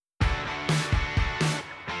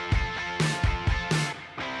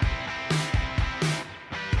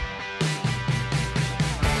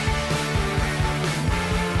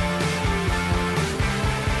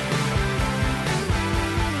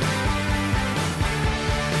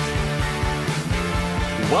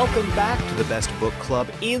Welcome back to the best book club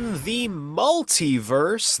in the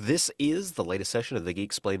multiverse. This is the latest session of the Geek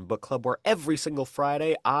Explained Book Club, where every single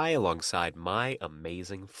Friday, I, alongside my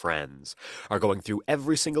amazing friends, are going through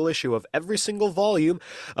every single issue of every single volume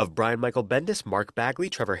of Brian Michael Bendis, Mark Bagley,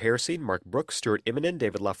 Trevor Hairsine, Mark Brooks, Stuart Immonen,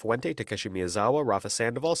 David LaFuente, Takeshi Miyazawa, Rafa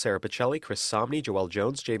Sandoval, Sarah Pichelli, Chris Somney, Joelle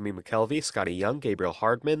Jones, Jamie McKelvey, Scotty Young, Gabriel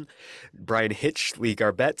Hardman, Brian Hitch, Lee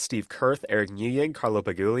Garbett, Steve Kurth, Eric Nguyen, Carlo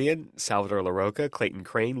Pagulian, Salvador LaRocca, Clayton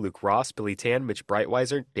Crane, Luke Ross, Billy Tan, Mitch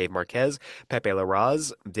Breitweiser, Dave Marquez, Pepe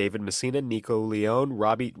Larraz, David Messina, Nico Leone,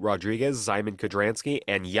 Robbie Rodriguez, Simon Kudransky,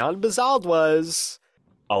 and Jan Bazaldwa's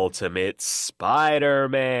Ultimate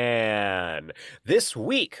Spider-Man. This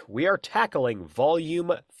week, we are tackling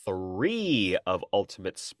Volume 3 of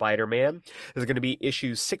Ultimate Spider-Man. There's going to be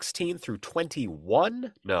issues 16 through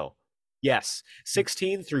 21. No. Yes,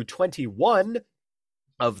 16 through 21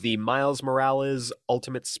 of the Miles Morales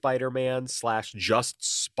Ultimate Spider-Man /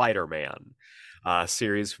 Just Spider-Man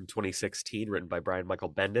series from 2016, written by Brian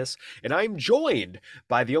Michael Bendis. And I'm joined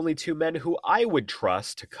by the only two men who I would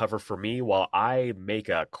trust to cover for me while I make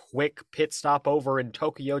a quick pit stop over in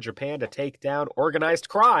Tokyo, Japan to take down organized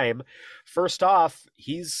crime. First off,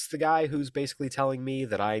 he's the guy who's basically telling me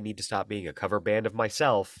that I need to stop being a cover band of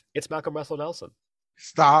myself. It's Malcolm Russell Nelson.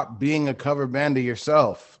 Stop being a cover band of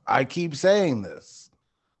yourself. I keep saying this.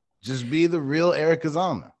 Just be the real Eric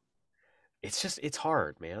Azana. It's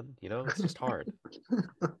hard, man. You know, it's just hard.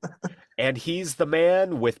 And he's the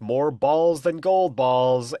man with more balls than gold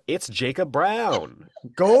balls. It's Jacob Brown.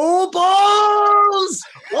 Gold balls!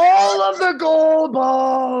 All of the gold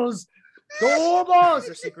balls! Gold balls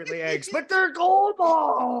are secretly eggs, but they're gold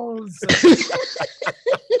balls!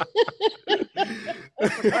 Oh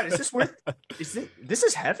my God, is this worth? This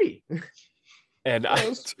is heavy. And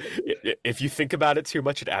if you think about it too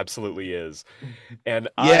much, it absolutely is. And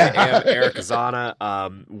I am Eric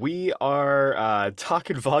Azana. We are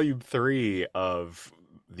talking Volume 3 of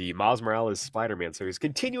the Miles Morales Spider-Man series,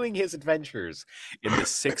 continuing his adventures in the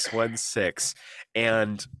 616.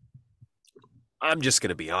 And I'm just going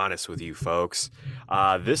to be honest with you folks.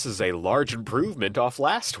 This is a large improvement off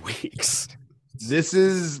last week's. This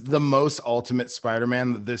is the most Ultimate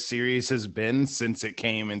Spider-Man that this series has been since it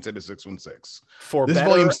came into the 616. For this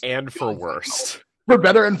better and for worse. For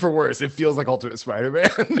better and for worse, it feels like Ultimate Spider-Man.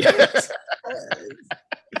 Yes.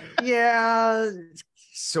 Yeah,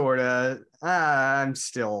 sort of. I'm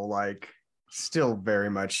still very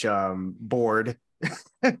much bored.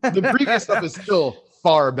 The previous stuff is still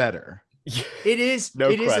far better. It is. No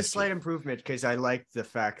it question. is a slight improvement because I like the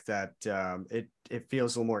fact that it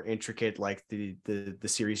feels a little more intricate, like the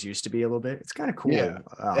series used to be a little bit. It's kind of cool. Yeah,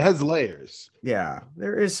 it has layers. Yeah,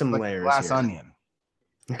 there is some like layers. Glass here. onion.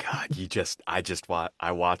 God,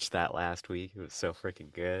 I watched that last week. It was so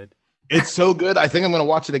freaking good. It's so good. I think I'm going to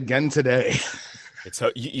watch it again today. It's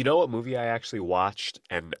so you know what movie I actually watched,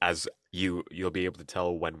 and as you'll be able to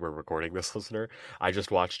tell when we're recording this, listener, I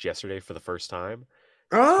just watched yesterday for the first time.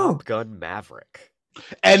 Oh, Top Gun Maverick.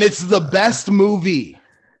 And it's the best movie.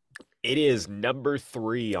 It is number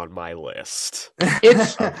 3 on my list.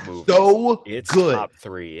 It's movies. so It's good. top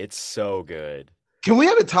 3. It's so good. Can we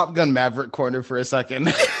have a Top Gun Maverick corner for a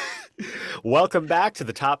second? Welcome back to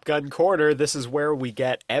the Top Gun Corner. This is where we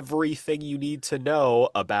get everything you need to know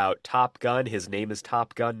about Top Gun. His name is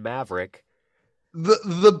Top Gun Maverick.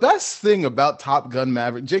 The best thing about Top Gun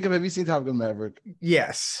Maverick, Jacob, have you seen Top Gun Maverick?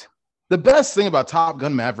 yes. The best thing about Top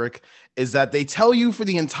Gun Maverick is that they tell you for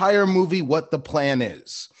the entire movie what the plan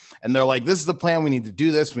is. And they're like, this is the plan. We need to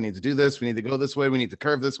do this. We need to do this. We need to go this way. We need to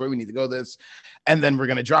curve this way. We need to go this. And then we're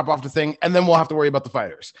going to drop off the thing. And then we'll have to worry about the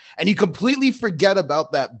fighters. And you completely forget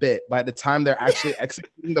about that bit by the time they're actually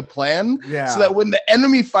executing the plan. Yeah. So that when the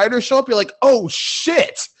enemy fighters show up, you're like, oh,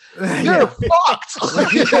 shit. You're fucked.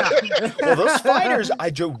 Yeah. Well, those fighters,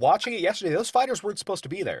 watching it yesterday, those fighters weren't supposed to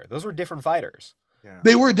be there. Those were different fighters. Yeah.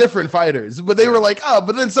 They were different fighters, but they were like, oh,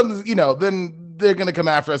 but then some, then they're going to come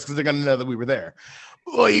after us because they're going to know that we were there.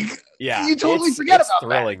 Like, Yeah, you totally forget about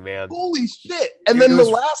thrilling, that. man. Holy shit. And then the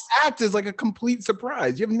last act is like a complete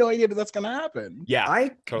surprise. You have no idea that that's going to happen. Yeah,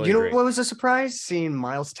 I totally you know agree. what was a surprise? Seeing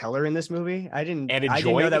Miles Teller in this movie. I didn't know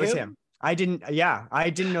enjoying that was him? him. I didn't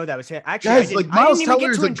know that was him. Actually, Guys, like Miles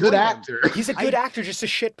Teller is a good actor. He's a good actor, just a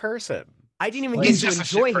shit person. I didn't even Well, get he's to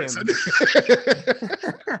just a enjoy shit him.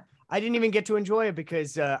 person. I didn't even get to enjoy it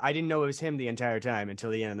because I didn't know it was him the entire time until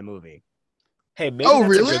the end of the movie. Hey, maybe Oh, that's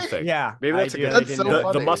really? a good thing. Yeah, Maybe that's a good That's thing. so The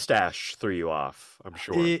funny. mustache threw you off, I'm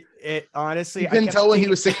sure. It honestly, You I couldn't kept tell when he thinking-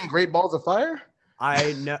 was singing Great Balls of Fire?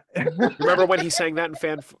 I know. Remember when he sang that in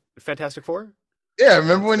Fantastic Four? Yeah,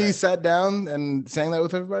 remember when he sat down and sang that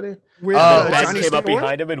with everybody? With Ben Johnny came up Storm?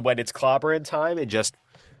 behind him, and when it's clobbering time, it just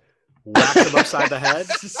whacked him upside the head.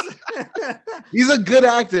 He's a good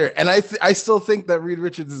actor, and I still think that Reed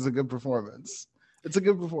Richards is a good performance. It's a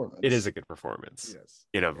good performance. It is a good performance Yes.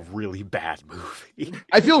 in a really bad movie.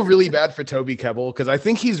 I feel really bad for Toby Kebbell because I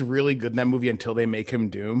think he's really good in that movie until they make him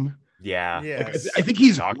Doom. Yeah. Like, Yes. I think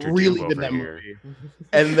he's Dr. really Doom good in over that here.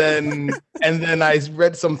 movie. And then I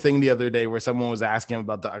read something the other day where someone was asking him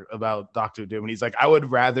about Doctor Doom, and he's like, I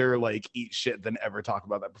would rather like eat shit than ever talk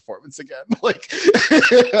about that performance again. Like,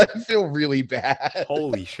 I feel really bad.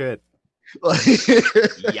 Holy shit. Like,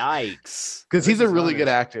 Yikes. because he's a really honest. good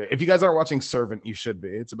actor. If you guys aren't watching Servant, you should be.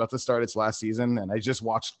 It's about to start its last season, and I just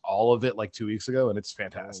watched all of it like 2 weeks ago, and it's Oh,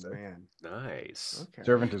 fantastic. man. Nice. Okay.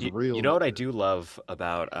 Servant is You, real. you know what I good. do love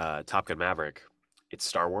about Top Gun Maverick? It's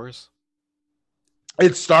Star Wars.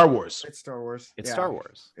 It's Star Wars. It's Star Wars. It's Yeah. Star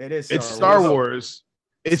Wars. It is. It's Star Wars.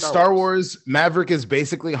 It's Star Star Wars. Maverick is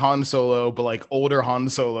basically Han Solo, but like older Han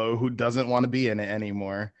Solo who doesn't want to be in it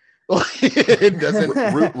anymore. It doesn't.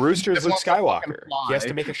 Rooster's Doesn't Luke want to fucking Skywalker. fly. He has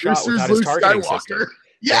to make a shot Rooster's without his Luke targeting Skywalker. system.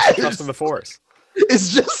 Yes, Trust in the Force.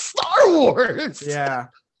 it's just Star Wars. Yeah.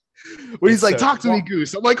 When he's It's like, so- "Talk to me,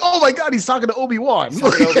 Goose," I'm like, "Oh my god, he's talking to Obi-Wan." He's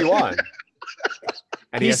talking to Obi-Wan.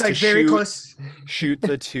 And he He's has like to very close. shoot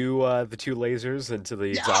the two lasers into the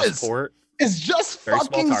exhaust Yes! port. It's just Very small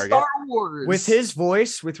fucking target. Star Wars. With his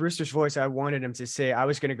voice, with Rooster's voice, I wanted him to say, I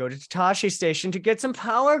was going to go to Tatashi Station to get some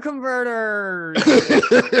power converters.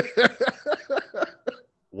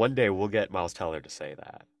 One day we'll get Miles Teller to say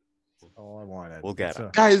that. All I wanted. We'll get So-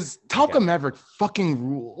 him. Guys, Top Yeah. Gun Maverick fucking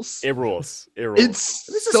rules. It rules. It rules. It's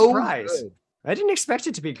It was a so surprise. good. I didn't expect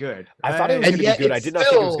it to be good. I thought it was And going to yet be good. I it's did not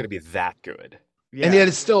think it was still- going to be that good. Yeah. And yet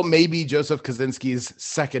it's still maybe Joseph Kosinski's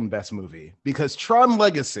second best movie because Tron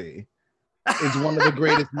Legacy is one of the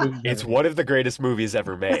greatest movies. It's ever. one of the greatest movies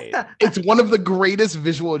ever made. It's one of the greatest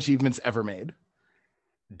visual achievements ever made.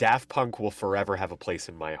 Daft Punk will forever have a place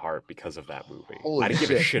in my heart because of that movie. Holy I didn't give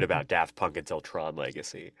a shit. shit about Daft Punk until Tron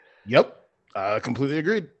Legacy. Yep. Completely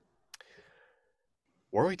agreed.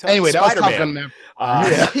 What were we talking Anyway, that was Top Spider-Man. Gun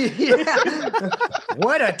Maverick. Yeah.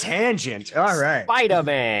 What a tangent. All right.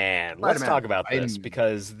 Spider-Man. Let's Spider-Man. talk about this Spider-Man.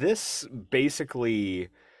 because this basically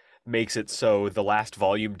makes it so the last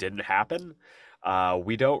volume didn't happen.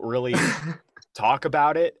 We don't really talk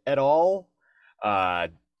about it at all.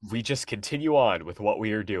 We just continue on with what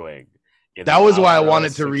we are doing. in That the was why I Miles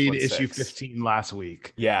wanted to Morales read 616. issue 15 last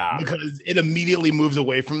week. Yeah. Because it immediately moves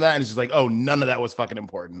away from that and it's just like, oh, none of that was fucking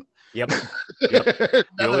important. Yep. None The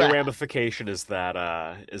of only that. ramification is that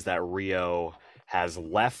Rio has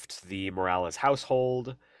left the Morales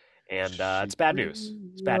household, and it's bad news.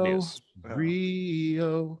 It's bad news.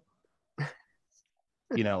 Rio.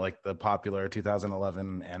 You know, like the popular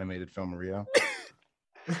 2011 animated film Rio.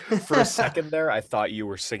 For a second there, I thought you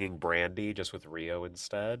were singing Brandy just with Rio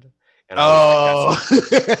instead. And I was Oh,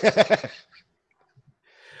 like, that's-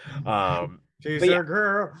 She's But yeah. a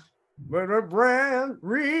girl with a brand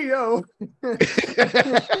Rio.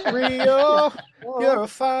 Rio, you're a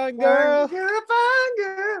fine girl. You're a fine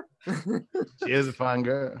girl. she is a fine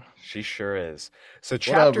girl. She sure is. So up,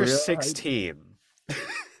 chapter Rio? 16.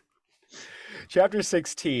 Chapter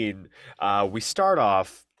 16, we start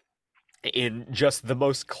off in just the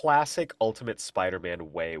most classic Ultimate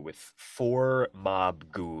Spider-Man way with 4 mob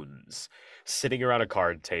goons sitting around a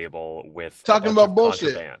card table with a Talking bunch about of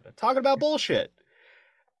bullshit. contraband. Talking about bullshit.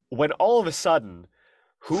 When all of a sudden,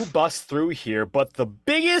 who busts through here but the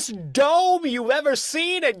biggest dome you've ever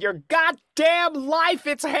seen in your goddamn life?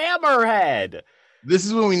 It's Hammerhead. This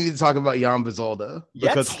is when we need to talk about Jan Bazalda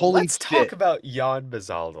because Let's talk about Jan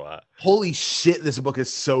Bazalda. holy shit, this book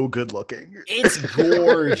is so good looking. It's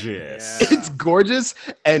gorgeous. Yeah. It's gorgeous,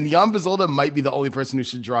 and Jan Bazalda might be the only person who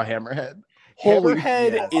should draw Hammerhead. Holy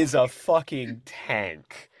Hammerhead shit. is a fucking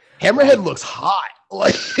tank. Hammerhead looks hot.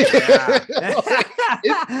 Like, Yeah.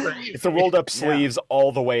 it's great. It's the rolled up Yeah. sleeves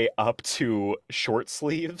all the way up to short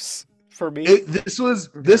sleeves for me. This was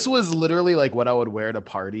literally like what I would wear to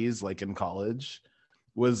parties, like in college.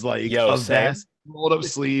 Was like Yo, a same. vest, rolled up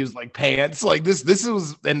sleeves, like pants. Like this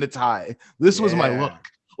was and the tie. This was my Yeah. look.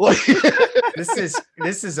 Like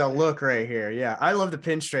This is a look right here. Yeah, I love the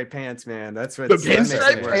pinstripe pants, man. That's what the that makes it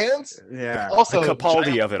pinstripe work. pants. Yeah, Also, The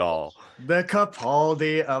Capaldi of it all. the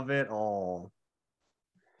Capaldi of it all.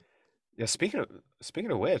 Yeah, speaking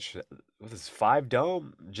of which, with his 5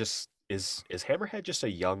 dome, just is Hammerhead just a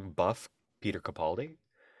young buff Peter Capaldi?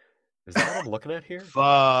 Is that what I'm looking at here? Fuck.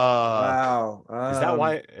 Wow.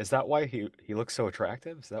 Is that why he looks so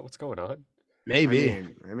attractive? Is that what's going on? Maybe.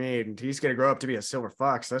 I mean, he's gonna grow up to be a silver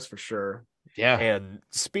fox. That's for sure. Yeah. And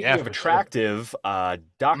speaking Yeah, of for sure. attractive, Dr.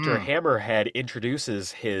 Mm. Hammerhead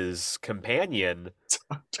introduces his companion,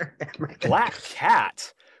 Black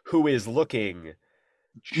Cat, who is looking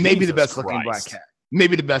Maybe the Jesus best looking Black Christ. Cat.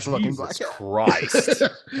 Maybe the best looking Black Jesus Cat. Christ.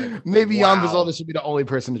 Maybe Jan Wow. Bazalda should be the only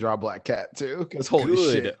person to draw Black Cat too. Because holy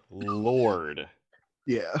Good shit. Lord.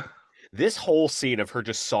 Yeah. This whole scene of her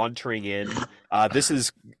just sauntering in, this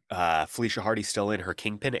is Felicia Hardy still in her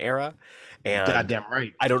Kingpin era. And Goddamn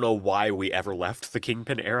right. I don't know why we ever left the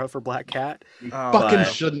Kingpin era for Black Cat. Fucking but-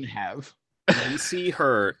 shouldn't have. We see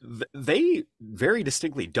her, they very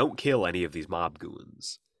distinctly don't kill any of these mob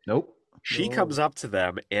goons. Nope. She No. comes up to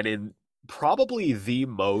them and in probably the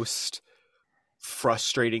most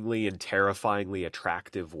frustratingly and terrifyingly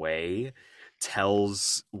attractive way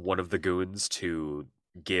tells one of the goons to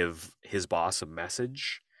give his boss a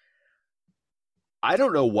message. I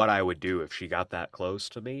don't know what I would do if she got that close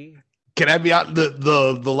to me. Can I be out?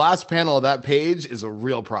 The last panel of that page is a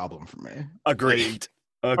real problem for me. Agreed.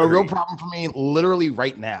 A real Agreed. problem for me literally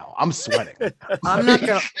right now. I'm sweating. I'm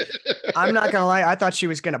not gonna lie. I thought she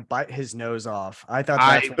was gonna bite his nose off. I thought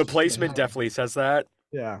that's what The she was placement gonna definitely says that.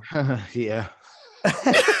 do. Yeah. Yeah.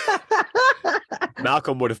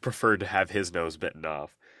 Malcolm would have preferred to have his nose bitten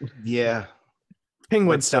off. Yeah.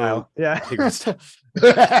 Penguin But so- style. Yeah. Penguin style.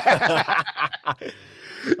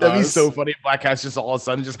 That'd be so funny. If Black Cat's just all of a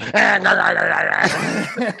sudden just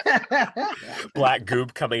Black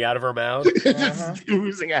goop coming out of her mouth. just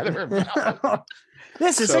oozing out of her mouth.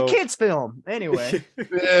 This is So- a kids film. Anyway.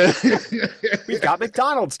 We've got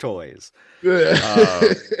McDonald's toys.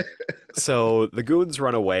 So the goons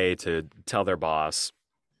run away to tell their boss.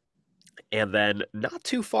 And then not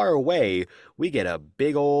too far away, we get a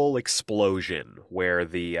big ol' explosion where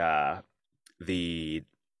the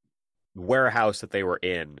warehouse that they were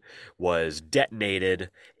in was detonated,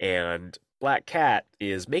 and Black Cat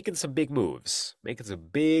is making some big moves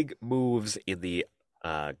in the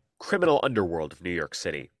criminal underworld of New York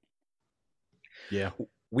City. Yeah.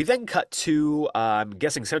 We then cut to, I'm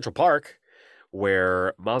guessing, Central Park,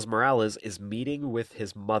 where Miles Morales is meeting with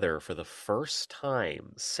his mother for the first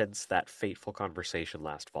time since that fateful conversation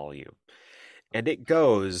last volume. And it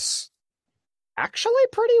goes actually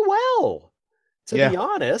pretty well, to Yeah. be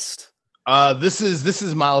honest. This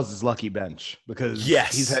is Miles's lucky bench because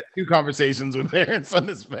Yes. he's had 2 conversations with parents on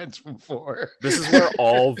his bench before. This is where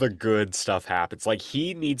all the good stuff happens. Like,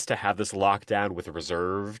 he needs to have this lockdown with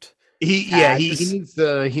reserved. He Tags.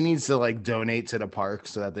 needs to like donate to the park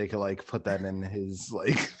so that they could like put that in his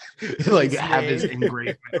like like His have his name.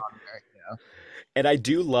 engravement on there. Yeah. And I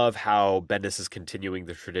do love how Bendis is continuing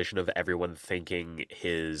the tradition of everyone thinking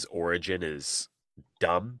his origin is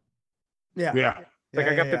dumb. Yeah. Yeah. Like,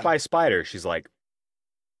 I got bit by a spider. She's like,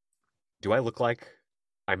 do I look like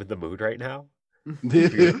I'm in the mood right now for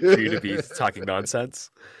you to be talking nonsense?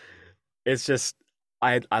 It's just,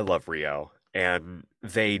 I love Rio. And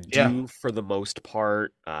they do, Yeah. for the most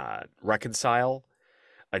part, reconcile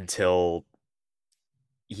until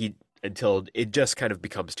it just kind of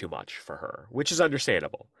becomes too much for her, which is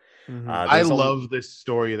understandable. Mhm. I There's a- love this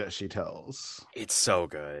story that she tells. It's so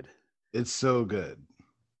good. It's so good.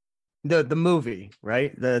 The movie,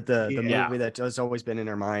 right? The Yeah. movie that has always been in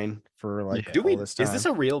her mind for like Do we? all this Is time. this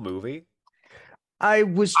a real movie? I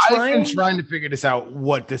was I've trying. been trying to figure this out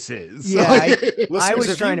what this is. Yeah, Listeners, was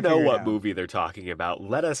if trying you to know figure it what out. movie they're talking about,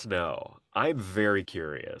 let us know. I'm very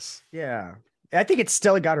curious. Yeah. I think it's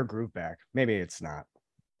Stella got her groove back. Maybe it's not.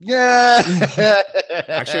 Yeah.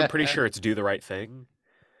 Actually, I'm pretty sure it's Do the Right Thing.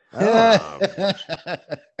 Oh.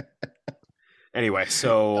 Anyway, Tell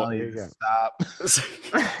so there you you to stop.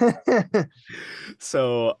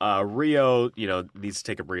 so Rio, needs to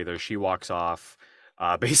take a breather. She walks off,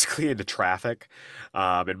 basically into traffic,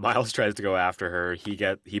 and Miles tries to go after her.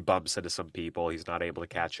 He bumps into some people. He's not able to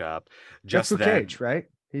catch up. That's Just Luke then, Cage, right?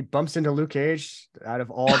 He bumps into Luke Cage out of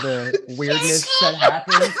all the weirdness that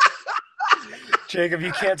happens. Jacob,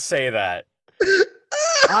 you can't say that.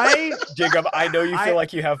 Jacob, I know you feel I-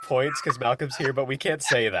 like you have points because Malcolm's here, but we can't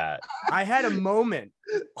say that. I had a moment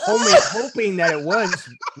hoping that it was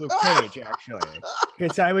Luke Cage, actually.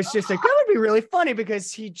 Because I was just like, that would be really funny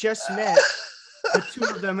because he just met the 2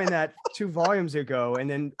 of them in that 2 volumes ago, and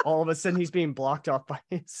then all of a sudden he's being blocked off by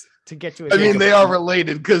his to get to his. I mean, they are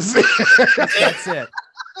related because That's it.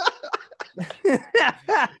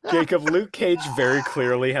 Jacob, Luke Cage very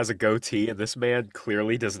clearly has a goatee, and this man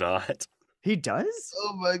clearly does not. He does?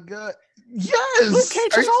 oh my god, yes, Luke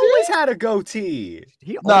Cage Are has you always serious? had a goatee.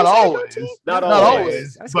 He Not had a always. goatee? Not Not always.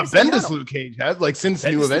 always, I was but gonna say, Bendis not Luke Cage has like since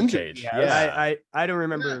Bendis New Luke Avengers. Cage, Yeah, I don't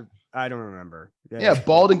remember. I don't remember. Yeah,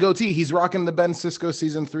 bald and goatee. He's rocking the Ben Cisco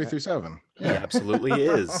season 3 through 7. He absolutely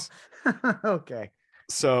is. Okay.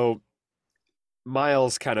 So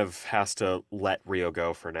Miles kind of has to let Rio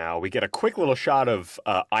go for now. We get a quick little shot of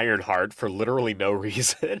Ironheart for literally no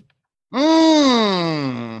reason.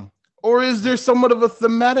 Or is there somewhat of a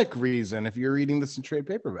thematic reason if you're reading this in trade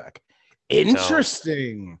paperback?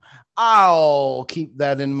 Interesting. I'll keep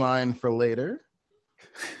that in mind for later.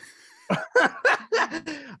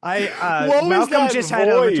 Malcolm just had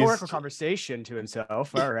a rhetorical conversation to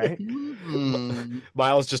himself. All right.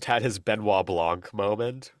 Miles just had his Benoit Blanc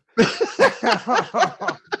moment. He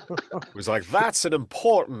was like, that's an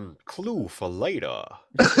important clue for later.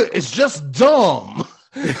 It's just dumb.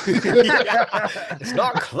 It's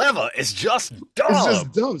not clever. It's just dumb. It's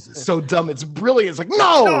just dumb. It's so dumb. It's brilliant. It's like,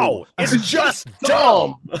 no, it's just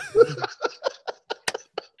dumb.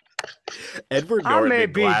 Edward Norton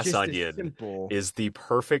in Glass Onion is the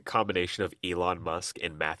perfect combination of Elon Musk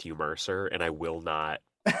and Matthew Mercer, and I will not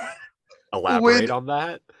elaborate on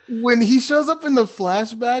that. When he shows up in the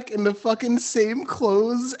flashback in the fucking same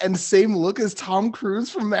clothes and same look as Tom Cruise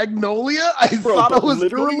from Magnolia, I thought I was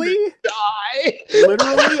literally going to die.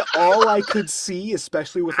 Literally, all I could see,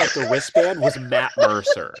 especially with like the wristband, was Matt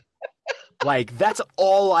Mercer. Like, that's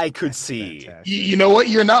all I could see. You know what?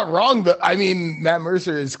 You're not wrong. But I mean, Matt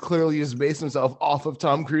Mercer is clearly just based himself off of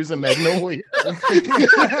Tom Cruise and Magnolia.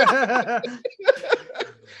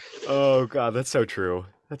 Oh, God, that's so true.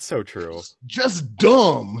 That's so true. Just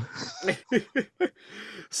dumb.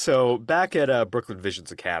 So back at Brooklyn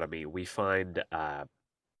Visions Academy, we find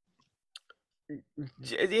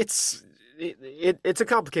it's a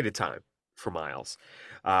complicated time for Miles.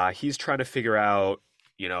 He's trying to figure out,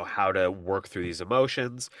 how to work through these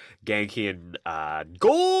emotions. Genki and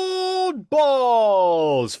Gold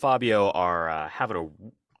Balls Fabio are having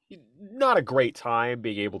not a great time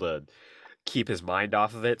being able to keep his mind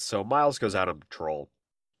off of it. So Miles goes out on patrol.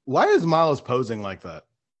 Why is Miles posing like that?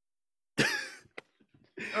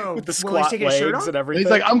 With the squat legs and everything. And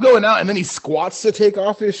he's like, I'm going out, and then he squats to take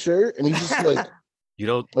off his shirt, and he's just like, you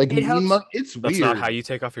don't like it helps. It's that's weird. not how you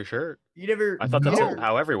take off your shirt. You never. I thought that's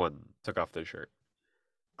how everyone took off their shirt.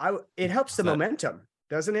 It helps the momentum,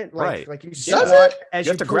 doesn't it? Like, right. Like you squat, as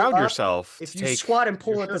you have to ground yourself. If you squat and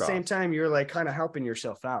pull at the same time, you're like kind of helping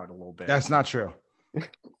yourself out a little bit. That's not true.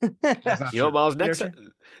 Miles,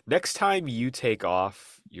 next time you take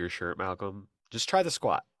off your shirt, Malcolm, just try the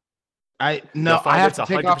squat. I have to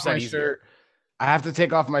take off my shirt. I have to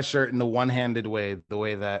take off my shirt in the one-handed way, the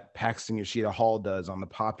way that Paxton Yoshida Hall does on the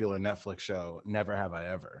popular Netflix show Never Have I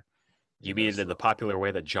Ever. You mean in the popular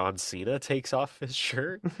way that John Cena takes off his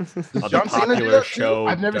shirt? On the popular show,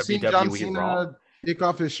 I've never seen John Cena take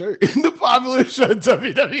off his shirt in the popular show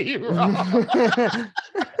WWE Raw.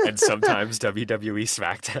 And sometimes WWE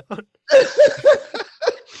SmackDown.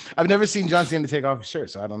 I've never seen John Cena take off his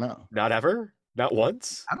shirt, so I don't know. Not ever? Not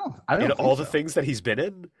once? I don't in all the things that he's been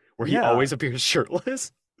in, where he always appears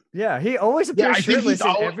shirtless? Yeah, he always appears shirtless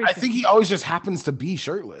in everything. I think he always just happens to be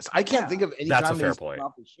shirtless. I can't think of any time That's a fair point.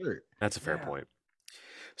 Off his shirt. That's a fair point.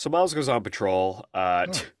 So Miles goes on patrol.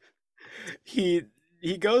 He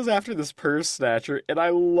goes after this purse snatcher, and I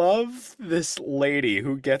love this lady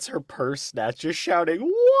who gets her purse snatched just shouting,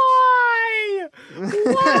 "Why?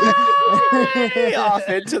 Why?" off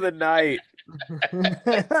into the night.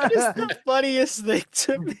 That is the funniest thing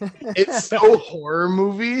to me. It's so horror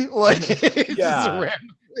movie. Like, it's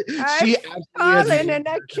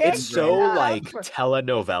so like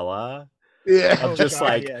telenovela. Yeah. Of just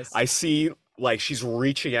I see like she's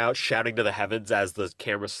reaching out, shouting to the heavens as the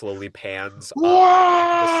camera slowly pans up the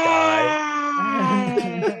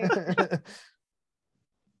sky.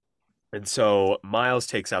 And so Miles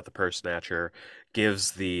takes out the purse snatcher,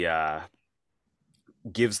 gives the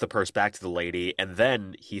purse back to the lady, and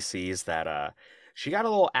then he sees that she got a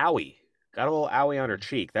little owie. Got a little owie on her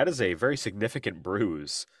cheek. That is a very significant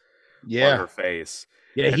bruise on her face.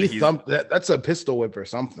 Yeah, and he thumped that. That's a pistol whip or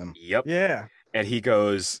something. Yep. Yeah. And he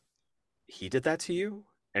goes, "He did that to you?"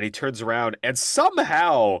 And he turns around, and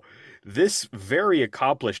somehow this very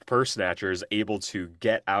accomplished purse snatcher is able to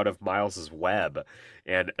get out of Miles's web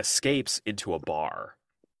and escapes into a bar.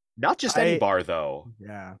 Not just any bar, though.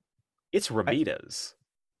 Yeah. It's Ramita's.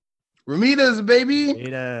 Ramita's, baby.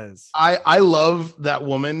 It is. I love that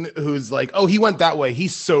woman who's like, oh, he went that way.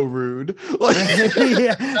 He's so rude. Like,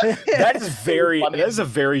 that is a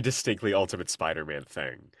very distinctly Ultimate Spider-Man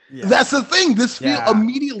thing. Yeah. That's the thing. This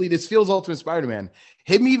feels Ultimate Spider-Man.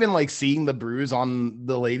 Him even like seeing the bruise on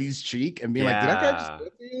the lady's cheek and being like, did that guy just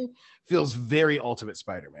hit you? Feels very Ultimate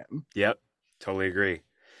Spider-Man. Yep. Totally agree.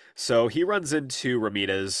 So he runs into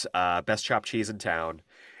Ramita's, best chopped cheese in town.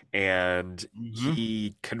 and Mhm.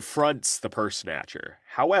 he confronts the purse snatcher.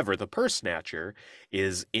 However, the purse snatcher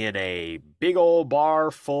is in a big old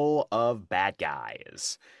bar full of bad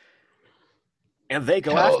guys, and they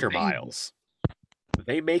go Hell, after Miles.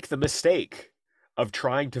 They make the mistake of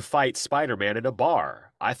trying to fight Spider-Man in a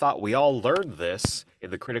bar. I thought we all learned this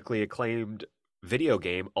in the critically acclaimed video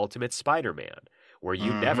game Ultimate Spider-Man, where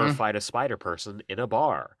you never Mhm. fight a spider person in a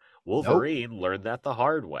bar. Wolverine learned that the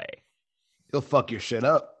hard way. He'll fuck your shit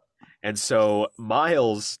up. And so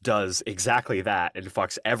Miles does exactly that and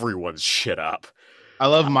fucks everyone's shit up. I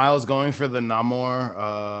love Miles going for the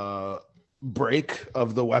Namor break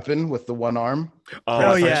of the weapon with the one arm. Oh, I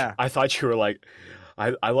thought yeah. I thought you were like,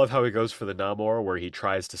 I love how he goes for the Namor, where he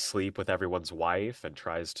tries to sleep with everyone's wife and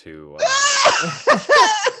tries to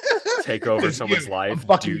take over It's someone's you. life. I'm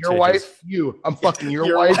fucking due your to wife. his- I'm fucking your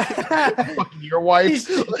Your wife. I'm fucking your wife.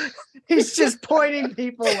 He's just pointing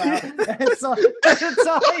people out. That's all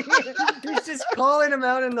he's just calling them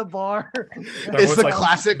out in the bar. It's Everyone's the like,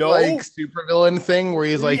 classic "No." like supervillain thing where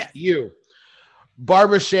he's like, Yeah. you,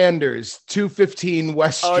 Barbara Sanders, 215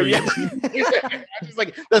 West Oh, Street. yeah. I'm just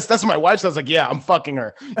like, that's my wife. So I was like, yeah, I'm fucking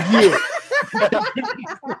her. You.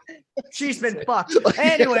 She's been fucked.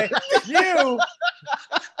 Anyway,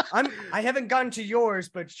 I haven't gotten to yours,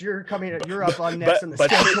 but you're up on next on the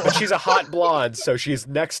schedule. but she's a hot blonde, so she's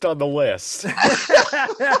next on the list.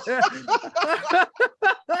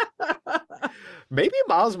 Maybe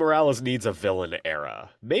Miles Morales needs a villain era.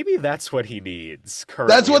 Maybe that's what he needs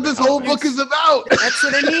currently. That's what in the this whole comics. book is about. That's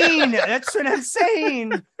what I mean. That's what I'm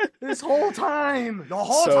saying. This whole time. The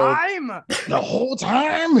whole So- time. The whole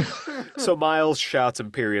time. So Miles shouts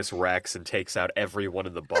Imperious Rex and takes out everyone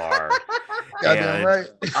in the bar. Goddamn And right.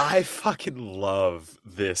 I fucking love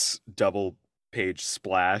this double page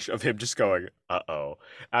splash of him just going, uh-oh,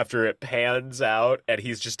 after it pans out and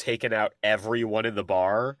he's just taken out everyone in the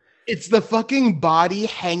bar. It's the fucking body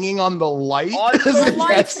hanging on the light. On As the it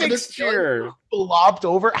light gets to the fixture. Flopped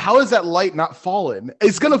over. How is that light not fallen?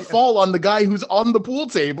 It's gonna fall on the guy who's on the pool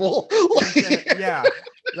table. Yeah.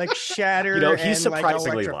 Like shatter. You know, he's and, like,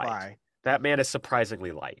 surprisingly electrify. light. That man is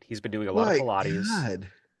surprisingly light. He's been doing a lot of Pilates. God.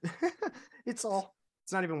 It's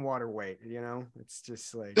not even water weight, you know? It's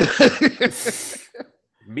just like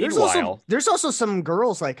Meanwhile, there's also some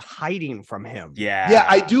girls like hiding from him. yeah. Yeah,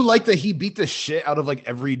 I do like that he beat the shit out of like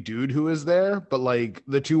every dude who is there, but like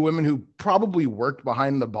the two women who probably worked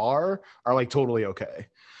behind the bar are like totally okay.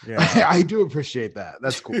 Yeah. I do appreciate that.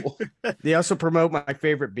 That's cool. They also promote my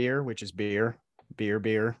favorite beer, which is beer.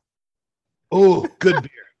 Beer. Oh, good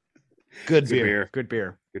beer. Good Good beer. beer. Good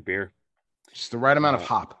beer. Good beer. Just the right amount of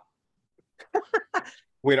hop.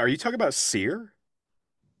 Wait, are you talking about Sear?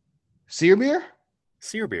 Sear beer?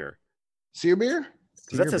 Sear beer. Sear beer?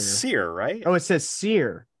 'Cause that Sear says beer. Sear, right? Oh, it says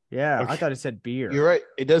sear. Yeah, Okay. I thought it said beer. You're right.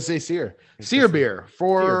 It does say sear. It Sear does say- beer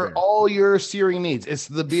for Sear beer. all your searing needs. It's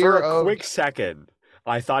the beer For a of quick second,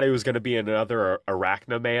 I thought it was going to be another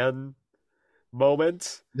Arachnaman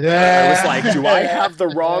moment. I was like, do I have the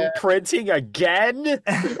wrong printing again?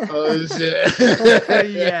 Oh shit.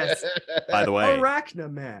 Yes. By the way,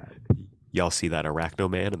 Arachnaman. y'all see that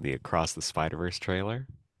Arachnoman in the Across the Spider-Verse trailer?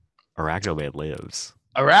 Arachnoman lives.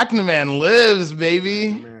 Arachnaman lives,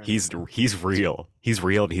 baby. Man. He's real. He's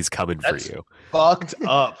real and he's coming That's- for you. Fucked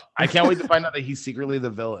up. I can't wait to find out that he's secretly the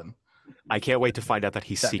villain. I can't wait to find out that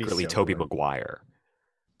he's That'd be secretly so Tobey good. Maguire.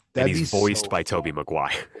 That'd And he's be voiced so by fucked. Tobey Maguire.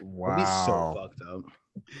 That'd be so Wow. fucked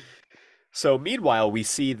up. So meanwhile, we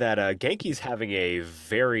see that Genki's having a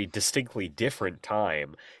very distinctly different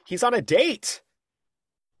time. He's on a date.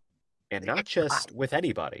 And not just with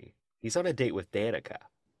anybody. He's on a date with Danica.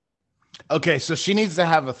 Okay, so she needs to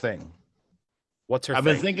have a thing. What's her I've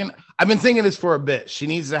thing? been thinking this for a bit. She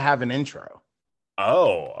needs to have an intro.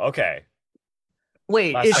 Oh, okay.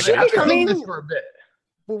 Wait, Last is second she after. I've been thinking becoming? this for a bit.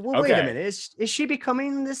 Well, wait a Okay. minute. Is she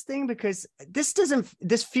becoming this thing? Because this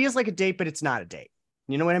feels like a date, but it's not a date.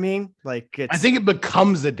 You know what I mean? Like it's. I think it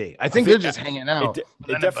becomes a date. I think they're just hanging It, out. d- but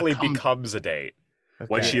it then definitely becomes- becomes a date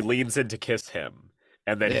when Okay. she leans in to kiss him,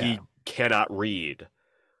 and then he Yeah. cannot read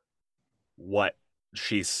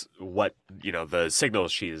the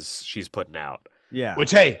signals she's putting out. Yeah.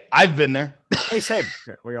 Which hey, I've been there. Hey, same.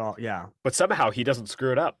 We all. Yeah. But somehow he doesn't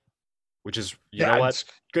screw it up, which is you Yeah, know what, it's-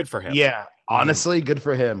 good for him. Yeah, honestly, good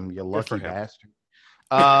for him. You for lucky him. bastard.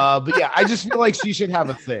 But yeah, I just feel like she should have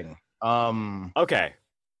a thing. Okay,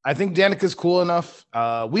 I think Danica's cool enough.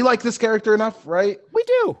 We like this character enough, right? we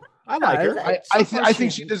do. I like her. I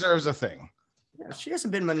think she deserves a thing. Yeah, she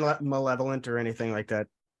hasn't been malevolent or anything like that.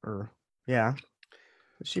 Or yeah,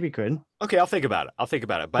 she'd be good. Okay, I'll think about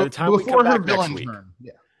it. By the time we Before come her back next villain week, turn,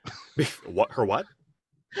 yeah. what her what?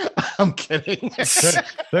 I'm kidding.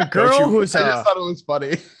 The girl who's I just a thought it was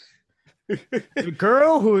funny. the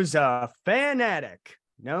girl who's a fanatic.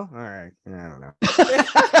 No, all right. I don't know.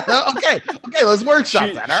 Okay, let's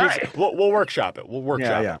workshop that. All She- right. we'll workshop it. We'll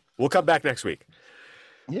workshop yeah. it. We'll come back next week.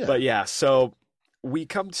 Yeah. But yeah, so we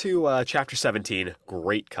come to chapter 17.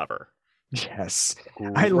 Great cover. Yes,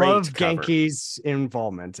 Great I love cover. Genki's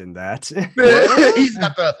involvement in that. He's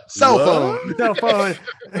got the cell phone. Cell phone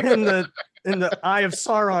in the Eye of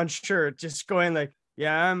Sauron shirt, just going like,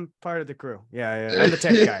 "Yeah, I'm part of the crew. Yeah, I'm the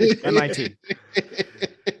tech guy, MIT."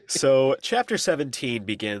 So chapter 17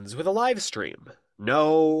 begins with a live stream.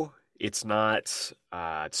 No, it's not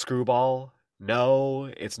Screwball. No,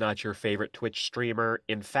 it's not your favorite Twitch streamer.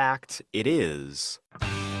 In fact, it is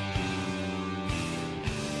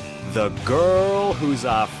the girl who's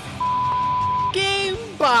a f***ing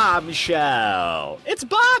bombshell. It's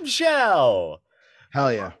Bombshell.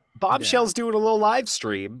 Hell yeah. Bombshell's doing a little live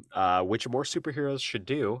stream, which more superheroes should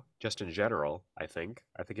do, just in general, I think.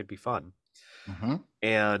 I think it'd be fun. Mm-hmm.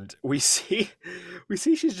 And we see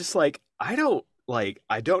she's just like, I don't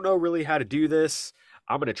know really how to do this.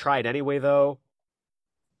 I'm gonna try it anyway though.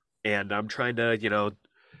 And I'm trying to,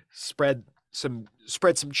 spread some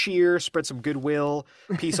cheer, spread some goodwill,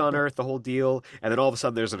 peace on earth, the whole deal. And then all of a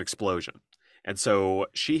sudden there's an explosion. And so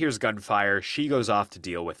she hears gunfire, she goes off to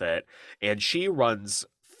deal with it, and she runs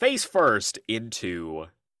face first into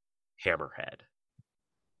Hammerhead.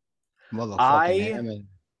 Motherfucking I Hammond.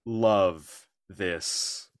 love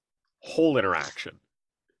this whole interaction.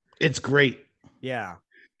 It's great. Yeah.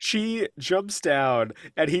 She jumps down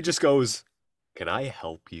and he just goes, "Can I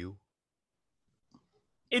help you?"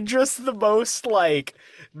 In just the most like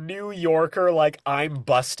New Yorker, like, I'm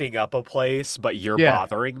busting up a place, but you're Yeah.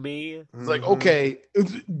 bothering me. It's like, Mhm. okay,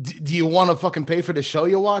 do you want to fucking pay for the show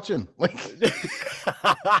you're watching? Like,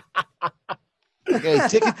 okay,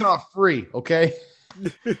 tickets are free, okay?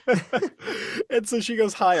 And so she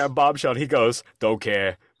goes, "Hi, I'm Bombshell." And he goes, "Don't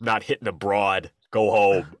care. Not hitting abroad. Go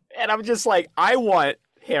home." And I'm just like, I want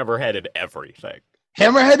Hammerhead in everything.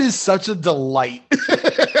 Hammerhead is such a delight.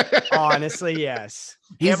 Honestly, yes.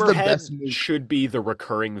 He's the Hammerhead best movie. should be the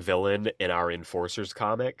recurring villain in our Enforcers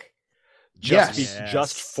comic. Yes.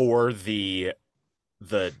 Just for the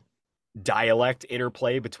dialect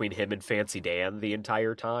interplay between him and Fancy Dan the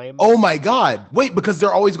entire time. Oh my god. Wait, because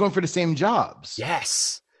they're always going for the same jobs.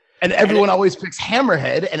 yes. And everyone always picks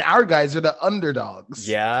Hammerhead, and our guys are the underdogs.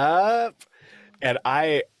 Yep. And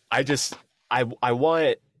I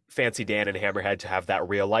want Fancy Dan and Hammerhead to have that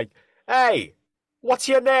real, like, "Hey, what's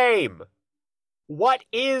your name? What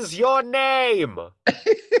is your name?"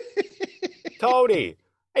 Tony.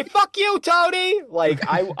 "Hey, fuck you, Tony." Like,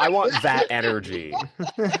 I want that energy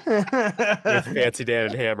with Fancy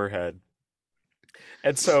Dan and Hammerhead.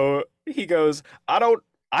 And so he goes, I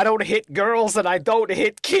don't hit girls and I don't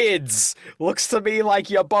hit kids. Looks to me like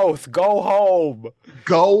you both. Go home."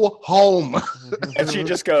 Go home. And she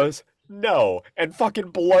just goes, "No," and fucking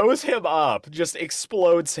blows him up, just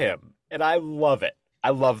explodes him. And I love it. I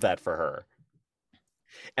love that for her.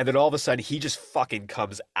 And then all of a sudden, he just fucking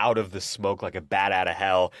comes out of the smoke like a bat out of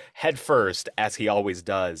hell, head first, as he always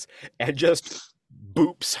does, and just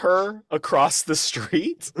boops her across the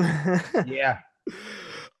street. Yeah.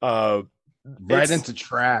 Right Right into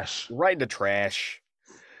trash. Right into trash.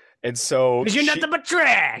 And so Because you're she- nothing but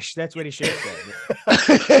trash. That's what he should have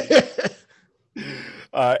said.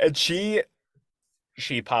 and she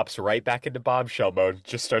pops right back into Bombshell mode,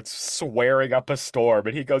 just starts swearing up a storm,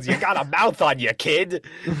 and he goes, "You got a mouth on you, kid."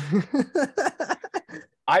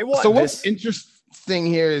 I want So this. what's interesting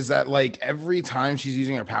here is that like every time she's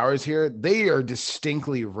using her powers here, they are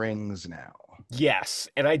distinctly rings now, Yes,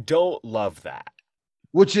 and I don't love that.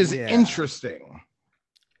 which is Yeah. interesting.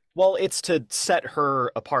 Well, it's to set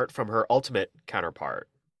her apart from her ultimate counterpart.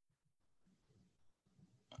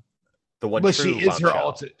 The one But true she is Bombshell.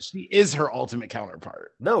 her ultimate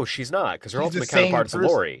counterpart. No, she's not, because her She's the ultimate same counterpart is person.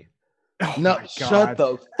 Lori. Oh No, my shut God.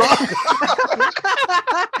 the fuck.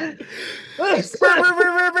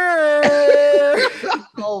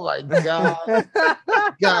 Oh my god.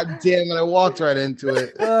 God damn it. I walked right into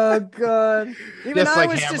it. Oh god! Even Just I like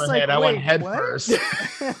was just Hammerhead, like, I went wait, head what? first.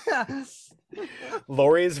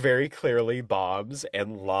 Lori is very clearly bombs,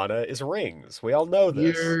 and Lana is rings. We all know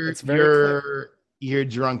this. It's very clear. You're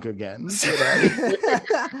drunk again.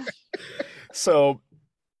 So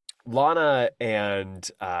Lana and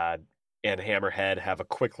Hammerhead have a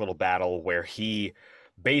quick little battle where he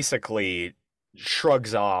basically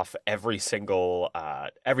shrugs off every single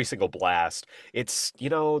blast. It's,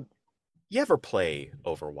 you ever play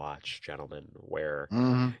Overwatch, gentlemen, where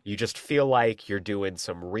Mhm. you just feel like you're doing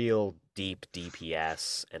some real deep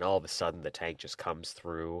DPS, and all of a sudden the tank just comes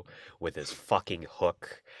through with his fucking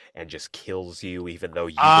hook and just kills you, even though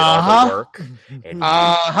you did all the work and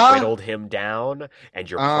you whittled him down, and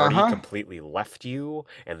your party completely left you,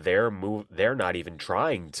 and they're not even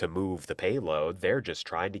trying to move the payload, they're just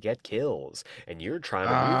trying to get kills, and you're trying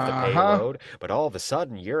to move the payload, but all of a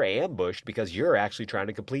sudden you're ambushed because you're actually trying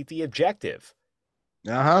to complete the objective.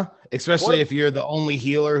 Especially if you're the only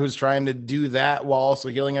healer who's trying to do that while also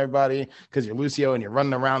healing everybody, because you're Lucio and you're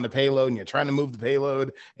running around the payload and you're trying to move the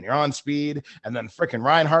payload and you're on speed, and then freaking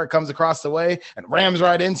Reinhardt comes across the way and rams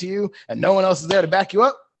right into you and no one else is there to back you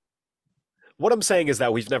up. What I'm saying is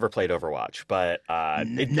that we've never played Overwatch, but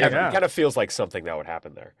it kind of feels like something that would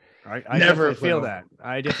happen there. I never feel that.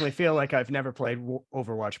 I definitely feel like I've never played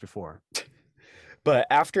Overwatch before. But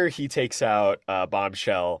after he takes out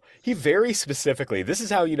Bombshell, he very specifically, this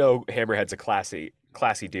is how you know Hammerhead's a classy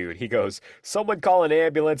dude. He goes, "Someone call an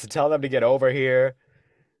ambulance and tell them to get over here."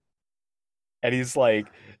 And he's like,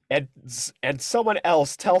 and someone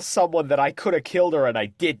else tell someone that I could have killed her and I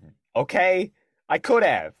didn't. Okay? I could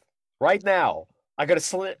have. Right now. I could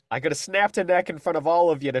have snapped a neck in front of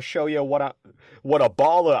all of you to show you what a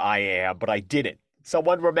baller I am, but I didn't.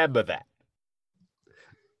 Someone remember that.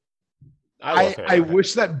 I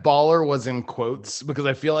wish that baller was in quotes, because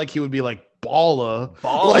I feel like he would be like baller.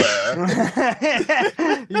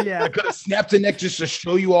 Yeah. I could have snapped a neck just to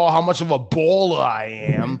show you all how much of a baller I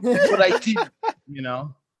am. But I did,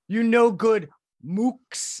 good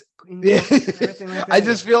mooks. I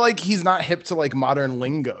just feel like he's not hip to like modern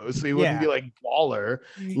lingo, so he wouldn't be like baller.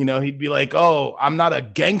 He'd be like, "Oh, I'm not a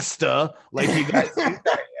gangster like you guys think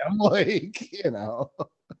I am." Like,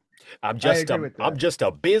 I'm just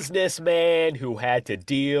a businessman who had to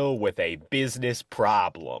deal with a business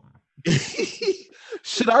problem.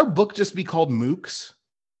 Should our book just be called Mooks?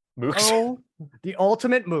 Mooks? Oh, the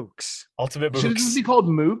ultimate Mooks. Ultimate Mooks. Should it just be called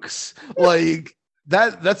Mooks? Like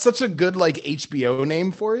that's such a good like HBO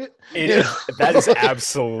name for it. That is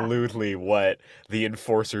absolutely what the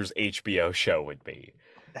Enforcers HBO show would be.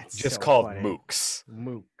 That's just so called funny. Mooks.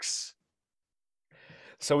 Mooks.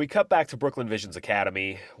 So we cut back to Brooklyn Visions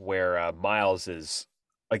Academy, where Miles is,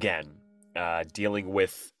 again, dealing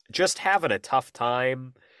with just having a tough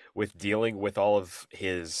time with dealing with all of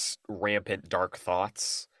his rampant dark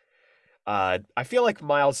thoughts. I feel like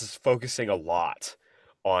Miles is focusing a lot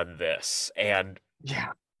on this, and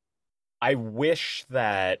I wish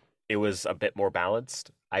that it was a bit more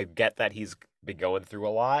balanced. I get that he's been going through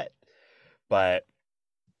a lot, but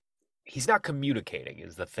he's not communicating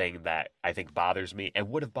is the thing that I think bothers me, and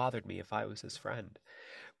would have bothered me if I was his friend.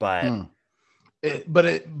 But but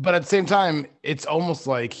at the same time, it's almost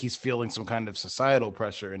like he's feeling some kind of societal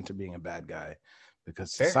pressure into being a bad guy,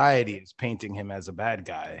 because society is painting him as a bad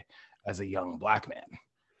guy as a young black man.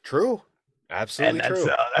 True. Absolutely true.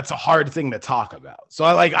 That's a hard thing to talk about. So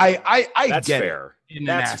I that's get fair. It.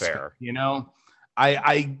 That's fair.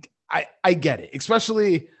 I get it.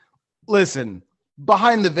 Especially, listen,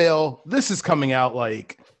 Behind the Veil, this is coming out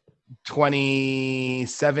like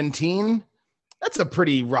 2017. That's a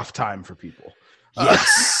pretty rough time for people.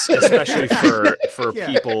 Yes, especially for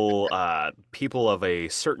people of a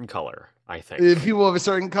certain color, I think. People of a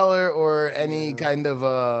certain color, or any kind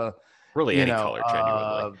of really any color,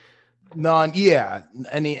 genuinely.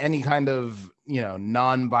 Any kind of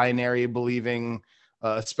non-binary believing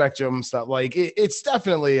spectrum stuff. Like it's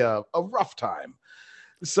definitely a rough time.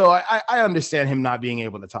 So I understand him not being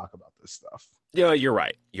able to talk about this stuff. Yeah, you're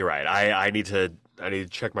right. I need to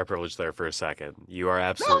check my privilege there for a second. You are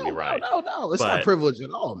absolutely right. No. It's not privilege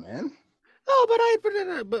at all, man. No, but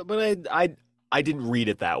I didn't read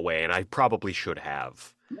it that way, and I probably should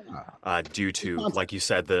have, due to, like you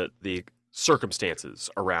said, the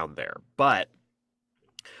circumstances around there. But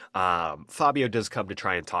Fabio does come to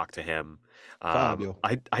try and talk to him.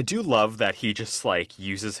 I do love that he just like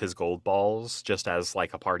uses his gold balls just as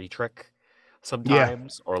like a party trick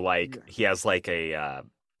sometimes, or like he has like a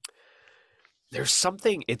there's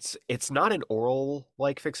something, it's not an oral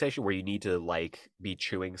like fixation where you need to like be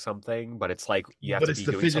chewing something, but it's like you have to be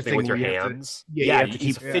doing something with your hands.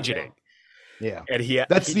 He's fidgeting. Yeah. And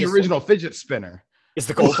that's the original fidget spinner. It's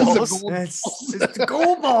the gold balls. It's the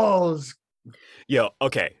gold balls. Yeah,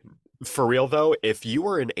 okay. For real though, if you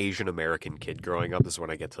were an Asian American kid growing up, this is when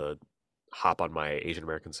I get to hop on my Asian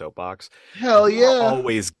American soapbox. Hell yeah.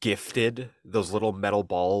 Always gifted those little metal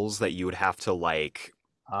balls that you would have to like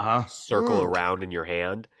circle around in your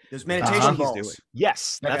hand. Those meditation balls.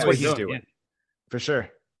 Yes, that's what he's doing. For sure.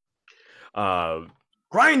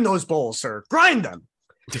 Grind those balls, sir. Grind them.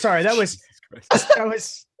 Sorry, that was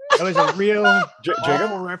That was a real Jacob,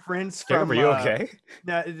 awful reference Jacob, from. are you okay?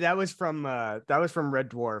 That was from Red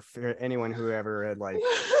Dwarf. For anyone who ever had like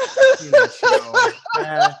seen that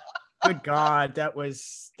show. Good God, that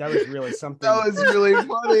was really something. That was really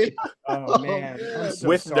funny. Oh man, I'm so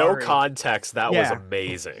With no sorry. context, that was Yeah.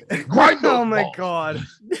 amazing. Grind those Oh my balls. God,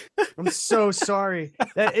 I'm so sorry.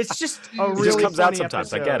 It's just a It really just comes out funny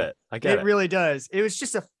sometimes. I episode. get it. I get it. Really does. It was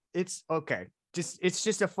just it's okay. It's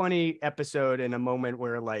just a funny episode and a moment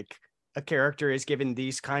where like a character is given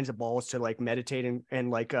these kinds of balls to like meditate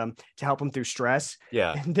and like to help him through stress.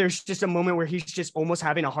 Yeah. And there's just a moment where he's just almost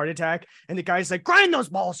having a heart attack, and the guy's like, "Grind those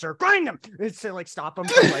balls, sir, grind them." It's to like stop him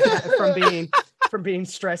from like from being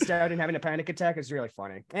stressed out and having a panic attack. It's really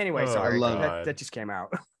funny. Anyway, Oh, sorry, God. that just came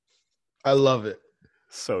out. I love it.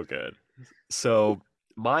 So good. So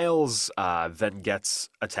Miles then gets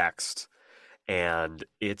a text, and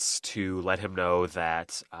it's to let him know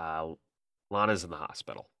that Lana's in the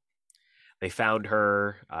hospital. They found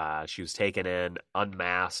her. She was taken in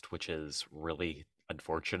unmasked, which is really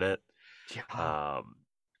unfortunate.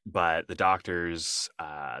 But the doctors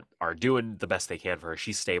are doing the best they can for her.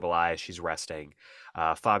 She's stabilized. She's resting.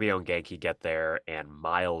 Fabio and Genki get there, and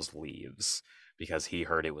Miles leaves because he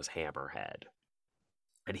heard it was Hammerhead.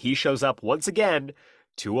 And he shows up once again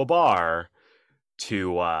to a bar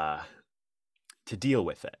to deal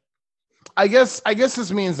with it. I guess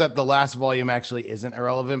this means that the last volume actually isn't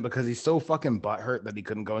irrelevant because he's so fucking butthurt that he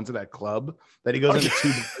couldn't go into that club that he goes into two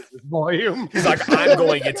this volume. He's like, I'm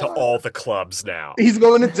going into all the clubs now. He's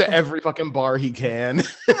going into every fucking bar he can.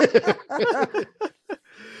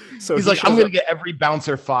 So he's like, I'm gonna get every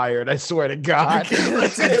bouncer fired. I swear to God.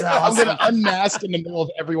 I'm gonna unmask in the middle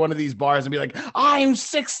of every one of these bars and be like, I'm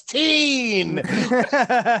 16.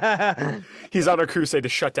 He's on a crusade to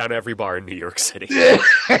shut down every bar in New York City.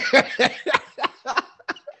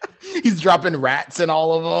 He's dropping rats in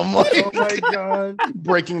all of them. Oh my God.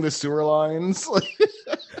 Breaking the sewer lines.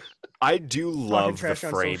 I do love the trash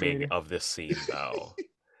on social framing media. of this scene, though.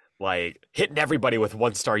 Like, hitting everybody with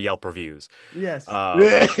 1-star Yelp reviews. Yes.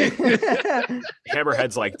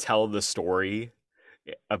 Hammerhead's like telling the story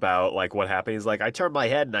about like what happened. He's like, I turn my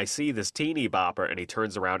head and I see this teeny bopper, and he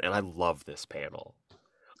turns around, and I love this panel.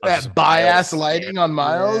 Of That just bias Miles lighting on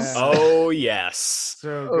Miles. Yeah. Oh, yes.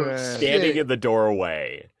 So Oh, good. Standing shit. in the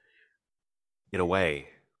doorway. In a way,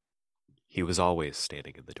 he was always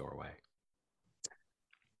standing in the doorway.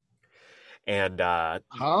 And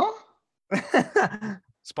Huh?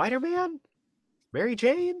 Spider-Man? Mary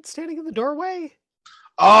Jane standing in the doorway?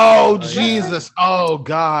 Oh, Jesus. Oh,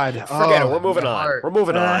 God. Forget it. We're moving my on. heart. We're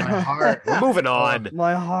moving on. My heart. We're moving on.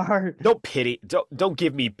 My heart. Don't pity. Don't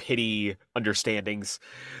give me pity understandings.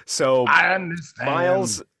 So I understand.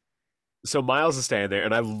 Miles is standing there,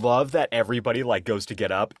 and I love that everybody like goes to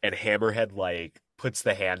get up, and Hammerhead like puts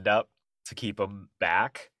the hand up to keep him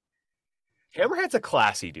back. Hammerhead's a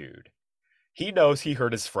classy dude. He knows he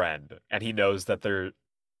hurt his friend, and he knows that there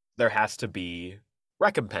has to be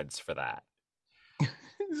recompense for that.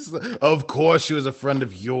 Of course, she was a friend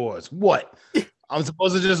of yours. What? I'm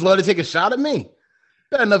supposed to just let her take a shot at me?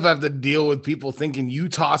 Bad enough I have to deal with people thinking you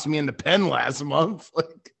tossed me in the pen last month.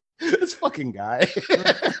 Like, this fucking guy.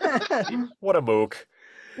 What a mook.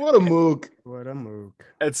 What a mook. What a mook.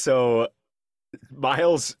 And so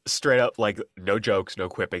Miles straight up, like, no jokes, no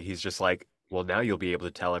quipping. He's just like, well, now you'll be able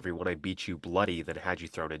to tell everyone I beat you bloody, then had you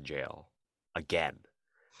thrown in jail. Again.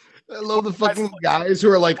 I love the fucking guys who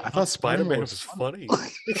are like, I thought Spider-Man was funny.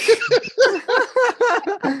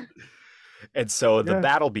 And so the Yeah.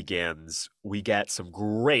 battle begins. We get some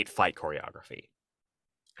great fight choreography.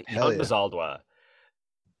 Hell Jan yeah. Bazaldua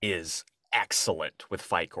is excellent with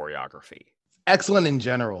fight choreography. Excellent in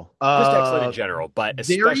general. Just excellent in general, but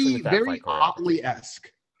especially Very, with that very fight choreography.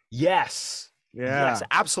 Otley-esque. Yes. Yeah. Yes,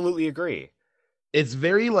 absolutely agree. It's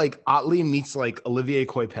very like Otley meets like Olivier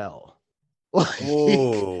Coipel. Like,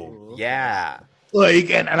 Oh, yeah. like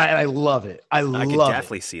and I love it. I I can love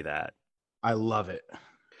definitely it. see that. I love it.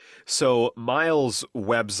 So Miles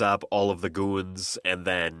webs up all of the goons and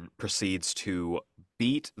then proceeds to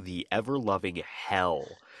beat the ever-loving hell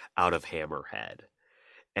out of Hammerhead.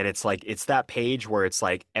 And it's like, it's that page where it's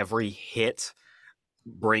like every hit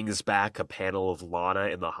brings back a panel of Lana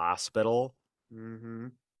in the hospital. Mm-hmm.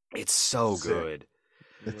 It's so Sick. good.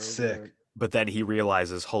 It's sick. But then he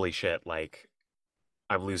realizes, holy shit, like,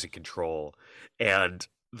 I'm losing control. And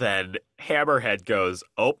then Hammerhead goes,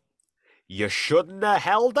 oh, you shouldn't have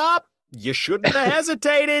held up. You shouldn't have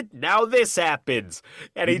hesitated. Now this happens.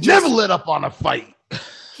 And he Never just, lit up on a fight.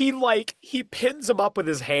 he pins him up with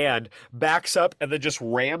his hand, backs up, and then just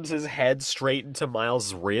rams his head straight into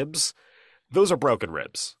Miles' ribs. Those are broken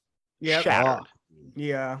ribs. Yep. Shattered.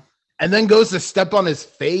 Yeah. And then goes to step on his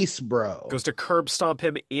face, bro. Goes to curb stomp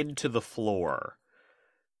him into the floor.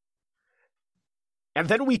 And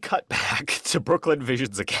then we cut back to Brooklyn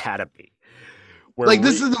Visions Academy. Where Like,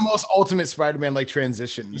 this is the most ultimate Spider-Man like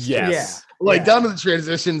transitions. Yes. Like down to the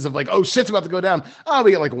transitions of like, oh shit's about to go down. Oh,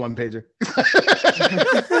 we get like a 1-pager.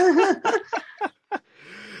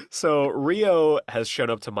 So Rio has shown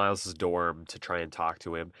up to Miles's dorm to try and talk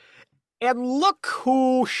to him. And look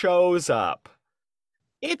who shows up.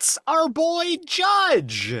 It's our boy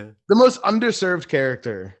Judge. The most underserved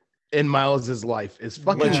character in Miles's life is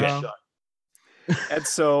fucking Yeah. Judge. And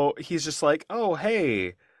so he's just like, "Oh,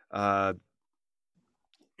 hey,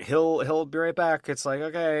 he'll be right back." It's like,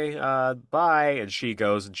 "Okay, bye." And she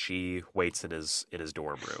goes and she waits in his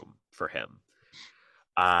dorm room for him.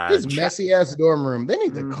 His messy ass dorm room. They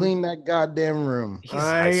need to clean that goddamn room. He's a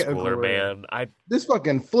high schooler, agree. man. This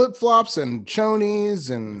fucking flip flops and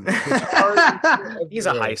chonies and guitars and shit He's a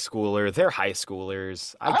everywhere. high schooler. They're high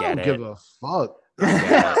schoolers. I I get don't it. give a fuck.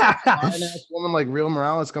 Yeah. Fine ass woman like Real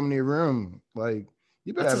Morales coming to your room. Like,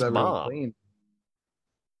 you better That's have his that room mom. clean.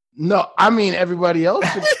 No, I mean everybody else.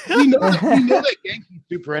 we know that Genki's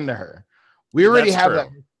super into her. We already That's have true. that.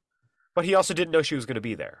 But he also didn't know she was going to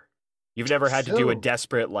be there. You've never had to do a Still.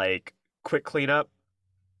 desperate, like, quick cleanup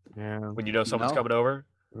Yeah. when you know someone's No. coming over?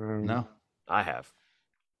 No. I have.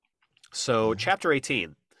 So, chapter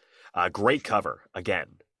 18. Great cover. Again.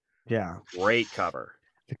 Yeah. Great cover.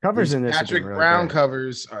 The covers These in this have been Patrick really Brown good.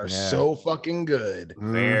 covers are Yeah. so fucking good.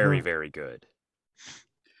 Very, Mhm. very good.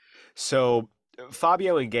 So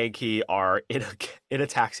Fabio and Genki are in a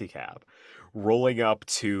taxi cab rolling up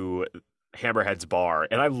to Hammerhead's bar.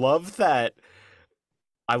 And I love that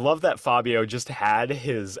Fabio just had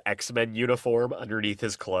his X-Men uniform underneath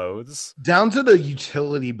his clothes. Down to the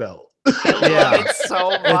utility belt. Yeah. It's so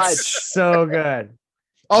much. It's so good.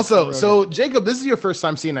 Also, Real so Jacob, this is your first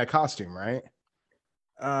time seeing that costume, right?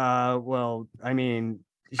 Well, I mean,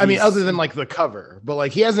 Other than like the cover, but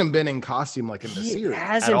like he hasn't been in costume like in the he series. At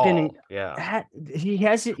hasn't been in. all. Yeah. He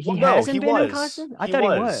hasn't. He Well, no, hasn't he been in was. costume. I He thought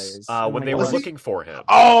was, he was. Oh when my they God. were Was he? looking for him.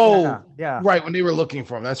 Oh, Yeah. right, when they were looking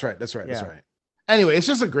for him. That's right. That's Yeah. right. Anyway, it's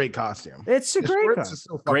just a great costume. It's a His great shorts costume. is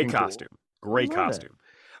so Great fucking cool. costume. Great I love it. costume.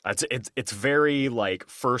 It's very like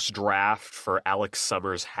first draft for Alex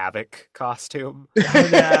Summers Havoc costume.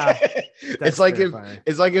 Yeah. it's That's like pretty if funny.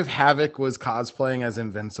 it's like if Havoc was cosplaying as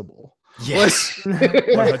Invincible. Yes.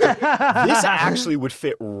 100. This actually would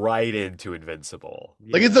fit right into Invincible.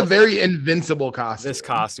 Like it's a very Invincible costume. This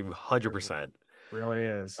costume, 100%. really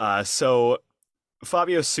is. So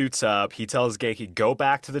Fabio suits up. He tells Genki, "Go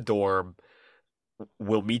back to the dorm.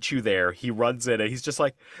 We'll meet you there." He runs in and he's just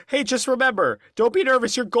like, "Hey, just remember, don't be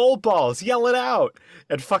nervous. You're gold balls. Yell it out."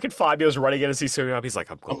 And fucking Fabio's running in as he's suiting up. He's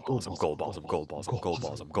like, "I'm gold balls. I'm gold balls. I'm gold balls. I'm gold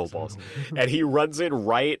balls. I'm gold balls." And he runs in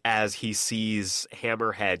right as he sees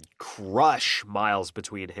Hammerhead crush Miles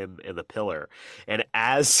between him and the pillar. And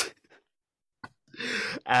as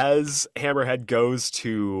Hammerhead goes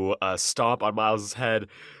to stomp on Miles's head,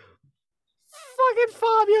 fucking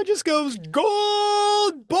Fabio just goes,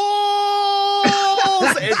 "Gold balls!"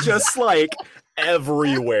 And just like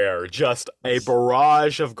everywhere, just a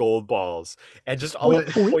barrage of gold balls. And just all the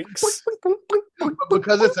points. But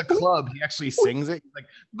because it's a club, he actually sings it. He's like,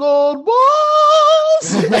 "Gold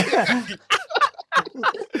balls."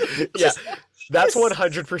 Yeah, that's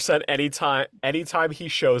 100% anytime he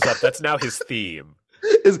shows up, that's now his theme.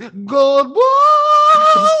 Is gold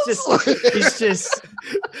balls. He's just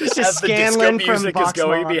As the disco Scanlan from music is Vox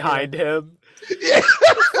going Machina. behind him. Yeah.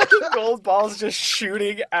 Fucking gold balls just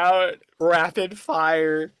shooting out rapid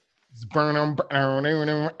fire. Gold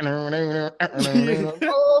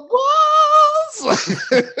balls.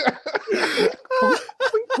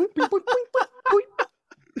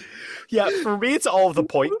 Yeah, for me it's all of the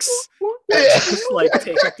points. Just like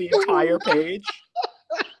take up the entire page.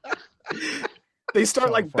 They start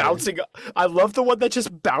So like funny. bouncing. I love the one that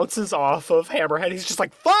just bounces off of Hammerhead. He's just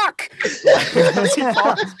like, "Fuck!" Like, as he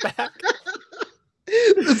falls back.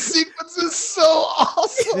 The sequence is so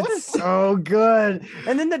awesome. It's so good.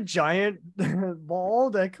 And then the giant ball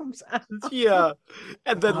that comes out. Yeah.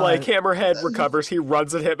 And then like Hammerhead recovers, he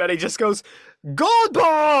runs at him and he just goes, "Gold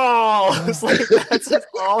balls!" Like that's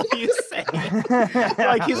all he's saying.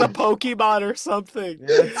 Like he's a Pokemon or something.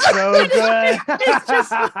 It's so good. It's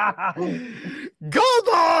just "Gold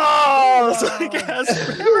balls!" Like, as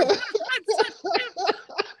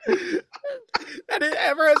and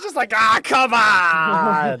everyone's just like, "Ah, come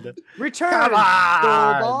on! Return. Come on!"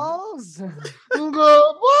 Gold balls. Gold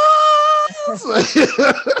balls.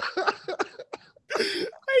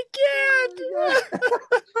 I can't.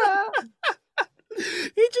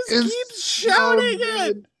 He just It's keeps so shouting.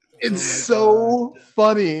 It's Oh so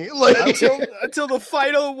funny. Like until the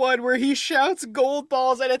final one where he shouts gold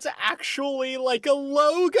balls and it's actually like a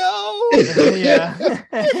logo. Yeah.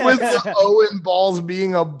 with the Owen balls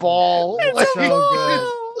being a ball. It's Like, so good.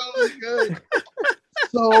 it's so good.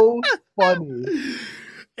 So funny.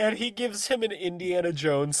 And he gives him an Indiana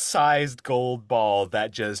Jones sized gold ball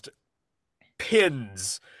that just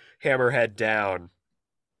pins Hammerhead down.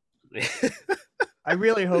 I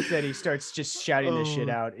really hope that he starts just shouting this shit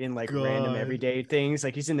Oh, out in like God. random everyday things.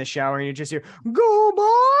 Like he's in the shower and you just hear "Go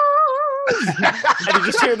Balls!" And you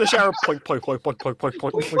just hear in the shower plink, plink, plink, plink, plink, plink,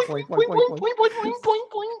 plink. Point,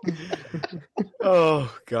 point, point.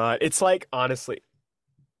 Oh god, it's like honestly,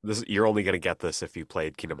 this you're only gonna get this if you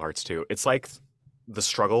played Kingdom Hearts 2. It's like the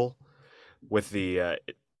struggle with the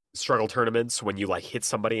struggle tournaments when you like hit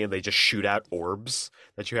somebody and they just shoot out orbs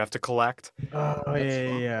that you have to collect. Oh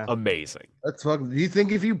yeah. Amazing, That's fucking. Do you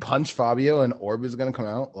think if you punch Fabio, an orb is gonna come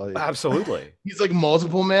out? Like absolutely. he's like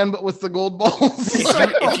multiple man, but with the gold balls.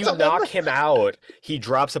 If you knock him out, he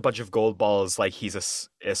drops a bunch of gold balls like he's a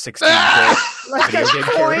 16-bit Like video game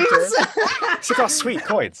character. coins. It's like, oh, sweet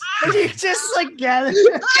coins. And you just like gather.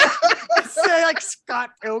 It's like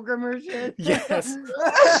Scott Pilgrim or shit. Yes.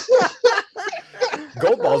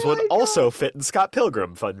 Gold balls would also fit in Scott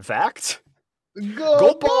Pilgrim. Fun fact.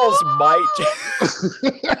 Gold balls might.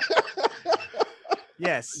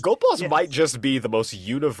 Yes. Gold balls Yes. might just be the most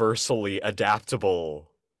universally adaptable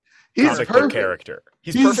He's comic book perfect character.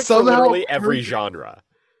 He's He's perfect for somehow literally every perfect. genre.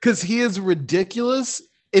 because he is ridiculous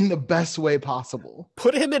in the best way possible.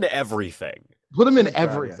 Put him in everything. Put him in Oh, God,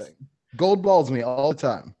 everything. Gold balls me all the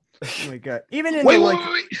time. Oh my god. Even in Wait, the, wait, like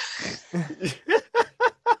wait.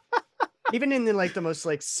 even in the like the most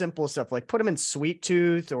like simple stuff, like put him in Sweet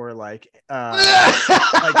Tooth or like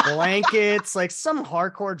like blankets, like some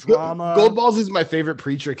hardcore drama. Gold balls is my favorite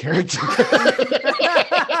preacher character.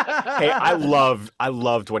 Hey, I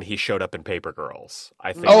loved when he showed up in Paper Girls.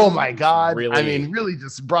 I think. Oh my god! Really- I mean, really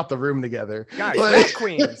just brought the room together. Guys, Like- Rat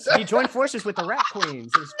Queens. He joined forces with the Rat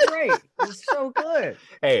Queens. It was great. It was so good.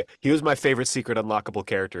 Hey, he was my favorite secret unlockable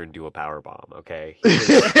character in Do a Power Bomb. Okay. He was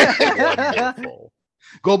wonderful.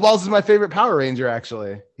 Gold balls is my favorite Power Ranger.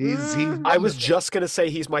 Actually, he's. I was just gonna say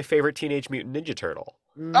he's my favorite Teenage Mutant Ninja Turtle.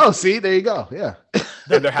 Oh, see, there you go. Yeah.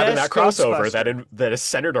 And they're having that best crossover Ghostbuster. that is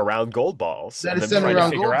centered around Gold Balls. That and is them centered trying to around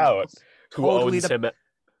figure Gold out Balls. who Totally owns him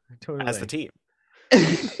Totally. as the team.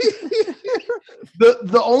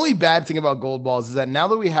 The only bad thing about Gold Balls is that now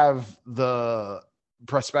that we have the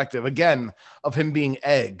perspective again of him being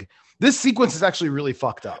Egg, this sequence is actually really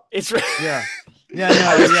fucked up. It's Yeah. Yeah,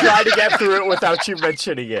 I no, was yeah. trying to get through it without you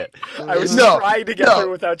mentioning it. I was No, trying to get no. through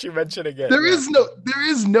it without you mentioning it. There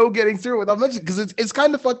is no getting through it without mentioning because it's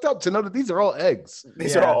kind of fucked up to know that these are all eggs.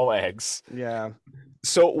 These Yeah. are all eggs. Yeah.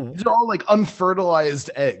 So These are all like unfertilized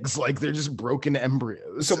eggs, like they're just broken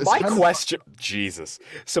embryos. So It's my kind of- question, Jesus.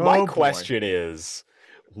 So Oh, my boy. question is,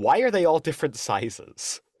 why are they all different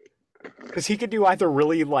sizes? Because he could do either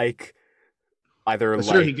really like,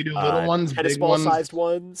 Sure, he could do little ones, tennis big ball ones. sized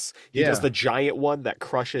ones. He does Yeah. the giant one that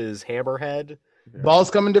crushes Hammerhead. balls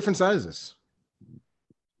come in different sizes.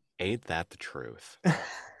 Ain't that the truth?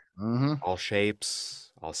 Mm-hmm. All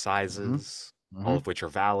shapes, all sizes, Mm-hmm. all of which are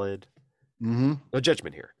valid. Mm-hmm. No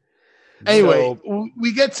judgment here. Anyway, So-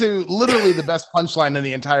 we get to literally the best punchline in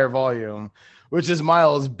the entire volume, which is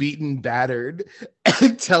Miles beaten, battered,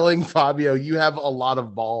 and telling Fabio, "You have a lot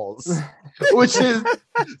of balls," which is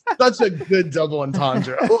such a good double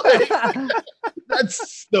entendre. Like,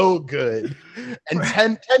 that's so good. And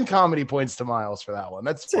 10 comedy points to Miles for that one.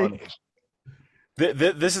 That's funny.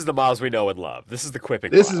 This is the Miles we know and love. This is the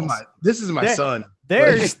quipping. This Miles. is my There- son.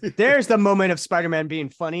 There's the moment of Spider-Man being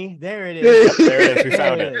funny. There it is. There it is. We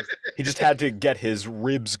found There it. He just had to get his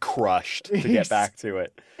ribs crushed to get back to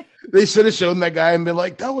it. They should have shown that guy and been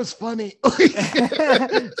like, "That was funny."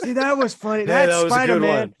 See, that was funny. Yeah, That's that was a good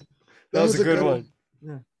Spider-Man. one. That was a good one.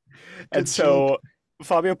 Yeah. And Good so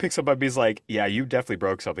Fabio picks him up. He's like, "Yeah, you definitely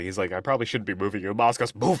broke something." He's like, "I probably shouldn't be moving you." And Miles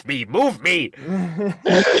goes, "Move me, move me!"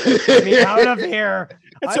 Get me out of here.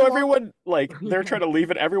 And I so want- everyone, like, they're trying to leave,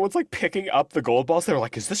 and everyone's like picking up the gold balls. They're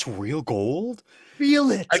like, "Is this real gold?"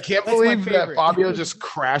 Feel it. I can't That's my believe that favorite. Fabio just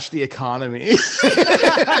crashed the economy.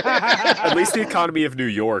 At least the economy of New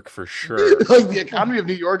York, for sure. Like the economy of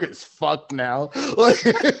New York is fucked now. Like,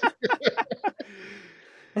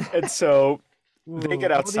 And so they Ooh,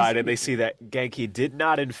 get all outside these- and they see that Genki did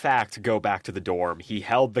not, in fact, go back to the dorm. He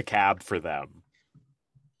held the cab for them.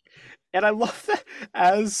 And I love that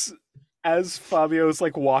as Fabio's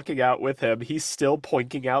like walking out with him, he's still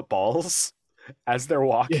pointing out balls as they're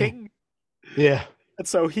walking. yeah. And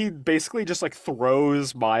so he basically just like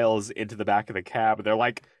throws Miles into the back of the cab and they're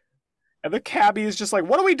like, And the cabbie is just like,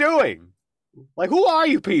 what are we doing? Like, who are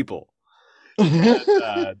you people?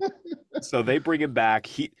 So they bring him back.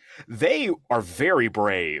 They are very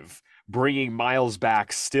brave, bringing Miles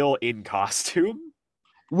back still in costume.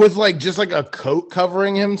 With like just like a coat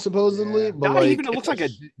covering him, supposedly. Yeah. But Not like, even, it looks like a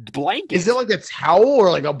blanket. Is it like a towel or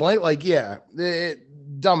like a blanket? Like,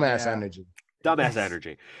 dumbass Yeah. energy. Dumbass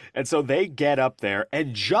energy. And so they get up there,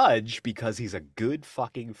 and Judge, because he's a good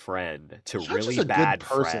fucking friend to Judge really is a good bad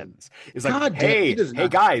person. friends, is like, God damn, he hey, does hey,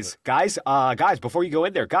 not guys, before you go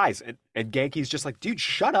in there, guys. And Genki's just like, dude,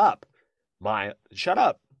 shut up. Shut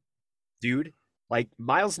up, dude. Like,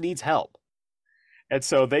 Miles needs help. And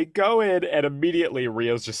so they go in, and immediately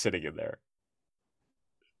Rio's just sitting in there.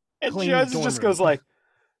 And Clean Judge dorm just room. goes like,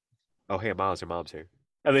 oh, hey, Miles, your mom's here.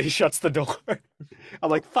 And then he shuts the door. I'm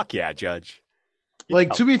like, fuck yeah, Judge.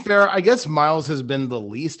 Like, to be fair, I guess Miles has been the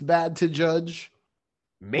least bad to Judge.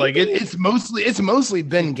 Maybe Like it's mostly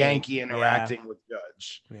been Genki, Genki interacting with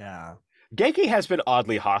Judge. Yeah. Genki has been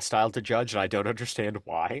oddly hostile to Judge, and I don't understand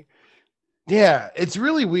why. Yeah, it's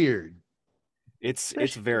really weird. It's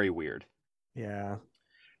very weird. Yeah.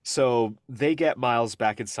 So they get Miles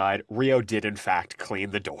back inside. Rio did in fact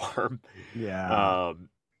clean the dorm. Yeah.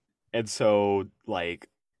 And so like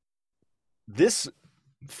this,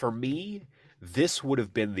 for me, this would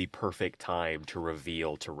have been the perfect time to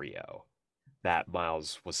reveal to Rio that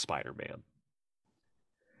Miles was Spider-Man.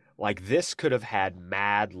 Like, this could have had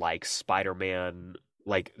mad, like, Spider-Man,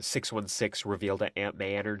 like, 616 revealed to Aunt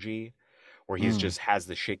May energy, where he's just has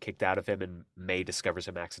the shit kicked out of him and May discovers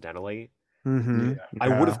him accidentally. Mm-hmm. I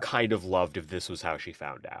would have kind of loved if this was how she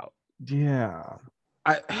found out. Yeah.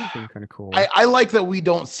 I Kind of cool. I like that we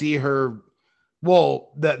don't see her.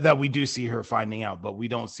 Well, that we do see her finding out, but we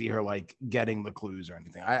don't see her like getting the clues or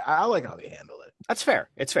anything. I like how they handle it. That's fair.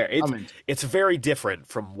 It's fair. I mean, It's very different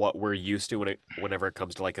from what we're used to whenever it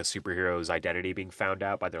comes to like a superhero's identity being found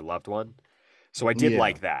out by their loved one. So I did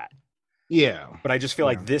like that. Yeah. But I just feel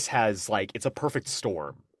like this has like, it's a perfect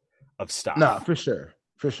storm of stuff. No, for sure.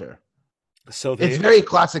 For sure. So It's very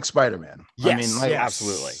classic Spider-Man. Yes, I mean, like,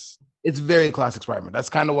 absolutely. It's very classic Spider-Man. That's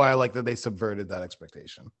kind of why I like that they subverted that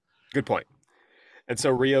expectation. Good point. And so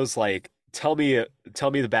Rio's like, tell me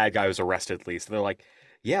the bad guy was arrested at least. And they're like,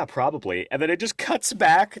 yeah, probably. And then it just cuts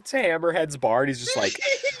back to Hammerhead's bar, and he's just like,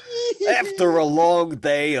 after a long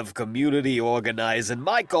day of community organizing,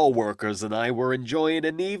 my co-workers and I were enjoying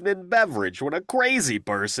an evening beverage when a crazy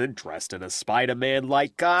person dressed in a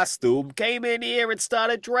Spider-Man-like costume came in here and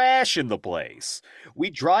started trashing the place.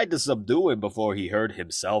 We tried to subdue him before he hurt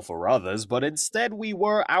himself or others, but instead we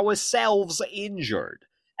were ourselves injured,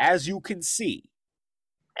 as you can see.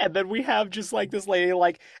 And then we have just like this lady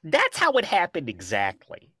like, that's how it happened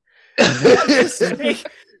exactly.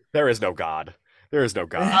 There is no God. There is no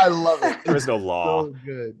God. I love it. There is no law. So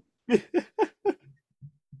good.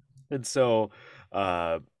 And so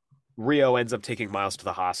Rio ends up taking Miles to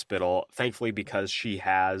the hospital. Thankfully, because she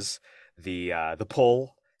has the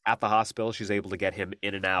pull at the hospital, she's able to get him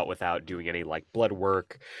in and out without doing any like blood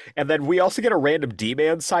work. And then we also get a random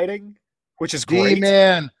D-Man sighting, which is great.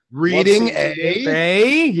 D-Man reading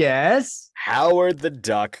a yes. Howard the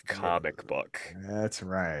Duck comic book. That's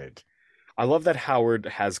right. I love that Howard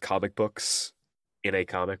has comic books in a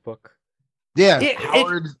comic book. Yeah,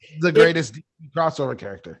 Howard, the greatest crossover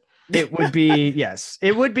character. It would be, yes.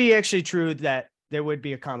 It would be actually true that there would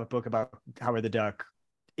be a comic book about Howard the Duck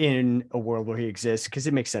in a world where he exists, because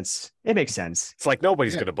it makes sense. It makes sense. It's like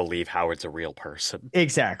nobody's going to believe Howard's a real person.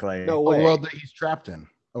 Exactly. No A way. world that he's trapped in.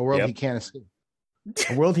 A world he can't escape.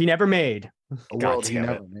 A world he never made. A God world he damn it.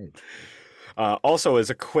 never made. Also,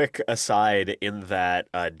 as a quick aside in that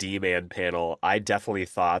D-Man panel, I definitely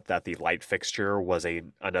thought that the light fixture was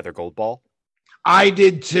another gold ball. I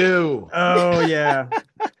did too. Oh, yeah.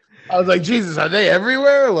 I was like, Jesus, are they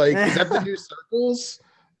everywhere? Like, is that the new circles?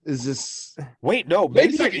 Is this? Wait, no,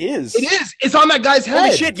 maybe it is. It is. It's on that guy's head.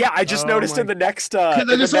 Holy shit! Yeah, I just Oh noticed my- in the next I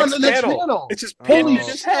just saw it in the next panel. It's just Holy pinned in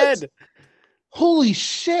his shit. head. Holy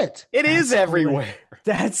shit! It is That's everywhere.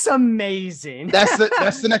 That's amazing. That's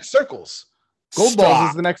the next circles. Gold balls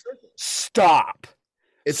is the next circle. Stop.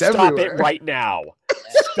 It's Stop everywhere. it right now.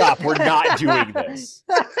 Stop. We're not doing this.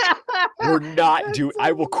 We're not doing.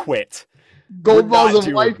 I will quit. Gold We're balls not of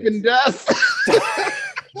doing life this. and death.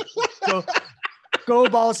 Go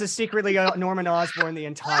Balls is secretly Norman Osborn the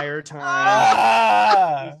entire time.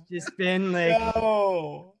 Ah, It's just been like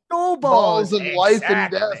no. Go Balls Balls of life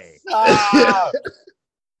and death. Exactly. Stop.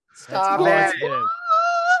 That's Stop all it. it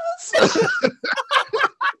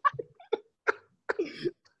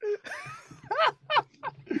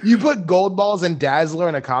is. You put Gold Balls and Dazzler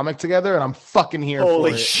in a comic together, and I'm fucking here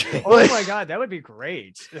Holy for it. shit. Oh my god, that would be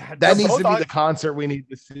great. That needs both to be on- the concert we need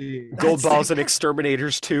to see. Gold Balls and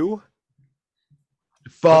Exterminators 2.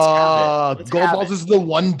 Fuck. Let's Gold have Balls it. is the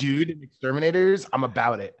one dude in Exterminators. I'm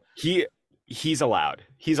about it. He's allowed.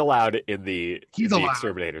 He's allowed in the Allowed.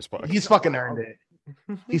 Exterminators book. He's fucking earned it.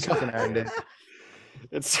 He's fucking earned it.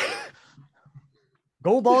 It's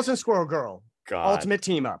Gold Balls and Squirrel Girl. God. Ultimate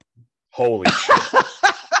team up. Holy shit.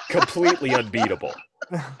 Completely unbeatable.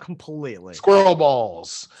 Completely. Squirrel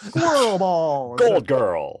Balls. Squirrel Balls. Gold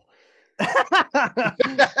Girl.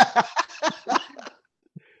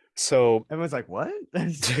 So Everyone's like, what?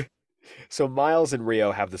 so Miles and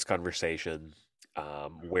Rio have this conversation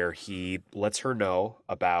where he lets her know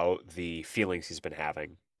about the feelings he's been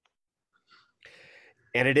having.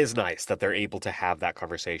 And it is nice that they're able to have that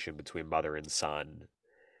conversation between mother and son.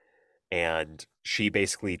 And she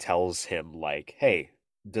basically tells him, like, hey,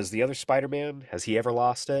 does the other Spider-Man, has he ever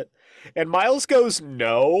lost it? And Miles goes,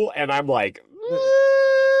 no. And I'm like,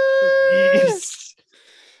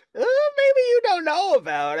 maybe you don't know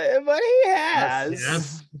about it, but he has.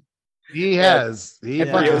 Yes. He has. He And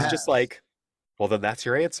Yeah. Rio's has. just like, well, then that's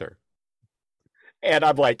your answer. And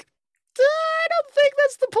I'm like, I don't think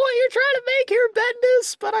that's the point you're trying to make here,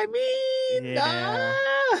 Bendis, but I mean, Yeah.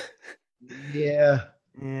 Yeah.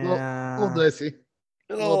 Yeah. Little dicey.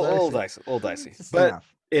 a little dicey. Just But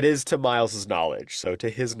enough. it is to Miles's knowledge. So to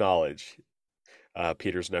his knowledge,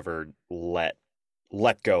 Peter's never let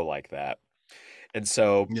go like that. And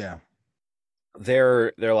so Yeah.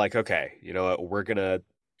 they're like, okay, you know what, we're gonna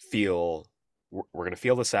feel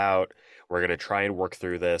this out. We're gonna try and work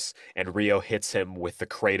through this. And Rio hits him with the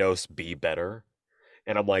Kratos be better.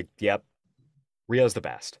 And I'm like, yep, Rio's the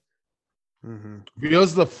best. Mhm.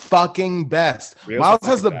 Rio's the fucking best. Rio's Miles the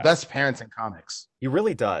has the fucking best parents in comics. He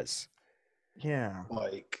really does. Yeah.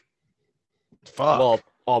 Like, fuck. Well,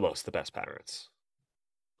 almost the best parents.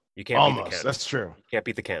 You can't beat the Almost. Kents. That's true. You can't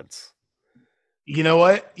beat the Kents. You know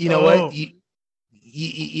what? Oh.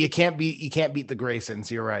 You can't beat the Graysons.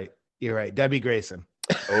 You're right. Debbie Grayson.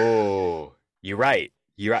 Oh, you're right.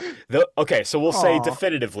 Okay, so we'll say Aw.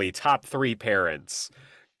 definitively top 3 parents: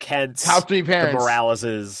 Kent's, Top 3 the parents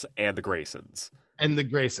Moraleses, and the Graysons. and the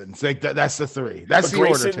Graysons. Like that's the 3. That's The the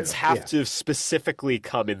order Graysons too. have Yeah. to specifically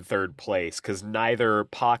come in 3rd place because neither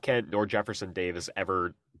Pa Kent nor Jefferson Davis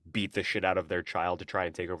ever beat the shit out of their child to try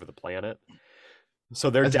and take over the planet. So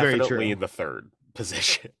they're That's very definitely true. in the 3rd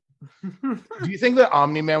position. Do you think that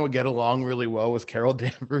Omni-Man would get along really well with Carol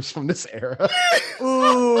Danvers from this era?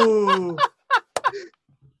 Ooh.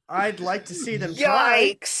 I'd like to see them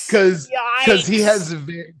try. Because he has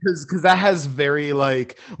because that has very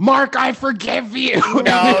like Mark, I forgive you.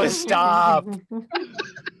 No, stop.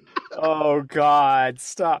 Oh God,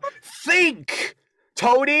 stop. Think,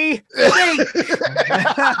 Tony. Think.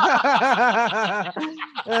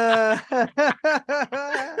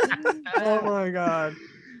 Oh my god.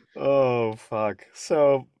 Oh fuck.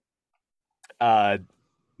 So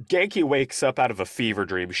Genki wakes up out of a fever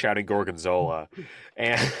dream shouting Gorgonzola.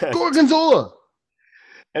 And Gorgonzola.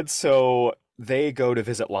 and so they go to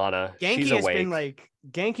visit Lana. She's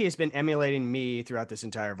Genki has been emulating me throughout this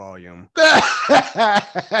entire volume.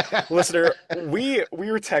 Listener, we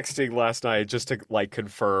were texting last night just to like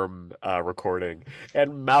confirm recording,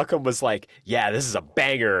 and Malcolm was like, "Yeah, this is a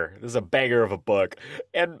banger. This is a banger of a book."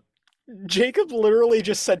 And Jacob literally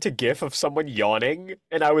just sent a GIF of someone yawning,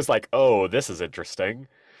 and I was like, "Oh, this is interesting."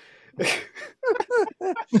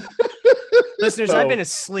 Listeners, So- I've been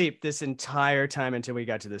asleep this entire time until we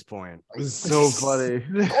got to this point. It's so funny.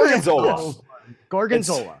 Gorgonzola.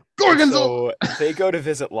 Gorgonzola. Gorgonzola. So they go to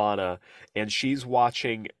visit Lana, and she's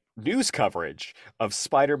watching news coverage of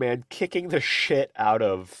Spider-Man kicking the shit out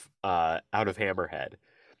of Hammerhead,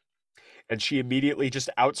 and she immediately just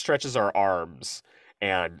outstretches her arms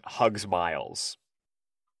and hugs Miles.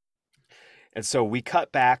 And so we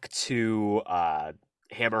cut back to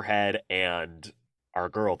Hammerhead and our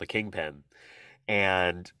girl, the Kingpin,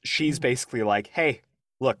 and she's basically like, "Hey,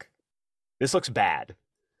 look, this looks bad.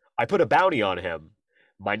 I put a bounty on him.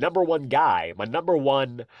 My number one guy went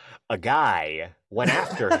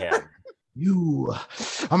after him.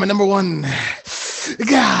 I'm a number 1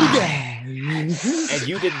 guy. And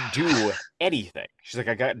you didn't do anything." She's like,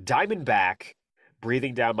 "I got Diamondback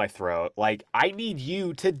breathing down my throat. Like, I need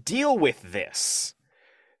you to deal with this."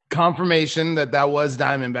 Confirmation that was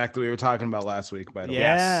Diamondback that we were talking about last week, by the way.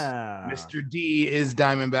 Yeah. Mr. D is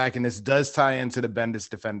Diamondback, and this does tie into the Bendis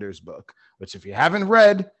Defenders book, which, if you haven't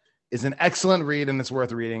read, is an excellent read and it's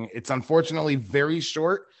worth reading. It's unfortunately very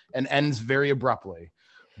short and ends very abruptly,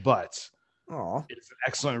 but Oh, It's an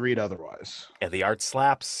excellent read otherwise. And the art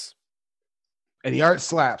slaps. And the art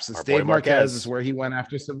slaps. It's Our boy Dave Marquez Marquez. is where he went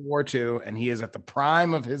after Civil War II, and he is at the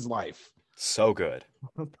prime of his life. So good.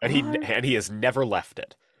 And he has never left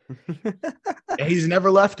it. And he's never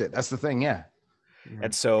left it. That's the thing, yeah.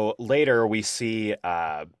 And so later we see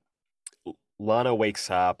Lana wakes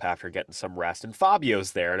up after getting some rest, and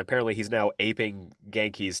Fabio's there, and apparently he's now aping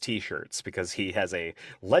Genki's t-shirts because he has a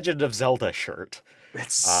Legend of Zelda shirt.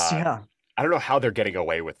 It's I don't know how they're getting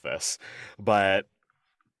away with this, but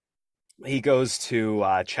he goes to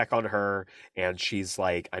check on her, and she's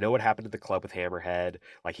like, I know what happened at the club with Hammerhead.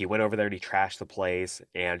 Like, he went over there and he trashed the place,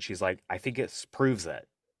 and she's like, I think it proves it.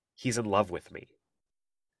 He's in love with me.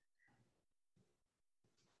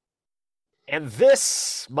 And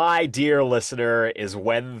this, my dear listener, is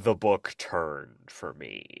when the book turned for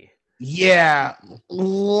me. Yeah,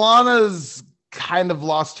 Lana's kind of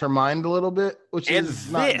lost her mind a little bit, which And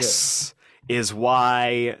is not this is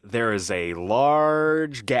why there is a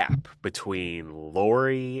large gap between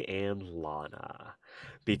Lori and Lana.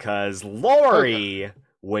 Because Lori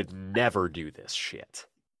would never do this shit.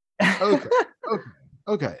 good.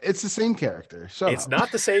 Okay. It's the same character. Shut It's up.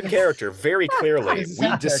 not the same character, very clearly. It's We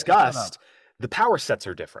not. discussed the power sets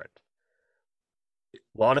are different.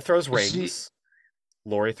 Lana throws rings.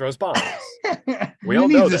 Lori throws bombs. We all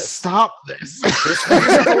need know to this. stop this. There's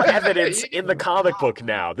physical evidence in the comic book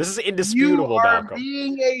now. This is indisputable, You are Malcolm.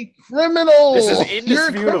 being a criminal. This is You're a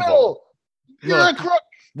indisputable. criminal. You're Look. a crook.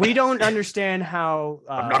 We don't understand how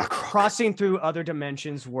I'm not a crook. crossing through other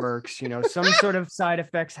dimensions works. You know, some sort of side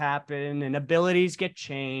effects happen and abilities get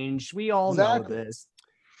changed. We all Exactly. know this.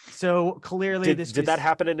 So clearly, Did that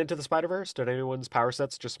happen in Into the Spider-Verse? Did anyone's power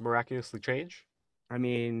sets just miraculously change? I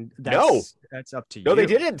mean, No. that's up to you. No, they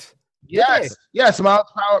didn't. Yes.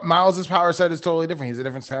 Miles's power set is totally different. He's a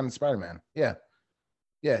different kind of Spider-Man. Yeah.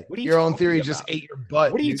 What are you Your own talking theory about? just ate your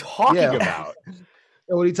butt. What are you dude. talking Yeah. about?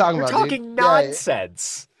 What are you talking You're about? talking dude?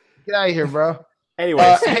 nonsense. Get out of here, bro.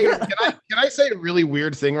 Anyways, Hey, can I say a really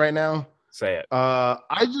weird thing right now? say it.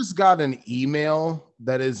 I just got an email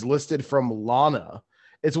that is listed from Lana.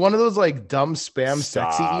 It's one of those like dumb spam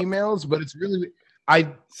sexy Stop. emails, but it's really I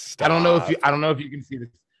don't know if you can see this.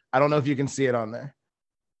 I don't know if you can see it on there.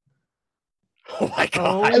 Oh my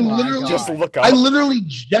Oh god! I my literally God. Just look up. I literally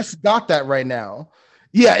just got that right now.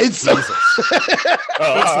 Yeah, it's Jesus. It's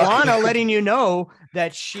Uh, Lana letting you know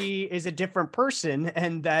that she is a different person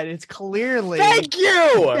and that it's clearly Thank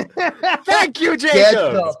you. Thank you, Get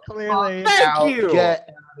Jacob. the clearly Thank out. you. Get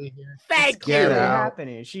out of here. Thank Get you. out.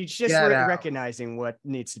 happening. She's just Get out. recognizing what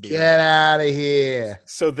needs to be. Get out of here.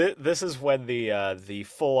 So this is when the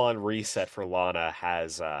full on reset for Lana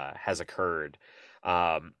has occurred.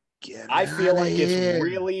 Get I feel outta like here. it's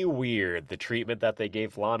really weird the treatment that they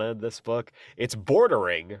gave Lana in this book. It's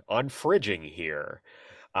bordering on fridging here.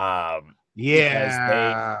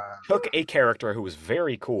 Yeah. Took a character who was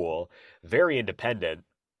very cool, very independent.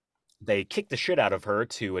 They kicked the shit out of her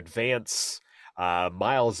to advance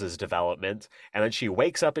Miles's development, and then she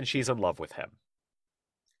wakes up and she's in love with him.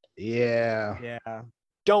 Yeah. Yeah.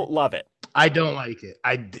 Don't love it. I don't like it.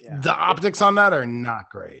 Yeah. The optics on that are not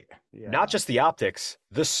great. Yeah. Not just the optics,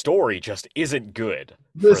 the story just isn't good.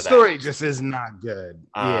 The for that. story just is not good.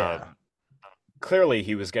 Yeah. Clearly,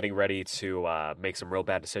 he was getting ready to make some real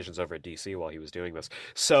bad decisions over at DC while he was doing this.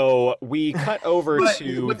 So we cut over But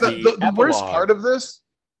to the worst epilogue. part of this,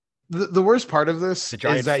 the worst part of this The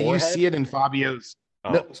giant is that forehead? you see it in Fabio's.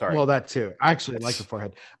 Oh, No, sorry. Well, that too. I actually like the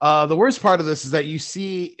forehead. The worst part of this is that you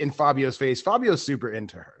see in Fabio's face, Fabio's super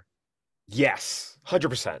into her, Yes,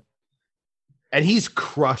 100%. and he's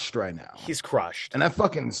crushed right now. He's crushed. And that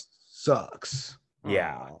fucking sucks.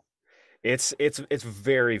 Yeah, Oh. it's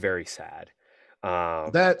very, very sad.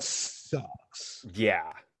 That sucks.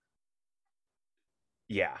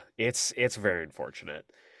 Yeah, it's very unfortunate.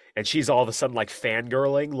 And she's all of a sudden like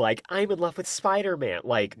fangirling, like I'm in love with Spider-Man.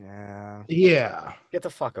 Like, Yeah. Yeah. get the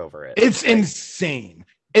fuck over it. It's Like, insane.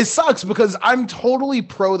 It sucks because I'm totally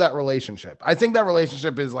pro that relationship. I think that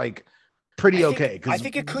relationship is like pretty I think- okay. 'cause I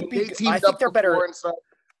think it could they be- teamed I think up they're better- before and stuff.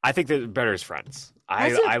 I think they're better as friends.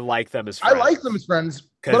 That's it. I like them as I friends. like them as friends,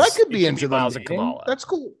 but 'Cause I could it be should into be them. Miles and dating. Kamala. That's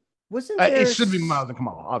cool. Wasn't It there should be s- Miles and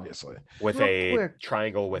Kamala, obviously. with Real a quick.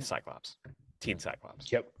 triangle with Cyclops, Teen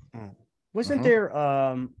Cyclops. Yep. Wasn't Mhm.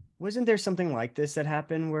 there wasn't there something like this that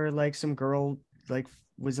happened where like some girl like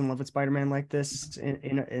was in love with Spider-Man like this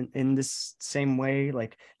in this same way?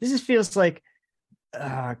 Like this just feels like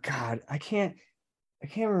God, I can't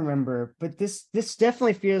remember, but this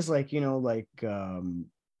definitely feels like,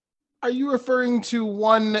 Are you referring to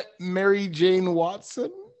one Mary Jane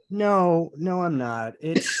Watson? No, I'm not.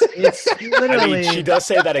 It's I literally. mean, she does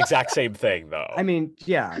say that exact same thing, though. I mean,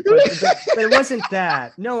 yeah, but it wasn't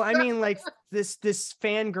that. No, I mean, like this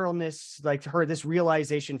fangirlness, like this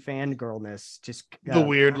realization fangirlness, just The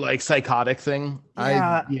weird, like, psychotic thing.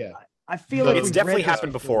 Yeah. I feel The- like It's we've definitely read this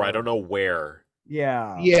happened before. I don't know where.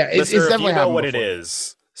 Yeah, Yeah, it's Listener, if definitely you know happened what before. it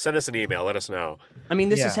is, send us an email. Let us know. I mean,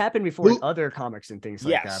 this Yeah. has happened before in Who- other comics and things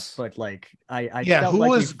like Yes. that. But like, I Yeah, felt who like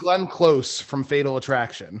was we've- Glenn Close from Fatal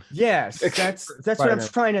Attraction? Yes, that's what I'm Spider-Man.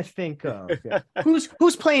 trying to think of. Yeah.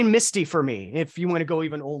 Who's playing Misty for me? If you want to go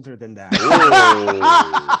even older than that.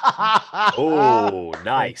 Oh,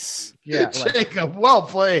 nice. Yeah, like, Jacob, well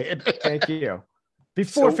played. thank you.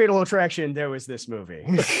 Before So- Fatal Attraction, there was this movie.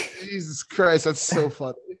 Jesus Christ, that's so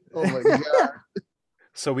funny. Oh my god.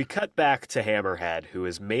 So we cut back to Hammerhead, who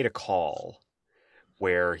has made a call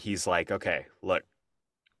where he's like, okay, look,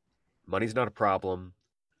 money's not a problem.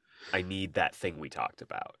 I need that thing we talked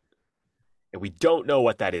about. And we don't know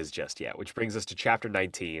what that is just yet, which brings us to chapter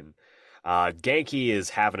 19. Genki is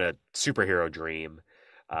having a superhero dream,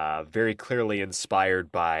 very clearly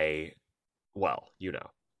inspired by, well, you know.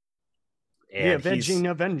 The And Avenging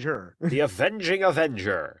Avenger. the Avenging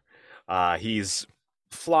Avenger. He's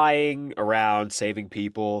flying around, saving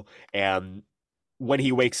people, and when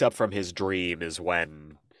he wakes up from his dream is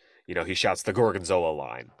when, you know, he shouts the Gorgonzola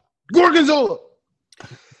line. Gorgonzola.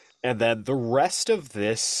 And then the rest of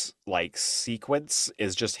this, like, sequence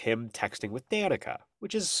is just him texting with Danica,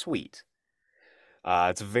 which is sweet.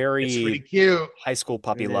 It's It's very pretty cute. high school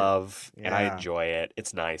puppy It is. love, and I Yeah. enjoy it.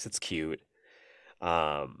 It's nice. It's cute.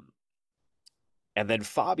 And then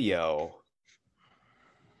Fabio,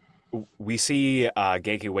 we see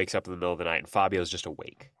Genki wakes up in the middle of the night, and Fabio's just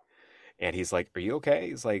awake, and he's like, "Are you okay?"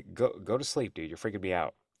 He's like, "Go to sleep, dude. You're freaking me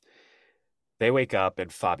out." They wake up,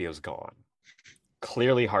 and Fabio's gone,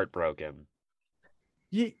 clearly heartbroken.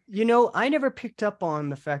 You know, I never picked up on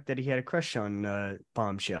the fact that he had a crush on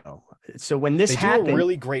Bombshell. So when this They do happened, a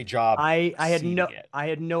really great job. I had seeding it. I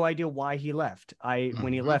had no idea why he left.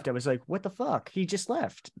 When he Mhm. left, I was like, what the fuck? He just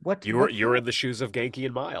left. What You're what- in the shoes of Genki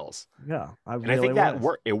and Miles, Yeah, I and really I think that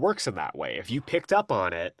was. it works in that way. If you picked up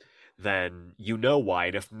on it, then you know why,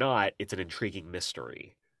 and if not, it's an intriguing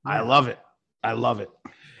mystery. I Yeah. love it. I love it.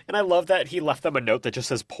 And I love that he left them a note that just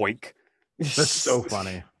says "poink." That's so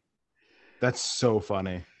funny. That's so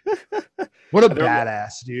funny. What a And they're-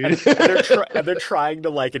 badass, And, dude. and they're trying to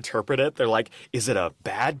like interpret it. They're like, is it a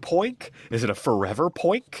bad poink? Is it a forever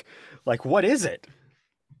poink? Like, what is it?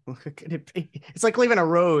 Could it be? It's like leaving a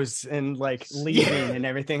rose and like leaving and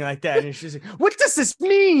everything like that. And it's just like, what does this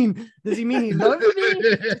mean? Does he mean he loves me?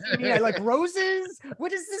 Does he mean I like roses?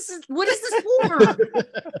 What is this? What is this for?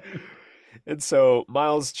 And so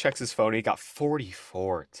Miles checks his phone. He got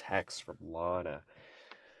 44 texts from Lana.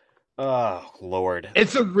 Oh, Lord.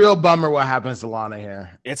 It's a real bummer what happens to Lana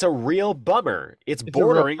here. It's a real bummer. It's It's a real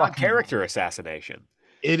bordering on fucking character assassination.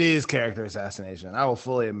 It is character assassination. I will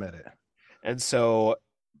fully admit it. And so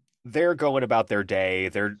they're going about their day.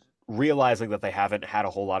 They're realizing that they haven't had a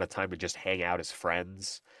whole lot of time to just hang out as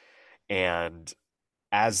friends. And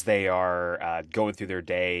as they are going through their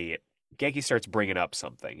day, Genki starts bringing up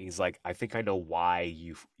something. He's like, I think I know why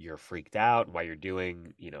you're freaked out and why you're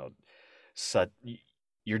doing, you know,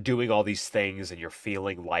 you're doing all these things and you're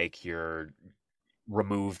feeling like you're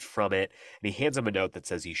removed from it. And he hands him a note that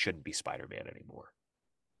says he shouldn't be Spider-Man anymore.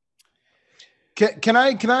 Can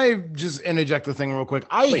I just interject the thing real quick?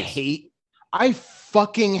 I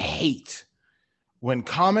fucking hate when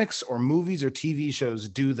comics or movies or TV shows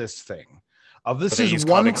do this thing of this Where they is use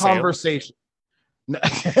one Comic Sans? conversation. No,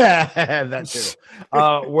 that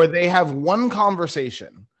too. Where they have one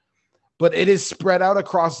conversation, but it is spread out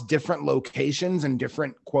across different locations and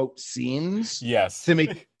different quote scenes Yes. to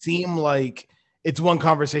make it seem like it's one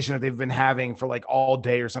conversation that they've been having for like all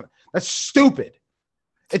day or something. That's stupid.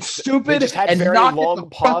 It's stupid. They just had and very knock it long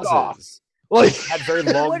the fuck off. pauses. Like Had very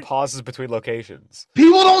long What? pauses between locations.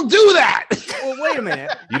 people don't do that. Well, wait a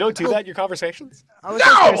minute. You don't do that in your conversations? I was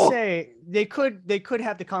just No! gonna say they could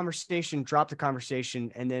have the conversation, drop the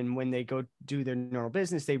conversation, and then when they go do their normal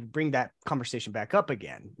business, they bring that conversation back up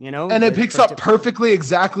again. You know, And it Like, picks for up different- perfectly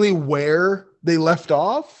exactly where they left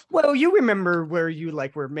off. Well, you remember where you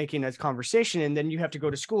like were making a conversation, and then you have to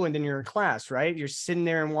go to school, and then you're in class, right? You're sitting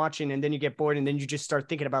there and watching, and then you get bored, and then you just start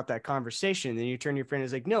thinking about that conversation. And then you turn to your friend and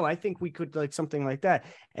is like, "No, I think we could like something like that."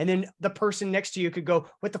 And then the person next to you could go,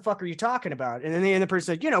 "What the fuck are you talking about?" And then the other person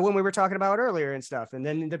said, "You know, when we were talking about earlier and stuff." And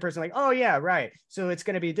then the person like, "Oh yeah, right. So it's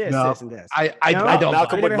gonna be this, No, this, and this." I No? I don't.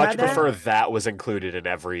 Malcolm You would never much had that? prefer that was included in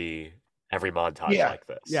every montage Yeah. like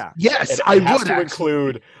this. Yeah. Yes, It I has would to actually.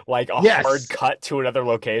 include like a Yes. hard cut to another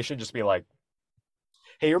location. Just be like,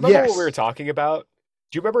 Hey, you remember what Yes. we were talking about?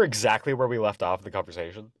 Do you remember exactly where we left off in the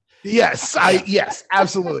conversation? Yes, yes,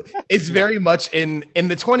 absolutely. It's very much in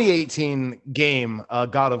the 2018 game,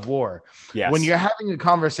 God of War, Yes. when you're having a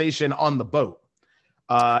conversation on the boat,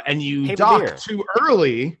 and you Hey, dock Mimir. too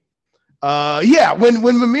early. Yeah, when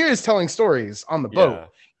Mimir is telling stories on the boat, Yeah.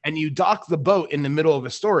 and you dock the boat in the middle of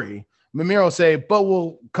a story, Mimir will say, "But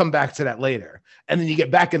we'll come back to that later." And then you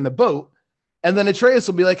get back in the boat, and then Atreus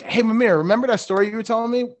will be like, "Hey, Mimir, remember that story you were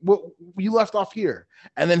telling me? Well, you left off here."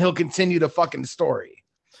 And then he'll continue the fucking story.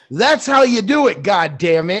 That's how you do it, god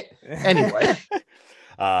damn it. Anyway.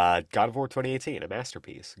 God of War 2018, a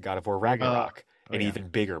masterpiece. God of War Ragnarok, an yeah. even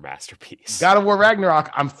bigger masterpiece. God of War Ragnarok,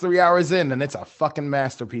 I'm 3 hours in, and it's a fucking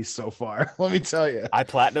masterpiece so far. Let me tell you. I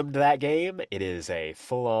platinumed that game. It is a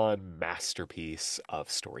full-on masterpiece of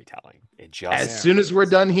storytelling. It just As soon as we're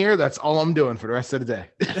done here, that's all I'm doing for the rest of the day.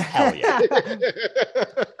 hell yeah.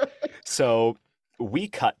 So we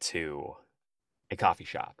cut to a coffee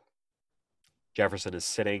shop. Jefferson is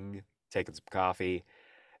sitting, taking some coffee,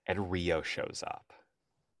 and Rio shows up.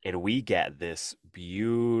 And we get this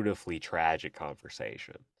beautifully tragic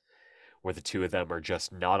conversation where the two of them are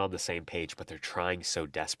just not on the same page, but they're trying so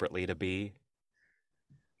desperately to be.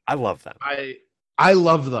 I love them. I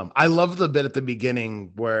love them. I love the bit at the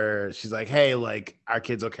beginning where she's like, "Hey, like, our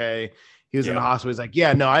kid's okay. He was in the Yeah. hospital." He's like,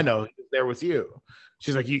 "Yeah, no, I know. He was there with you."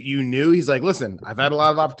 She's like, You knew?" He's like, "Listen, I've had a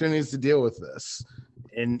lot of opportunities to deal with this.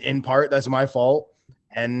 In part, that's my fault.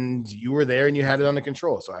 And you were there and you had it under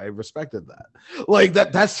control. So I respected that." Like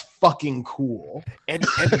that's fucking cool. And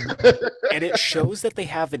it shows that they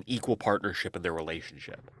have an equal partnership in their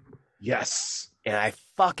relationship. Yes. And I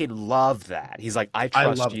fucking love that. He's like, I I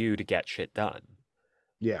trust love it. you to get shit done.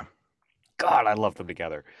 Yeah. God, I love them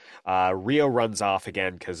together. Rio runs off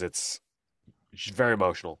again because she's very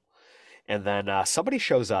emotional. And then somebody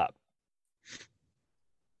shows up,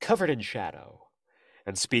 covered in shadow,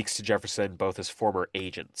 and speaks to Jefferson, both as former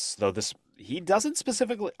agents. Though he doesn't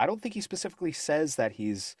specifically, I don't think he specifically says that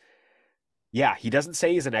he doesn't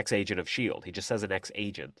say he's an ex-agent of S.H.I.E.L.D. He just says an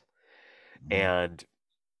ex-agent. And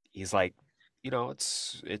he's like,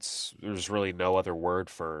 there's really no other word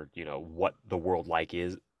for, what the world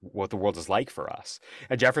is like for us.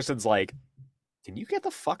 And Jefferson's like, can you get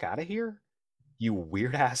the fuck out of here, you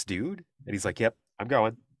weird ass dude? And he's like, yep, I'm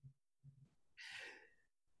going.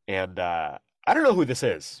 And I don't know who this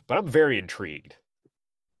is, but I'm very intrigued.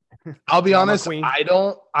 I'll be Drama honest, queen. I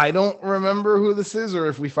don't remember who this is or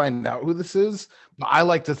if we find out who this is, but I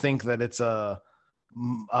like to think that it's the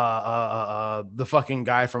fucking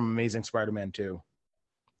guy from Amazing Spider-Man 2.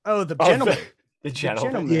 Oh, the gentleman. The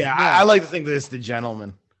gentleman. gentleman. Yeah, Yeah. I like to think that it's the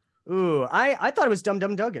gentleman. Ooh, I thought it was Dum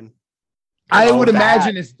Dum Duggan. I Oh, would that.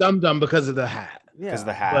 imagine it's Dum Dum because of the hat. Yeah. Because of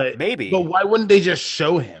the hat. But- Maybe. But why wouldn't they just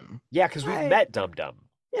show him? Yeah, because we've I- met Dum Dum.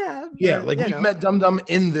 Yeah. Yeah, but, like you we've know. met Dum Dum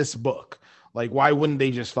in this book. Like, why wouldn't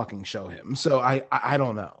they just fucking show him? So I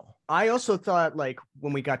don't know. I also thought, like,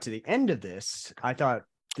 when we got to the end of this, I thought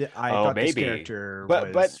this maybe. character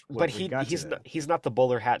But was but when he we got he's to not, he's not the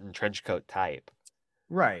bowler hat and trench coat type.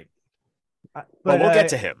 right. But we'll get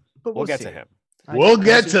to him. But We'll get see. to him. We'll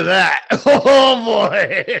get to that. Oh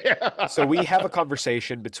boy. So we have a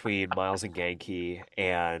conversation between Miles and Genki,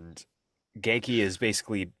 and Genki is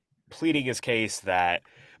basically pleading his case that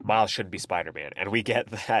Miles shouldn't be Spider-Man. And we get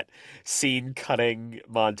that scene cutting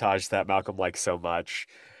montage that Malcolm likes so much.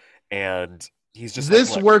 And he's just This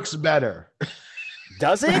like, "Look, works better.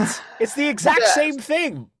 does it? It's the exact Yes. same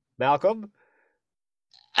thing, Malcolm.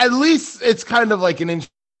 At least it's kind of like an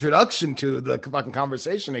introduction to the fucking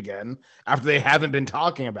conversation again after they haven't been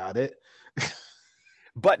talking about it.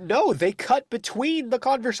 But no, they cut between the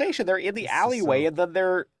conversation. They're in the This is alleyway, so- and then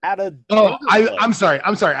they're at a. Oh, burger place. I'm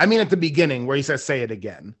sorry. I mean at the beginning where he says "say it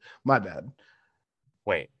again." My bad.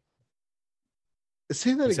 Wait,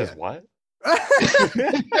 Say that he again. says what?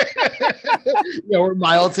 Yeah, where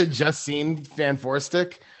Miles had just seen Fan Four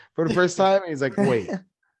Stick for the first time. And he's like, "Wait,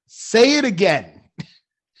 say it again."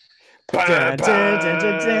 Dun, dun, dun, dun,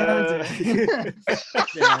 dun, dun.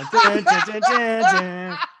 Dun, dun, dun, dun, dun,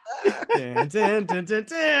 dun. Dun, dun, dun, dun,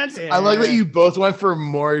 dun, I like that dun. you both went for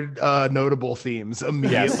more notable themes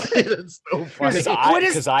immediately. That's so funny.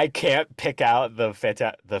 Because I can't pick out the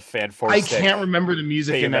fan force. I can't remember the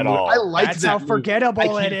music theme in that at movie. all. I like That's that how movie. forgettable I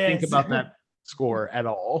can't it think is. about that score at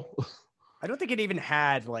all, I don't think it even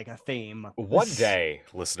had like a theme. One day,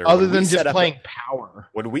 listener, other when we than set just up playing Power.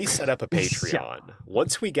 when we set up a Patreon,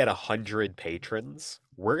 once we get 100 patrons,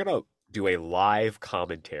 we're gonna do a live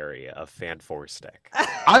commentary of Fan Four Stick.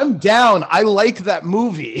 I'm down. I like that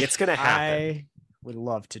movie. It's gonna happen. would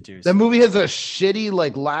love to do. That movie has a shitty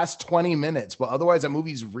like last 20 minutes, but otherwise that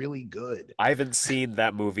movie's really good. I haven't seen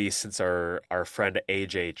that movie since our friend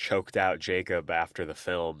AJ choked out Jacob after the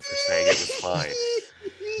film for saying it was fine.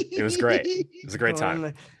 It was great. It was a great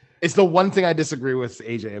time. It's the one thing I disagree with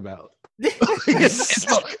AJ about.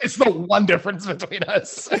 it's the one difference between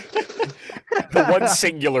us. The one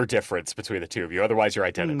singular difference between the two of you. Otherwise, you're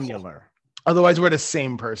identical. Singular. Otherwise, we're the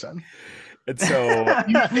same person. And so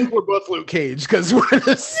You think we're both Luke Cage because we're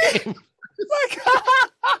the same.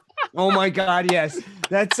 Oh my God! Yes,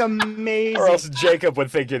 that's amazing. or else Jacob would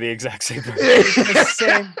think you're the exact same person. The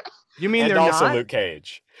same. You mean And they're also not? Luke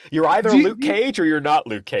Cage. You're either Do you- Luke Cage or you're not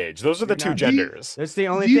Luke Cage. Those are the You're two not- genders. That's the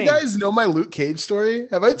only Do you thing. guys know my Luke Cage story?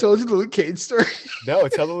 Have I told you the Luke Cage story? No,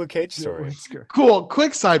 tell the Luke Cage story. Cool.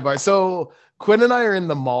 Quick sidebar. So Quinn and I are in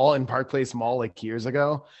the mall in Park Place Mall like years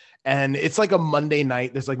ago, and it's like a Monday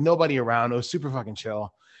night. There's like nobody around. It was super fucking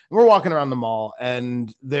chill. And we're walking around the mall,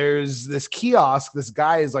 and there's this kiosk. This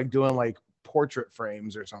guy is like doing like portrait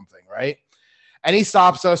frames or something, right? And he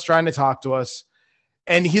stops us, trying to talk to us,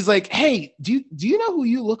 and he's like, "Hey, do you know who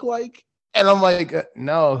you look like?" And I'm like,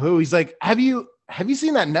 "No, who?" He's like, "Have you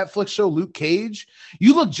seen that Netflix show Luke Cage?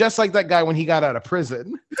 You look just like that guy when he got out of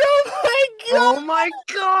prison." Oh my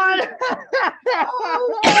God!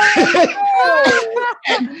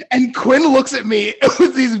 and Quinn looks at me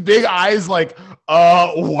with these big eyes like,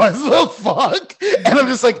 what the fuck? And I'm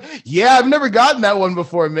just like, yeah, I've never gotten that one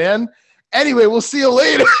before, man. Anyway, we'll see you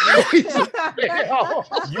later.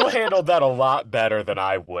 You handled that a lot better than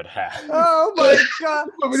I would have. Oh my God!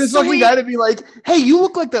 For this fucking guy to be like, hey, you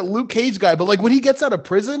look like that Luke Cage guy, but like when he gets out of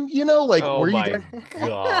prison, you know, like Oh were you my guys-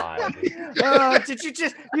 god. Oh, did you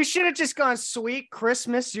just? You should have just gone sweet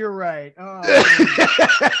Christmas. You're right. Oh,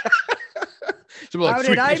 She'll be like, how "Sweet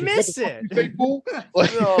did I Christmas, miss what the fuck it? you say, fool?"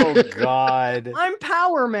 Like- Oh god. I'm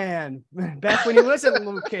Power Man. Back when he wasn't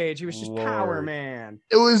Luke Cage, he was just Power Lord. Man.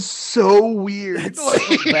 It was so weird.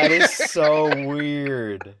 That is so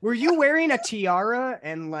weird. Were you wearing a tiara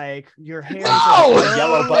and like your hair? No!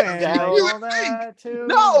 Yellow button down. all that too?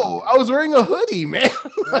 No, I was wearing a hoodie, man.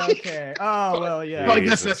 Like, Okay. Oh well, yeah. I guess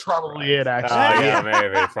Jesus that's probably it, Oh actually. yeah,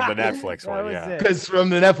 maybe from the Netflix That one. was Yeah. it. Because from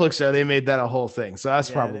the Netflix show, they made that a whole thing. So that's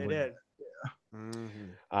Yeah, probably they did. it.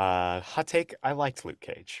 Hot take. I liked Luke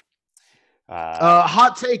Cage.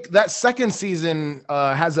 Hot take, that second season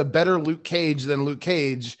has a better Luke Cage than Luke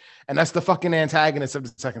Cage, and that's the fucking antagonist of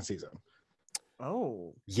the second season.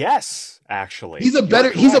 Oh. Yes, actually. He's a You're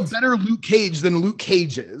correct. better Luke Cage than Luke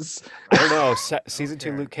Cage is. I don't know. Season 2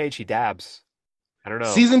 Okay. Luke Cage, he dabs. I don't know.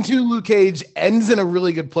 Season 2 Luke Cage ends in a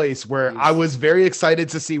really good place where I was very excited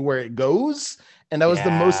to see where it goes. And I was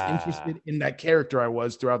the most Yeah. interested in that character I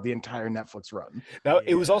was throughout the entire Netflix run. Now,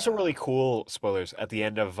 it was also really cool, spoilers, at the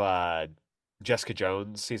end of Jessica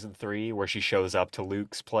Jones season 3, where she shows up to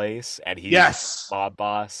Luke's place and he's Yes. mob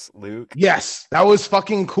boss Luke. Yes, that was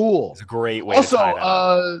fucking cool. It's a great way Also, to tie that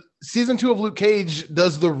up. season 2 of Luke Cage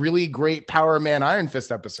does the really great Power Man Iron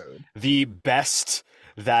Fist episode. The best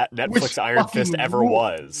that Netflix Which Iron Fist fucking ever rules.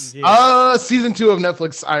 was. Yeah. Season 2 of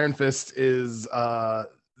Netflix Iron Fist is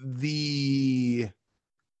the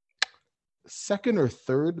second or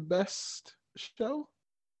third best show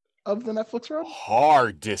of the Netflix run.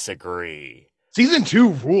 Hard disagree. Season 2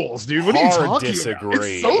 rules, dude. What are you Hard talking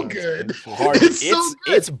disagree. about? It's so good. Hard. It's so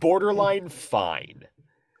good. It's borderline fine.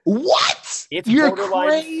 What? It's You're borderline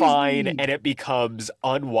crazy. fine, and it becomes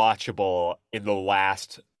unwatchable in the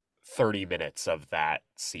last 30 minutes of that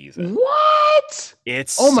season. What?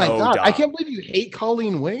 It's Oh my so god! I dumb. can't believe you hate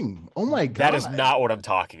Colleen Wing. Oh my god! That is not what I'm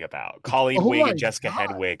talking about. Colleen Oh Wing my and Jessica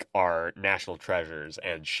God. Henwick are national treasures,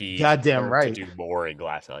 and she Goddamn deserved right. to do more in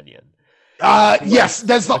Glass Onion. Yes,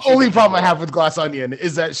 that's the But she only did problem I more. have with Glass Onion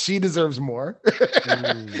is that she deserves more.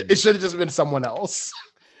 It should have just been someone else.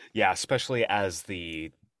 Yeah, especially as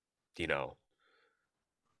the,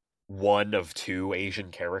 one of two Asian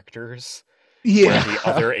characters, where Yeah, the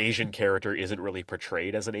other Asian character isn't really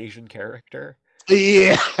portrayed as an Asian character.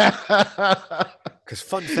 yeah. Because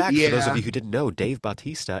fun fact, for those Yeah. of you who didn't know, Dave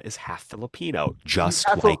Bautista is half Filipino, just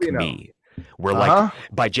half like Filipino. me. We're Uh-huh. like,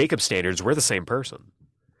 by Jacob standards, we're the same person.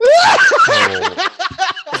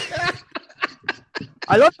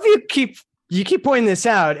 I love you keep pointing this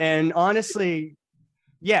out, and honestly,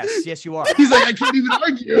 yes, you are. He's like, I can't even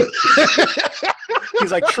argue.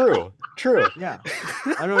 He's like, true. Yeah.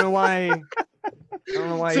 I don't know why. I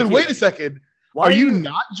you said, wait keep- a second. why Are do you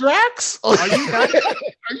not Drax? Are you not?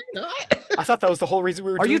 Are you not? I thought that was the whole reason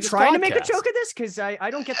we were Are doing you this trying to make a podcast. joke of this? Because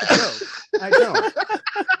I don't get the joke. I don't.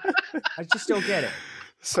 I just don't get it.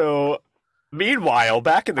 So, meanwhile,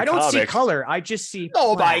 back in the I don't comics, see color. I just see.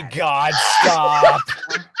 oh my black. God! Stop!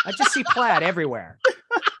 I just see plaid everywhere.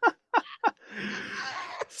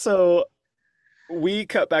 So we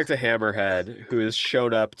cut back to Hammerhead, who has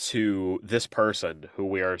shown up to this person who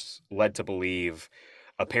we are led to believe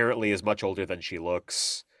apparently is much older than she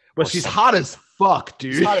looks. But Or she's some- hot as fuck,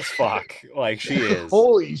 dude. She's hot as fuck. Like, she is.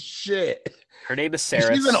 Holy shit. Her name is If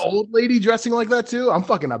Sarah. she's an old lady dressing like that too, I'm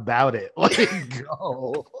fucking about it. Like,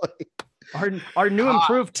 go. Our new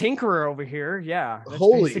improved Tinkerer over here. Yeah. that's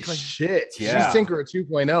Holy basically- shit. Yeah. She's Tinkerer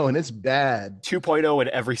 2.0 and it's bad. 2.0 in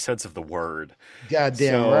every sense of the word.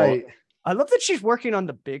 Goddamn So- right. I love that she's working on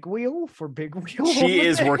the big wheel for Big Wheel. She over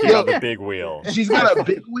is there. working on the big wheel. She's got a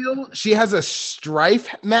big wheel. She has a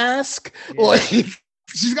strife mask. Yeah. Like,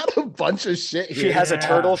 she's got a bunch of shit She here. has a Yeah.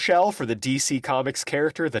 turtle shell for the DC Comics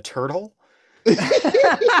character, the turtle. You're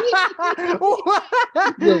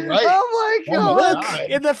right. Oh my Oh my god! God.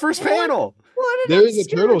 In the first panel. What an There is a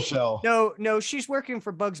obscure- turtle shell. No, she's working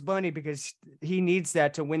for Bugs Bunny because he needs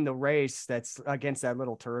that to win the race that's against that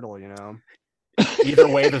little turtle, you know. Either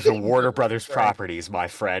way, there's a Warner Brothers properties, my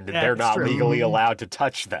friend, and they're That's not true. legally allowed to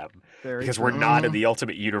touch them Very because true. we're not in the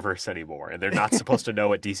Ultimate Universe anymore, and they're not supposed to know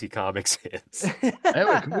what DC Comics is.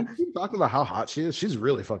 Anyway, can we keep talking about how hot she is? She's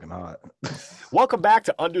really fucking hot. Welcome back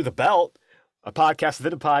to Under the Belt, a podcast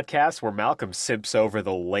within a podcast where Malcolm simps over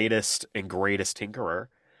the latest and greatest Tinkerer.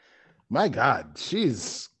 My God,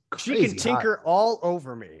 she's She crazy can tinker all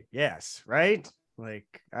over me. Yes, right?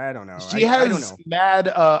 Like, I don't know. hot. She I don't has know.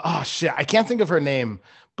 mad. Oh shit, I can't think of her name,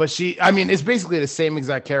 but I mean, it's basically the same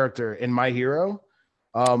exact character in My Hero.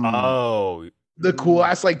 Oh, The cool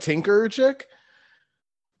ass like tinker chick.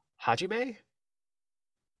 Hajime?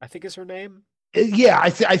 I think is her name. Yeah, I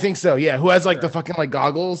think so. Yeah, who has like the fucking like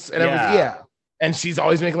goggles and everything. Yeah. Yeah. And she's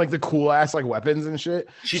always making like the cool ass like weapons and shit.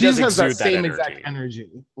 She She does just has that exude that same energy. exact energy,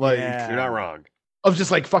 like Yeah. You're not wrong. of just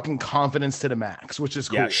like fucking confidence to the max, which is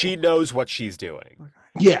cool. Yeah, she knows what she's doing.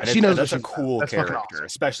 yeah, And she it's- knows and that's what a she's cool That's fucking character, awesome.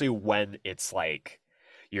 especially when it's like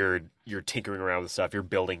you're tinkering around with stuff, you're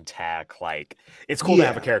building tech. Like, it's cool to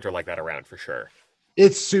have a Yeah. character like that around for sure.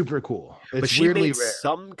 It's super cool. It's But she weirdly made rare.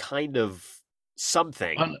 some kind of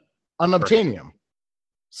something. Unobtainium.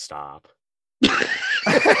 Stop.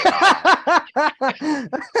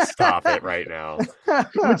 Stop it right now.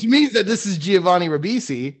 Which means that this is Giovanni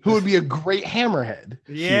Ribisi, who would be a great hammerhead.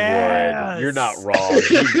 He would. You're not wrong.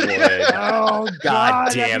 He would. Oh God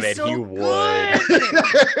God, damn that'd it, be he so would.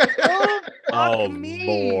 good. Oh, fuck me.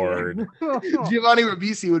 Lord. Giovanni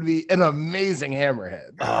Ribisi would be an amazing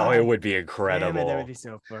hammerhead. Oh, it would be Damn it, incredible. that would be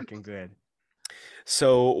so fucking good.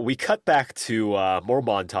 So we cut back to more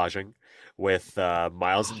montaging with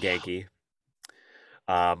Miles and Genki.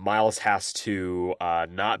 Miles has to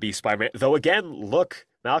not be Spider-Man. Though again, look,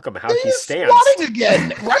 Malcolm, how he He's stands. squatting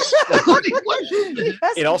again. What is this?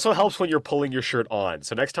 It also helps when you're pulling your shirt on.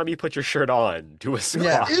 So next time you put your shirt on, do a squat.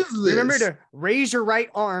 Yeah. What is this? Remember to raise your right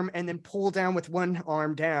arm and then pull down with one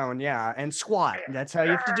arm down. Yeah, and squat. That's how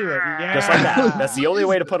you have to do it. Yeah. Just like that. That's the only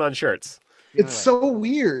way to put on shirts. It's so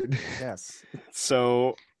weird. Yes.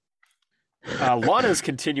 So Lana's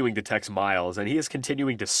continuing to text Miles, and he is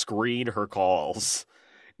continuing to screen her calls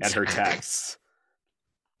and her texts.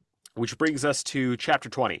 Which brings us to chapter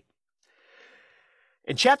 20.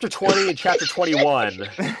 In chapter 20 and chapter 21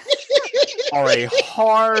 are a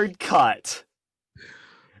hard cut.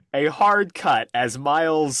 A hard cut as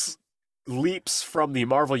Miles leaps from the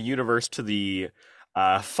Marvel Universe to the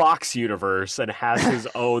Fox Universe and has his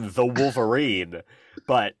own The Wolverine,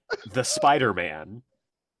 but the Spider-Man.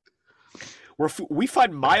 We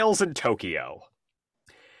find Miles in Tokyo.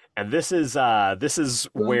 And this is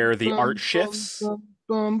where the art shifts,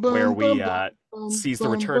 where we sees the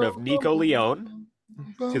return of Nico Leone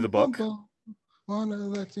to the book. Wanna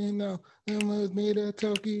let you know they moved me to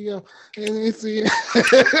Tokyo and it's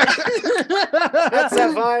That's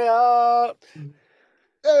a fire.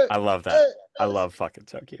 I love that. I love fucking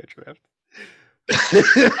Tokyo Drift.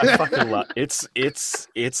 I fucking love it's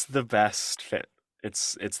the best fit.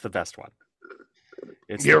 It's the best one.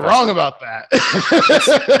 It's the You're best wrong about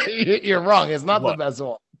that. You're wrong. It's not the Look. best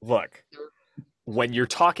one. Look, when you're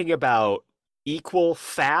talking about equal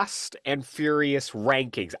Fast and Furious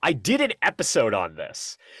rankings, I did an episode on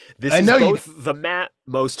this. This I is know you both the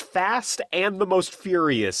most fast and the most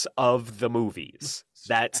furious of the movies.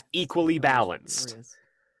 That's equally balanced.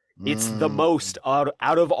 It's the most out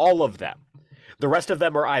of all of them. The rest of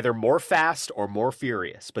them are either more fast or more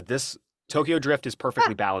furious, but this Tokyo Drift is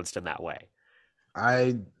perfectly balanced in that way.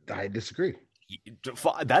 I disagree.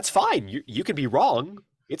 That's fine. You can be wrong.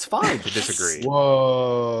 It's fine to disagree.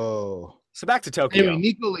 Whoa. So back to Tokyo. Anyway,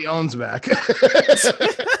 Nico Leone's back.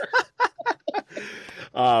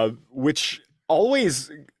 Which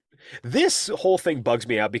always This whole thing bugs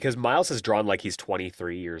me out because Miles is drawn like he's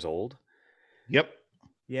 23 years old. Yep.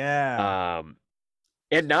 Yeah.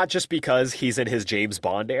 And not just because he's in his James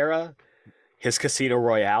Bond era, his Casino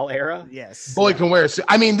Royale era. Yes. Boy can wear a suit.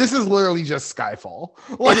 I mean, this is literally just Skyfall.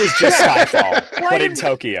 It is just Skyfall, Why but in did-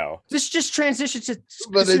 Tokyo. This just transitioned to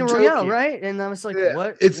But in Casino Royale, Tokyo. right? And I was like, Yeah,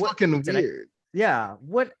 what? It's what fucking did I- weird. Yeah.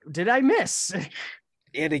 What did I miss?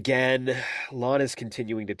 And again, Lana's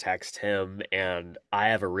continuing to text him, and I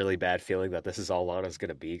have a really bad feeling that this is all Lana's going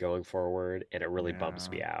to be going forward, and it really bums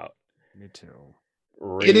me out. Me too.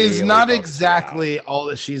 It is Really not bums me exactly all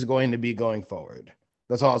that she's going to be going forward.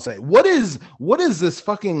 That's all I'll say. What is this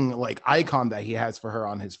fucking like icon that he has for her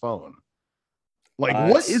on his phone? Like, out.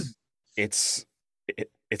 what is? It's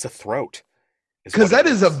a throat. Because what that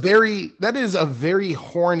it is a very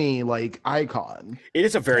horny like icon. It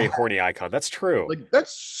is a very horny icon. That's true. Like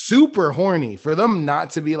that's super horny for them not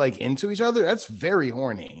to be like into each other. That's very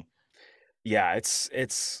horny. Yeah,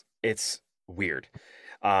 it's weird.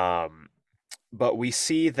 But we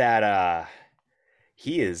see that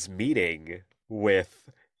he is meeting with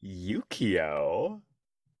Yukio,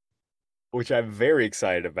 which I'm very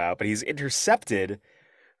excited about, but he's intercepted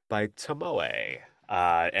by Tomoe.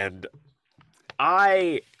 And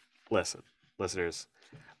listeners,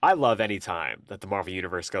 I love any time that the Marvel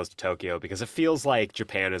Universe goes to Tokyo because it feels like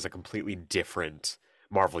Japan is a completely different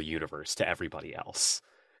Marvel Universe to everybody else.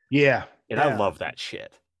 Yeah. And I Yeah. love that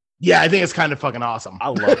shit. Yeah, I think it's kind of fucking awesome. I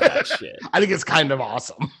love that shit. I think it's kind of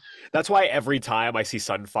awesome. That's why every time I see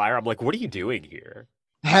Sunfire, I'm like, what are you doing here?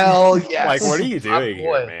 Hell yes. Like, what are you My doing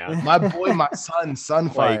boy. here, man? My boy, my son,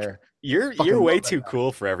 Sunfire. You're Fucking way love that too guy.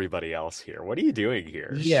 cool for everybody else here. What are you doing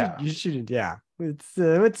here? Yeah. You should. Yeah. What's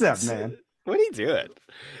up, man? What are you doing?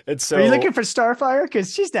 And so Are you looking for Starfire?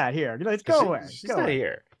 Because she's not here. Let's go away. She's Go not away.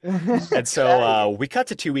 here. And so we cut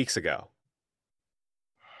to 2 weeks ago.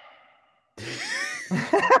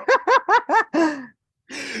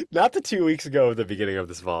 Not the 2 weeks ago of the beginning of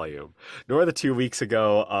this volume, nor the 2 weeks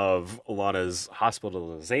ago of Lana's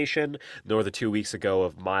hospitalization, nor the 2 weeks ago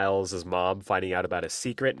of Miles' mom finding out about his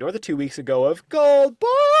secret, nor the 2 weeks ago of Gold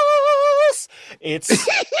Boss. It's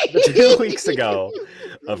the 2 weeks ago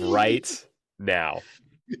of right now.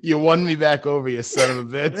 You won me back over, you son of a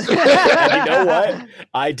bitch. And you know what?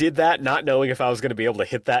 I did that not knowing if I was going to be able to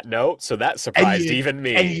hit that note, so that surprised you- even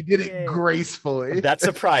me. And you did it Yay. gracefully. That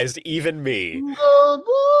surprised even me. Good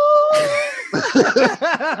boy.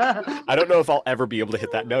 I don't know if I'll ever be able to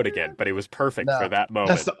hit that note again, but it was perfect No, for that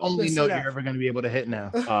moment. That's the only Listen note up. you're ever going to be able to hit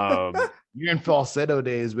now. Um, You're in falsetto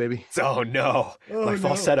days, baby. oh no, Oh, my no.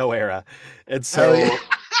 falsetto era. And Hell so,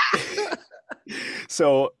 yeah.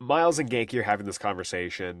 so Miles and Genki are having this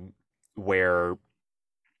conversation where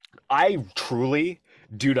I truly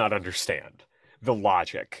do not understand the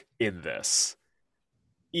logic in this.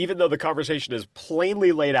 Even though the conversation is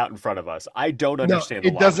plainly laid out in front of us, I don't No, understand the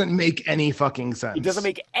it logic. doesn't make any fucking sense. It doesn't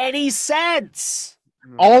make any sense.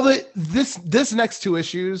 all the this next two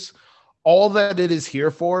issues. All that it is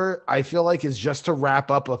here for, I feel like, is just to wrap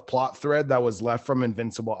up a plot thread that was left from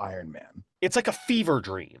Invincible Iron Man. It's like a fever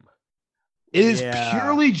dream. It is Yeah.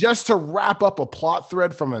 purely just to wrap up a plot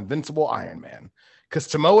thread from Invincible Iron Man. Because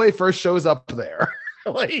Tomoe first shows up there.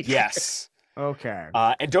 Like, Yes. Okay.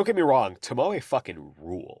 And don't get me wrong, Tomoe fucking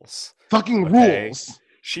rules. fucking Okay. rules.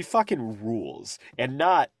 She fucking rules. And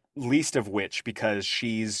not least of which because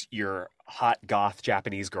she's your hot goth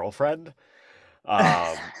Japanese girlfriend.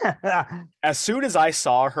 As soon as I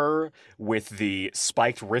saw her with the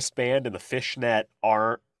spiked wristband and the fishnet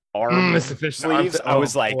arm It's the fish sleeves, I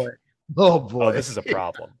was like, boy. Oh boy. oh, this is a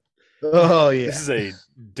problem. Oh yeah. This is a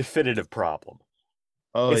definitive problem.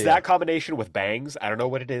 Oh It's yeah. that combination with bangs. I don't know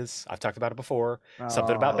what it is. I've talked about it before.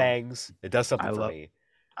 Something about Oh. bangs. It does something I for love- me.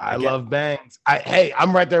 I Again. love bangs. Hey,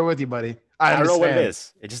 I'm right there with you, buddy. I I don't know what it understand.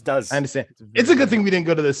 is. It just does. I understand. It's a good thing we didn't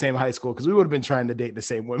go to the same high school because we would have been trying to date the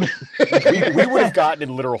same women. We would have gotten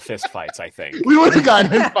in literal fist fights, I think. We would have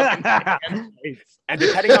gotten in fucking fights. And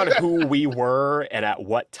depending on who we were and at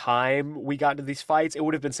what time we got into these fights, it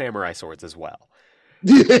would have been samurai swords as well.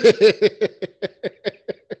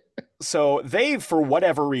 So they, for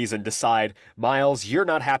whatever reason, decide, Miles, you're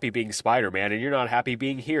not happy being Spider-Man and you're not happy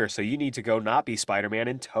being here, so you need to go not be Spider-Man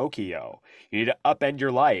in Tokyo. You need to upend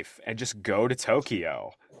your life and just go to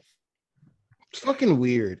Tokyo. It's fucking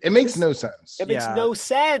weird. It makes no sense. It makes Yeah. no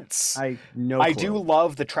sense. I know. I do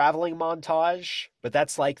love the traveling montage, but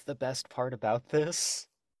that's like the best part about this.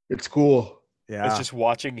 It's cool. Yeah. It's just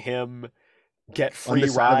watching him get On the free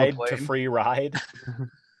side of a ride to plane. free ride.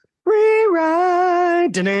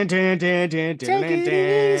 Rewrite. Dun, dun, dun, dun, dun, Take dun, it dun.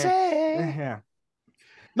 easy. Yeah.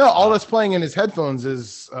 No, all that's playing in his headphones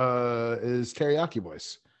is Teriyaki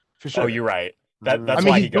Boys. for sure. Oh, you're right. That's I mean,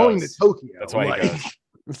 why he's he going goes. to Tokyo. That's why he like-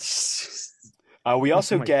 goes. We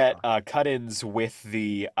also my get cut-ins with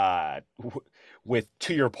the with,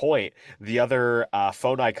 to your point, the other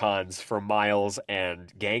phone icons for Miles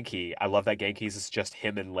and Genki. I love that Genki's is just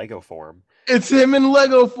him in Lego form. It's him in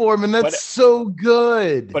Lego form, and that's But- so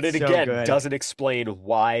good. But it So again good. doesn't explain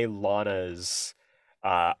why Lana's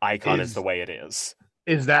icon is the way it is.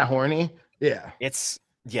 Is that horny? Yeah.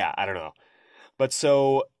 I don't know. But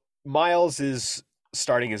so Miles is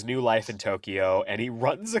starting his new life in Tokyo, and he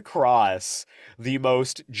runs across the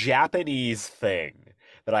most Japanese thing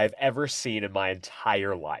that I've ever seen in my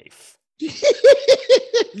entire life.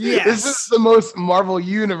 This is the most Marvel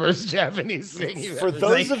Universe Japanese thing you've For ever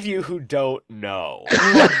those seen. of you who don't know,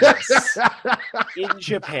 in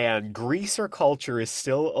Japan, greaser culture is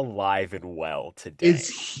still alive and well today, It's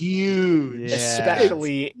huge. Yeah.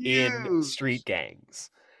 especially in huge. street gangs.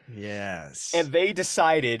 Yes. And they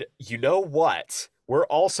decided, you know what? We're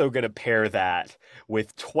also going to pair that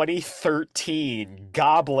with 2013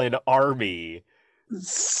 Goblin Army.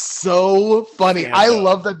 So funny. Yeah, I though.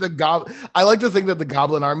 love that I like to think that the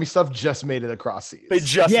Goblin Army stuff just made it across seas. They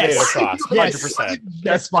just made it Yes. across, Yes. 100%. It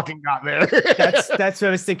just fucking got there. that's what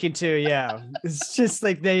I was thinking too. Yeah. It's just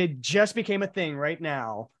like they just became a thing right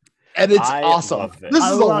now. and it's I awesome. love this. This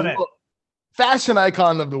I is love a it. fashion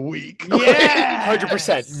icon of the week. Yeah.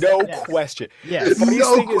 100%. No Yes. question. Yes. The funniest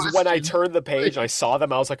No thing is when I question. turned the page and I saw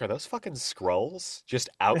them, I was like, are those fucking scrolls just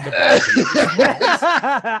out in the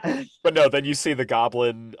back? But no, then you see the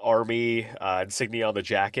Goblin Army insignia on the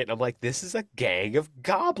jacket, and I'm like, this is a gang of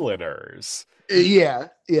gobliners. Yeah.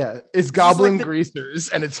 It's is Goblin like the- Greasers,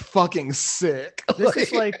 and it's fucking sick. This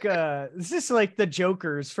is like the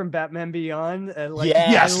Jokers from Batman Beyond. Like,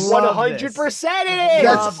 Yes, I love 100% this. it is.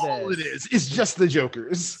 Love That's all this. it is. It's just the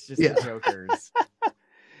Jokers. It's just Yeah. the Jokers.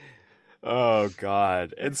 Oh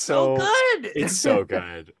God. And so good. it's so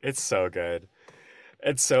good. It's so good.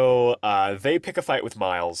 And so they pick a fight with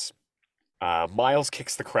Miles. Miles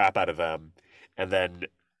kicks the crap out of them, and then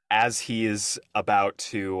as he is about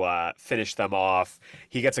to finish them off,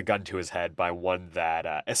 he gets a gun to his head by one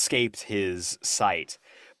that escaped his sight.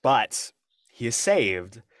 But he is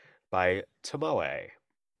saved by Tomoe,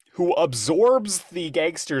 who absorbs the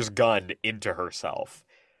gangster's gun into herself.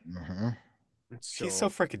 Mhm. She's so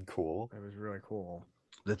freaking cool. That was really cool.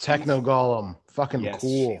 The Techno Golem. Fucking Yes,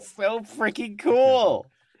 cool. she's so freaking cool.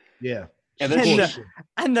 Yeah. And then And she-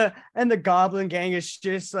 the Goblin Gang is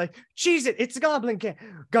just like, cheese it. It's the Goblin Gang.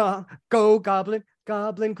 Go Goblin.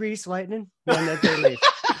 Goblin Grease Lightning. And then they leave.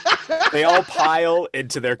 they all pile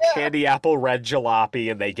into their candy apple red jalopy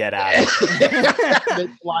and they get out of it. They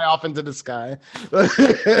fly off into the sky.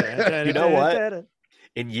 You know what?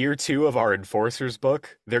 In year 2 of our Enforcers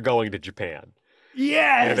book, they're going to Japan.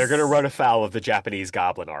 Yes. And they're going to run afoul of the Japanese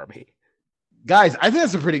Goblin Army. Guys, I think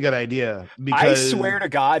that's a pretty good idea. I Because swear to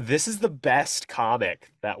God, this is the best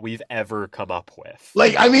comic that we've ever come up with.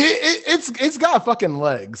 like, I mean, it's got fucking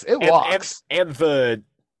legs. It walks. And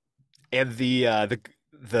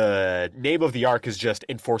the name of the arc is just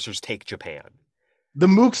Enforcers Take Japan. The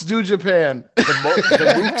Mooks do Japan. The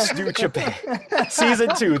Mooks do Japan. Season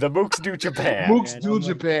 2, the Mooks do Japan. Mooks Man, do oh my-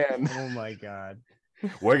 Japan. Oh my God.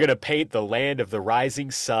 We're gonna paint the land of the rising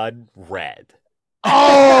sun red.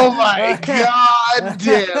 Oh my god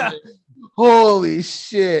damn it. Holy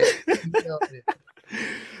shit. Nailed it.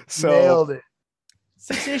 So Nailed it.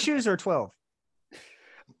 6 issues or 12?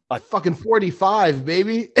 Fucking 45,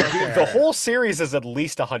 baby. the whole series is at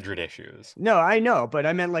least 100 issues. No, I know, but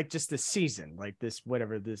I meant like just the season, like this,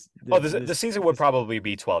 whatever this. The season would probably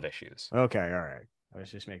be 12 issues. Okay, all right. I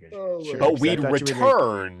was just making Oh, sure. my But 'cause I we'd thought you were like-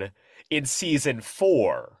 return in season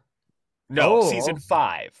 4. No, Oh, season okay.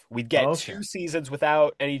 5. We'd get Okay. 2 seasons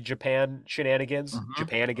without any Japan shenanigans, Mhm,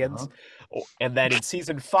 Japanigans. Oh, and then in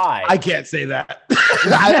season 5. I can't say that.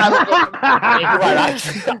 I don't know. You're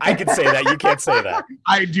right, I can say that. You can't say that.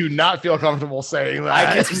 I do not feel comfortable saying that.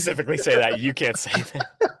 I can specifically say that. You can't say that.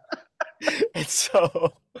 And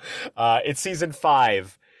so, in season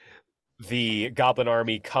 5, the Goblin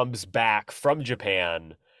Army comes back from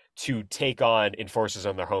Japan to take on Enforcers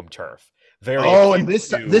on their home turf. Very Oh, and akin this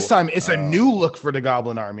to- time it's a new look for the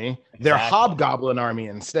Goblin Army. They're Exactly. Hobgoblin Army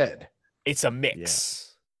instead, it's a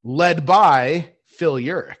mix. led by Phil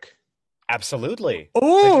Urich. Absolutely.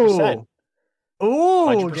 Oh, 100%. oh,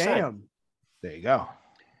 100%. damn. There you go.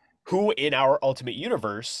 Who in our Ultimate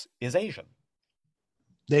Universe is Asian.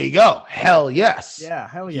 There you go. Hell yes. Yeah,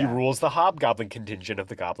 hell He yeah. rules the Hobgoblin contingent of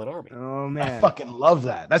the Goblin Army. Oh I man. fucking love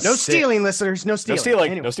that. That's No sick. stealing, listeners. No No stealing.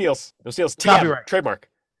 stealing. Anyway. No steals. No steals. TM, Copyright. trademark.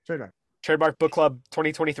 Trademark. Trademark Book Club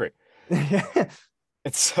 2023.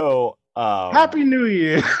 And so Happy New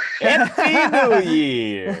Year. Happy New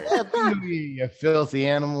Year. Happy New Year, you filthy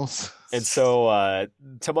animals. And so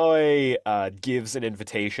Tomoe gives an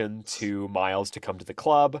invitation to Miles to come to the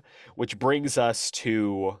club, which brings us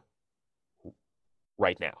to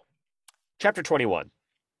right now. Chapter 21,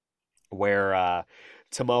 where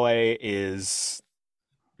Tomoe is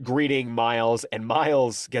greeting Miles, and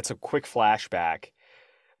Miles gets a quick flashback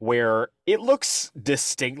where it looks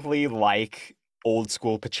distinctly like old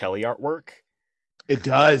school Pacelli artwork It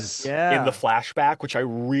does. Yeah. in the flashback, which I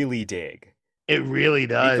really dig. It really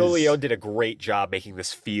does. Nico Leone did a great job making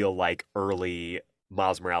this feel like early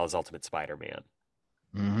Miles Morales Ultimate Spider-Man,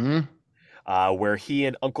 where he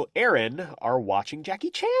and Uncle Aaron are watching Jackie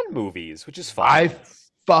Chan movies, which is fun. I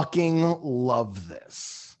fucking love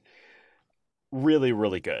this. Really,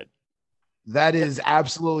 really good. That is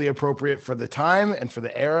absolutely appropriate for the time and for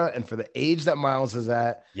the era and for the age that Miles is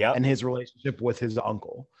at Yep, and his relationship with his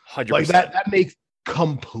uncle. 100%. Like that makes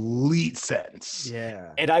complete sense.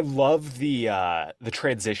 Yeah. And I love the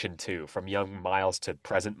transition too from young Miles to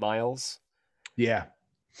present Miles. Yeah.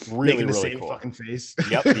 Really, Making the really same cool. fucking face.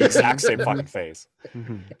 Yep, the exact same fucking face.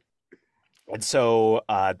 Mhm. And so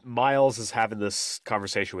Miles is having this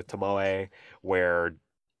conversation with Tomoe where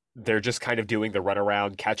they're just kind of doing the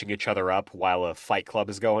runaround, catching each other up while a fight club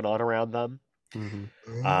is going on around them. Mhm.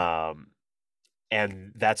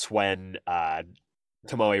 And that's when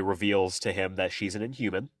Tomoe reveals to him that she's an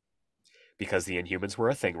Inhuman because the Inhumans were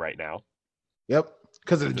a thing right now. Yep.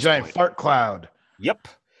 Because of the At this giant point. fart cloud. Yep.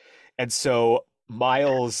 And so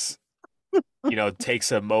Miles,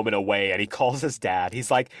 takes a moment away and he calls his dad.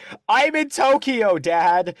 He's like, "I'm in Tokyo,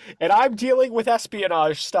 Dad, and I'm dealing with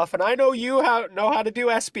espionage stuff, and I know you know how to do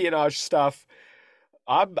espionage stuff.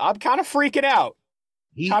 I'm kind of freaking out."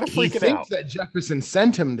 He Kinda freaking thinks out. that Jefferson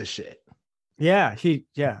sent him to shit. Yeah.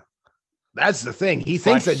 That's the thing. He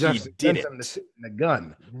thinks But that he Jefferson sent him didn't. to shit in the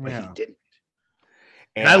gun, but he Yeah. didn't.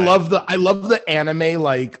 And And I love the anime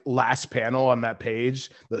like last panel on that page,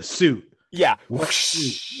 the suit. yeah. What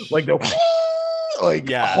suit? Like the like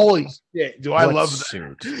Yeah. holy shit. Do I What love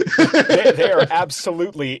suit? that? They are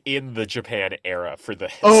absolutely in the Japan era for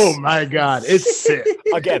this. Oh my god, it's sick.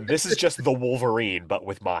 Again, this is just the Wolverine, but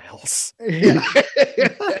with Miles.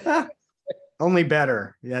 Yeah. Only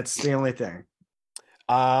better. That's the only thing.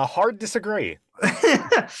 Hard disagree.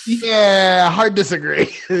 Yeah, hard disagree.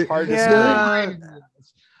 Hard disagree. Yeah.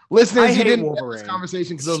 Listeners, I you hate didn't get Wolverine. this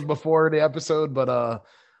conversation because it was before the episode, but Hot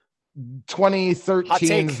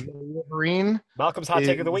 2013's take. Wolverine. Malcolm's hot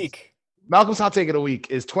take of the Is- week. Malcolm's hot take of the week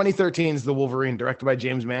is 2013's The Wolverine, directed by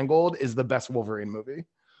James Mangold, is the best Wolverine movie.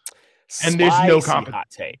 And there's no Spicy competition. hot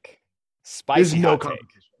take. There's Spicy no hot take.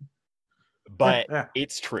 competition. But Yeah.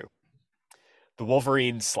 it's true. The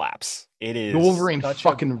Wolverine slaps. It is The Wolverine such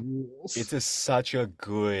fucking rules. It is such a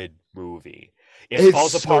good movie. It It's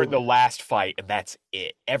falls apart in so- the last fight, and that's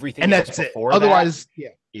it. Everything and else that's it. before Otherwise, that yeah.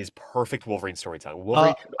 is perfect Wolverine storytelling.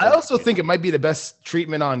 Wolverine. I also think it might be the best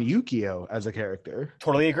treatment on Yukio as a character.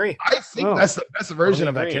 Totally agree. I think Oh. that's the best version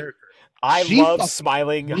of that agree. character. I She love fucking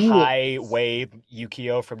smiling rules. high wave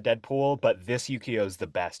Yukio from Deadpool, but this Yukio is the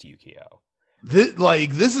best Yukio.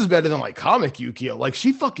 This is better than like comic Yukio. Like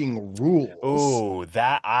she fucking rules. Ooh,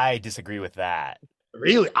 that I disagree with that.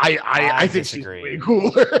 Really? I I think disagree. she's way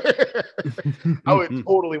cooler. I would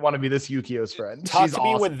totally want to be this Yukio's friend. Talk She's to me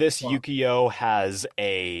awesome. when this Fuck. Yukio has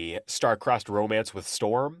a star-crossed romance with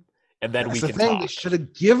Storm, and then That's we the can thing. They talk. should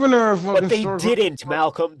have given her a fucking But they story. didn't,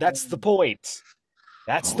 Malcolm. That's the point.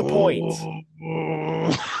 That's the point.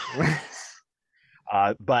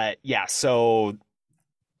 But yeah, so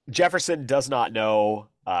Jefferson does not know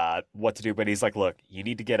what to do, but he's like, "Look, you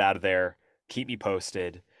need to get out of there. Keep me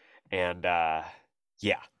posted, and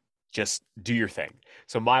yeah, just do your thing."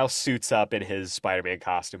 So Miles suits up in his Spider-Man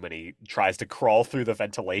costume and he tries to crawl through the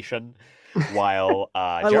ventilation while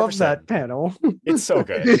I Jefferson. love that panel. It's so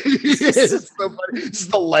good. It's so funny.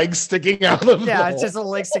 Just the legs sticking out of Yeah, the it's just a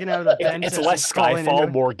leg sticking out of the vent. It's as less he's crawling Skyfall,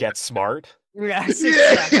 into more Get Smart. it. Yes,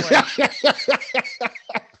 Yeah. exactly.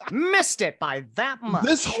 Missed it by that much.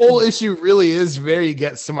 This whole issue really is very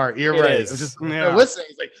Get Smart. You're It right. is. It's just Yeah. they're listening.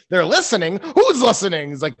 It's like they're listening. Who's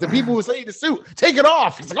listening? It's like the people who say to suit, take it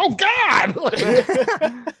off. It's like, oh God.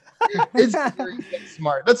 It's very Get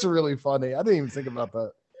Smart. That's really funny. I didn't even think about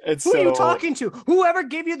that. It's Who are you so- talking to? Whoever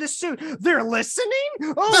gave you the suit, they're listening?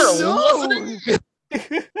 They're Oh no!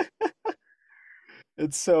 listening.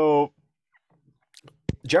 And so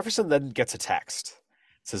Jefferson then gets a text.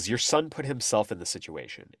 It says, "Your son put himself in the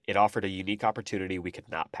situation. It offered a unique opportunity we could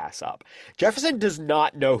not pass up." Jefferson does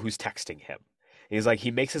not know who's texting him. He's like, he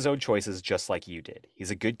makes his own choices just like you did.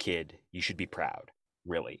 He's a good kid. You should be proud.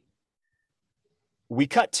 Really. we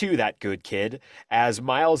cut to that good kid as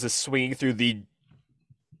Miles is swinging through the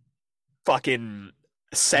fucking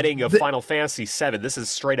setting of Final Fantasy VII. This is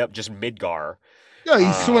straight up just Midgar. Yeah,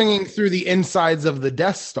 he's swinging through the insides of the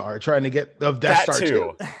Death Star, trying to get Death Star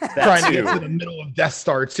 2. Trying to get to the middle of Death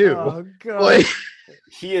Star 2. Oh, God. Like,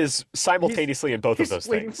 he is simultaneously in both of those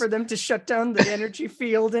waiting things. for them to shut down the energy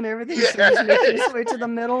field and everything. So he's making his way to the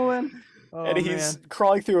middle and he's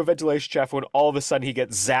crawling through a ventilation shaft when all of a sudden he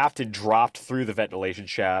gets zapped and dropped through the ventilation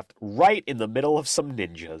shaft right in the middle of some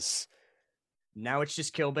ninjas. Now it's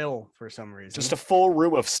just Kill Bill for some reason. Just a full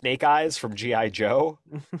room of Snake Eyes from G.I. Joe.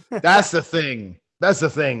 that's the thing. That's the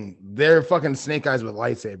thing. They're fucking Snake Eyes with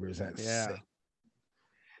lightsabers. That's sick.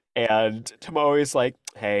 And Tomoe's like,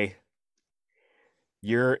 hey,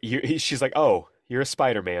 she's like, oh, you're a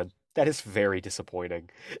Spider-Man. That is very disappointing.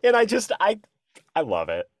 And I love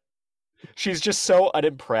it. She's just so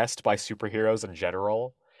unimpressed by superheroes in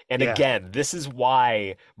general. And again, this is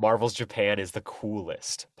why Marvel's Japan is the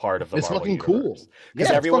coolest part of the Marvel fucking universe. cool.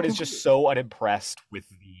 Because everyone is just so unimpressed with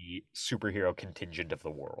the superhero contingent of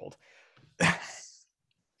the world.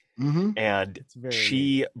 And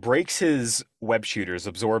she breaks his web shooters,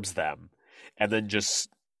 absorbs them, and then just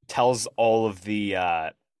tells all of the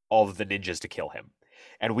ninjas to kill him.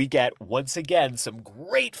 And we get once again some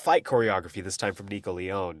great fight choreography, this time from Nico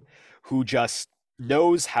Leone, who just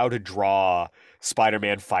knows how to draw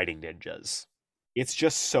Spider-Man fighting ninjas. It's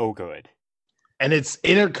just so good. And it's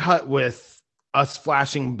intercut with us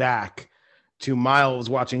flashing back to Miles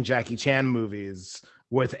watching Jackie Chan movies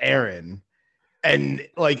with Aaron. And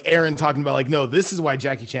like Aaron talking about like, no, this is why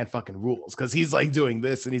Jackie Chan fucking rules, because he's like doing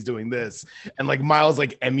this and he's doing this, and like Miles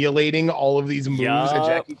like emulating all of these moves that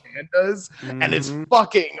Jackie Chan does, and it's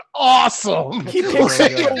fucking awesome. He picks up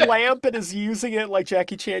the lamp and is using it like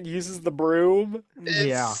Jackie Chan uses the broom.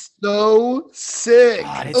 It's so sick.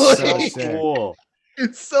 God, it's so cool.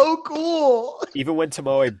 It's so cool. Even when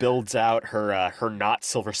Tomoe builds out her not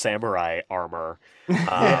Silver Samurai armor,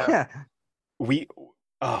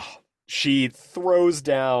 she throws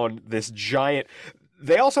down this giant.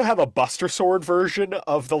 They also have a Buster Sword version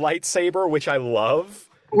of the lightsaber, which I love.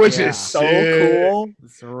 Which is so cool.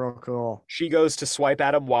 It's real cool. She goes to swipe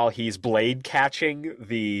at him while he's blade catching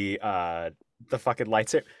the fucking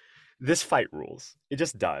lightsaber. This fight rules. It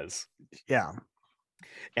just does. Yeah.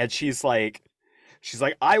 And she's like,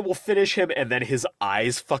 I will finish him, and then his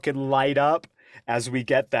eyes fucking light up as we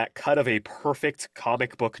get that cut of a perfect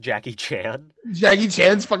comic book Jackie Chan. Jackie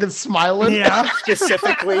Chan's fucking smiling. Yeah.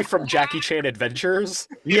 Specifically from Jackie Chan Adventures.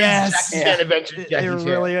 Yes. Jackie Chan Adventures. Jackie Chan.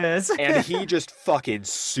 Really is. And he just fucking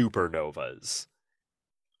supernovas.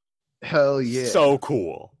 Hell yeah. So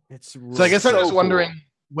cool. It's so I guess I'm just wondering, cool.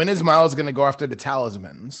 When is Miles going to go after the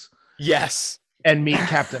talismans? Yes. And meet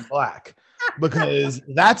Captain Black? Because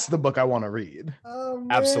that's the book I want to read. Oh,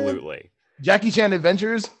 absolutely. Jackie Chan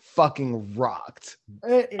Adventures fucking rocked.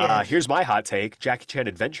 Here's my hot take. Jackie Chan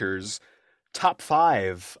Adventures, top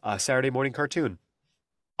 5 Saturday morning cartoon.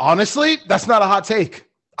 Honestly, that's not a hot take.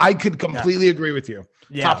 I could completely agree with you.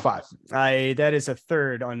 Yeah. Top 5. That is a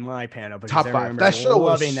third on my panel. Top 5. That show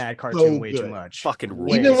loving that cartoon so way good. too much. Fucking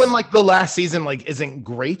rules. Even when like the last season like isn't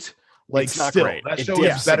great, like it's not still great. That it show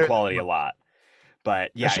dips is better in quality a lot.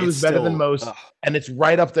 But yeah, that show is better than most, and it's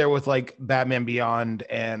right up there with like Batman Beyond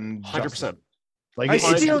and 100%. Like I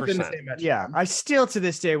it's still, in the same metric. yeah, I still to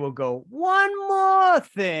this day will go one more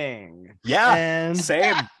thing. Yeah, and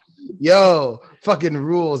same. Yo, fucking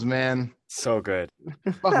rules, man. So good.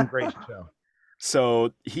 Fucking great show.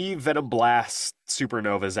 So he Venom blasts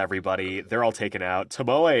supernovas everybody. They're all taken out.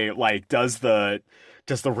 Tomoe like does the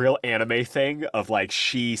real anime thing of like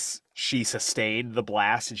she sustained the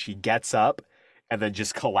blast and she gets up and then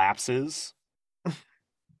just collapses.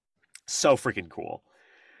 So freaking cool.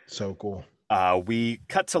 So cool. We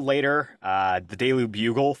cut to later. The Daily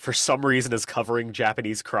Bugle for some reason is covering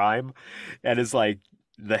Japanese crime and is like,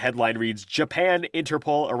 the headline reads, Japan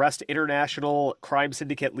Interpol arrest international crime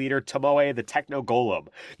syndicate leader Tomoe the Techno Golem.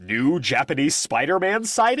 New Japanese Spider-Man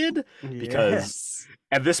sighted? Because,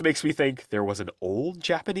 and this makes me think there was an old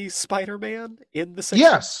Japanese Spider-Man in the 616?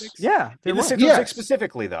 Yes. Yeah. In the 616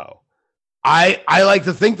 specifically, though. I like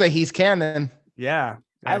to think that he's canon. Yeah.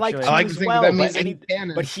 I like to as think well, that means but, he's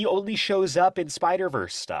canon. But he only shows up in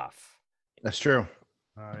Spider-Verse stuff. That's true.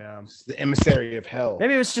 Oh yeah, it's the emissary of hell.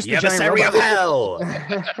 Maybe it was just the emissary of hell.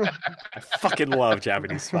 I fucking love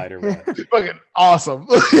Japanese Spider-Man. Fucking awesome.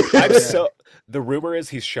 The rumor is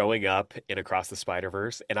he's showing up in Across the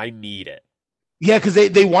Spider-Verse, and I need it. Yeah, because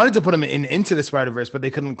they wanted to put him into the Spider-Verse, but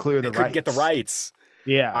they couldn't clear the rights. Couldn't get the rights.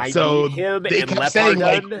 Yeah, I so need him they and kept Leopard saying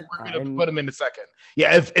like, Gun. we're gonna put him in the second.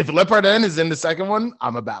 Yeah, if Leopard Gun is in the second one,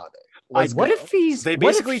 I'm about it. Let's What go. if he's? They what if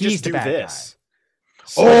basically he's just the do bad this.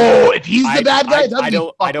 Oh, if he's the bad guy,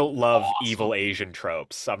 I don't love evil Asian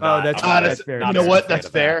tropes. I'm Oh, not. that's- I'm not that's a- fair. not You a know big what? fan That's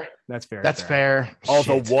of that. fair. That's fair. That's fair. Oh,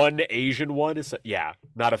 Shit. the one Asian one is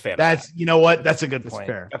not a fan. That's you know what? That's a good That's point.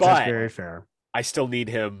 fair. But- That's very fair. I still need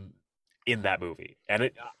him in that movie,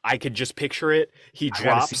 and I can just picture it. He gotta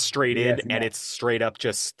drops see- straight yeah, in, and it's straight up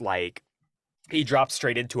just like he drops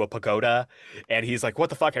straight into a pagoda, and he's like, "What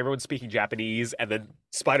the fuck?" Everyone's speaking Japanese, and then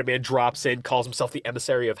Spider-Man drops in, calls himself the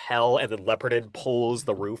emissary of hell, and then Leopardin pulls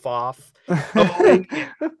the roof off.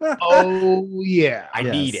 Oh yeah. I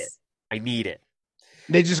need it. I need it.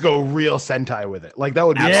 They just go real Sentai with it. Like that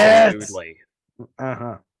would be Absolutely.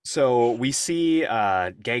 Uh-huh. So we see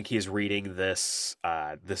Genki is reading this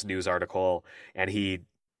this news article, and he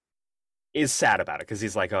is sad about it because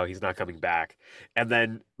he's like, oh, he's not coming back. And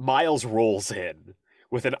then Miles rolls in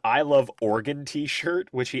with an I Love Oregon t-shirt,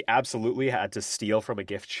 which he absolutely had to steal from a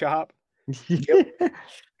gift shop.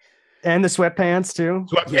 And the sweatpants too.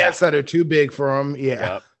 sweatpants that are too big for him.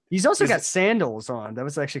 Yeah. Yep. He's also Is got it- sandals on. That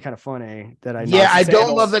was actually kind of funny that I Yeah, I noticed.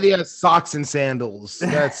 don't love that he has socks and sandals.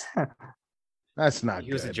 That's not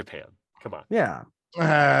He was in good. Japan. Come on. Yeah.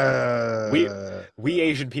 We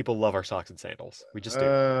Asian people love our socks and sandals. We just do.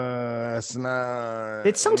 That's not.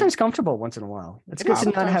 It's sometimes comfortable once in a while. It's good to not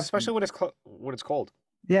Sometimes, have. especially when it's cold.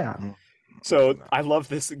 Yeah. So I love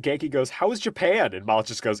this. Genki goes, "How is Japan?" And Miles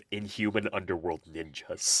just goes, "Inhuman underworld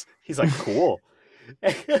ninjas." He's like, "Cool."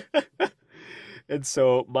 And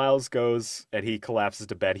so Miles goes and he collapses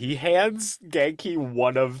to bed. He hands Genki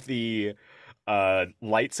one of the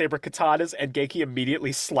lightsaber katanas, and Genki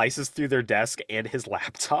immediately slices through their desk and his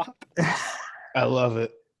laptop. I love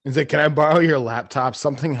it. He's like, "Can I borrow your laptop?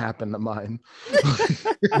 Something happened to mine."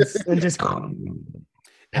 And just And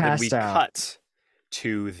then we passed out. cut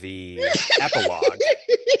to the epilogue.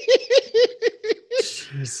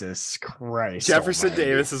 Jesus Christ. Jefferson almighty.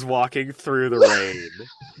 Davis is walking through the rain.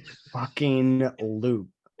 Fucking loop.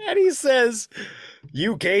 And he says,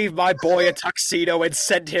 "You gave my boy a tuxedo and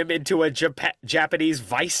sent him into a Japanese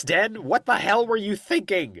vice den? What the hell were you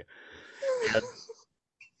thinking?" And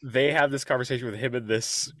they have this conversation with him and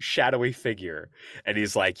this shadowy figure. And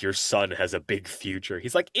he's like, "Your son has a big future."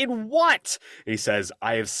 He's like, "In what?" And he says,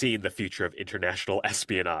 "I have seen the future of international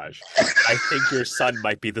espionage. I think your son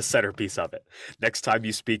might be the centerpiece of it. Next time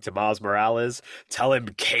you speak to Miles Morales, tell him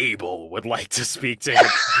Cable would like to speak to him."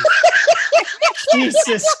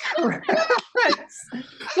 Jesus Christ.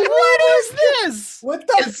 What is this? What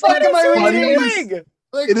the It's fuck like am I the reading? funniest-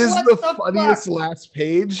 It is what the the funniest last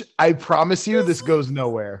page. I promise you, this goes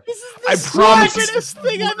nowhere. This is I the promise you, stupidest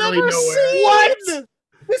thing I've literally ever nowhere. seen. What?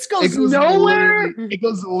 This goes, It goes nowhere. literally- It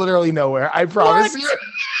goes literally nowhere. I promise What? you.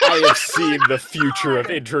 I have seen the future of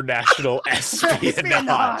international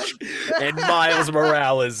espionage, and Miles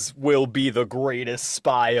Morales will be the greatest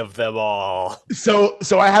spy of them all. So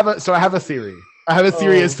I have a theory. I have a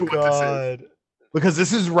theory as to what this is. Because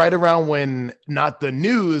this is right around when not the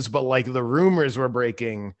news, but like the rumors were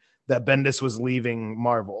breaking that Bendis was leaving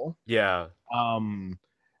Marvel. Yeah,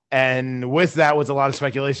 And with that was a lot of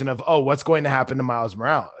speculation of, oh, what's going to happen to Miles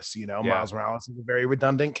Morales? You know, Yeah. Miles Morales is a very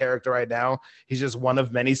redundant character right now. He's just one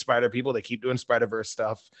of many Spider people that keep doing Spider-Verse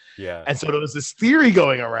stuff. yeah. And so there was this theory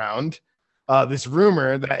going around, this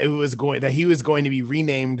rumor that he was going to be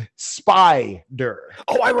renamed Spider.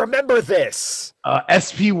 Oh, I remember this.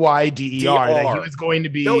 SPYDER. That he DR. was going to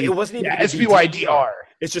be No, it wasn't even yeah, gonna be SPYDR.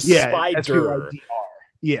 It's just Yeah, Spider. SPYDR.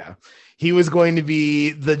 Yeah. He was going to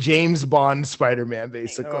be the James Bond Spider-Man,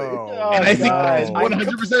 basically. Oh, And I think no. that is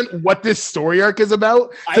 100% what this story arc is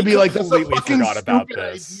about. I To be like, that's a completely fucking forgot about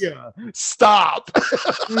stupid this. idea. Stop.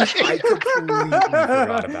 I completely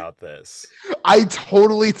forgot about this. I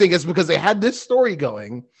totally think it's because they had this story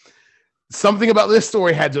going. Something about this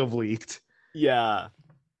story had to have leaked. Yeah.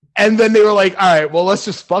 And then they were like, all right, well, let's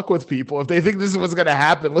just fuck with people. If they think this is what's going to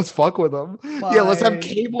happen, let's fuck with them. Yeah, let's have Fine.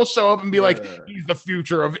 Cable show up and be like, Yeah. he's the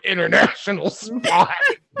future of international spy.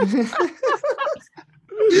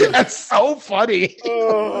 That's so funny.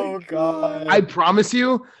 Oh God. I promise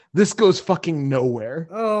you, this goes fucking nowhere.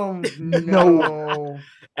 Oh no.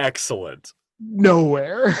 Excellent.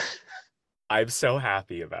 Nowhere. I'm so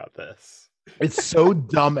happy about this. It's so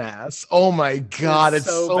dumbass. Oh my God. It's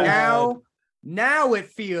so so bad. Now it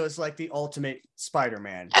feels like the ultimate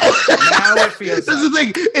Spider-Man. Now it feels This is the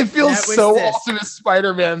thing. It feels That was so this. Ultimate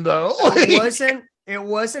Spider-Man, though. it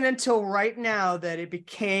wasn't until right now that it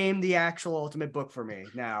became the actual ultimate book for me.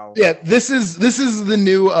 Now. Yeah, this is the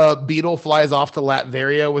new Beetle flies off to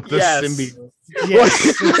Latveria with the Yes. symbiote.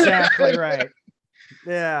 Yes, exactly right.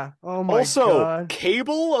 Yeah. Oh my Also, god.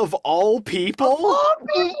 Cable of all people,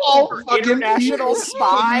 All fucking international people.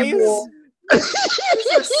 spies.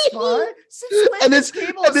 He's a spy? Since when And is it's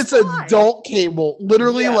Cable and a it's spy? adult Cable.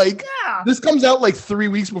 Literally, Yeah. like Yeah. this comes out like 3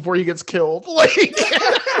 weeks before he gets killed. Like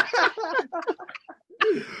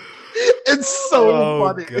it's so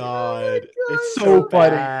funny. God. It's So so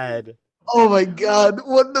funny. bad. Oh my god,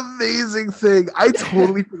 what an amazing thing. I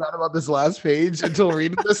totally forgot about this last page until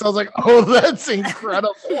reading this. I was like, oh, that's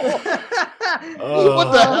incredible. What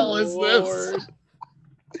the hell is this?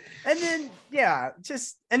 And then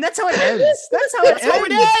and that's how it ends. That's how That's how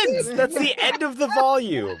it ends. That's the end of the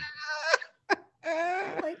volume. Oh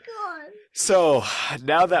my god. So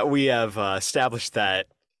now that we have established that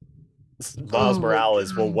Miles Oh my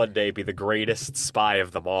Morales will God. one day be the greatest spy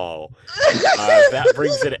of them all, that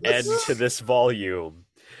brings an end to this volume.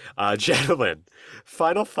 Gentlemen,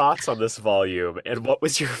 final thoughts on this volume, and what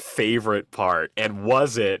was your favorite part? And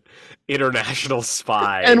was it International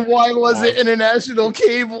Spy? And why was it international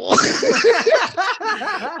Cable?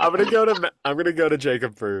 I'm gonna go to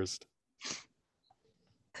Jacob first.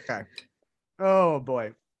 Okay. Oh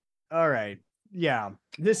boy. All right. Yeah.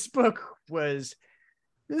 This book was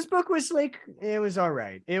like, it was all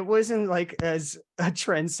right. It wasn't like as a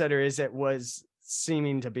trendsetter as it was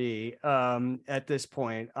seeming to be at this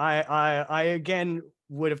point. I again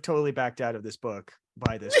would have totally backed out of this book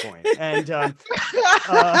by this point. And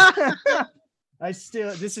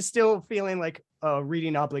this is still feeling like a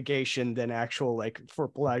reading obligation than actual like for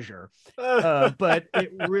pleasure. But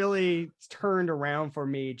it really turned around for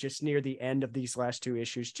me just near the end of these last two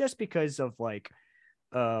issues, just because of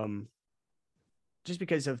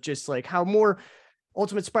how more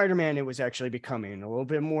Ultimate Spider-Man it was actually becoming, a little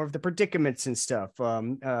bit more of the predicaments and stuff.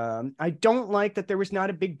 I don't like that there was not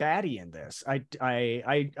a big baddie in this. I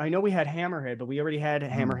know we had Hammerhead, but we already had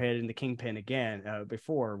Hammerhead in the Kingpin again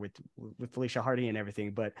before with Felicia Hardy and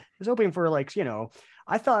everything. But I was hoping for I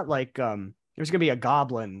thought there was gonna be a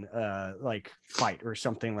Goblin fight or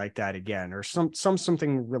something like that again, or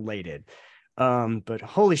something related. But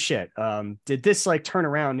holy shit, did this turn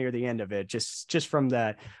around near the end of it, just from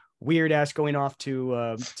that weird ass going off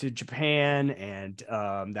to Japan, and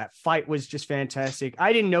that fight was just fantastic.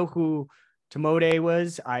 I didn't know who Tomode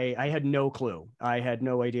was. I had no clue. I had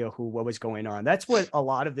no idea what was going on. That's what a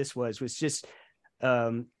lot of this was just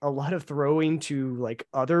a lot of throwing to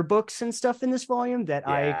other books and stuff in this volume that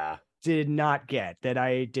I did not get, that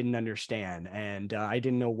I didn't understand, and I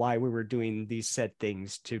didn't know why we were doing these set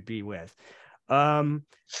things to be with.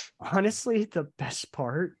 Honestly, the best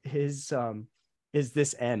part is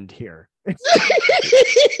this end here.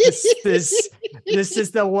 this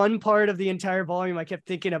is the one part of the entire volume I kept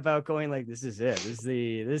thinking about going this is it.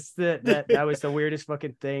 That was the weirdest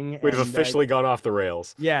fucking thing. We've officially gone off the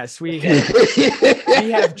rails. Yes, we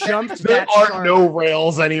have jumped There that are shark. no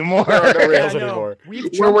rails anymore. There are no rails Yeah, no, anymore. We've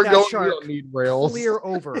Where jumped we're that going, we shark don't need rails. clear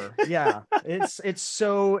over. Yeah, it's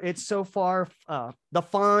so far. The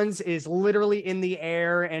Fonz is literally in the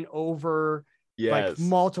air and over Yes.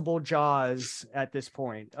 multiple jaws at this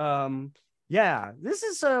point. Yeah, this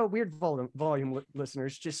is a weird volume,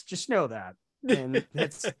 listeners. Just know that, and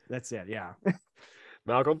that's it. Yeah.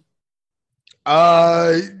 Malcolm?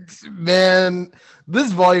 Man,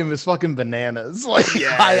 this volume is fucking bananas.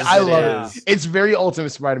 Yes, I love is. it. It's very Ultimate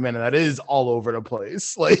Spider-Man, and that is all over the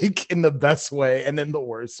place, in the best way and in the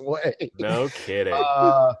worst way. No kidding.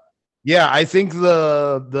 Yeah, I think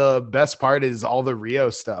the best part is all the Rio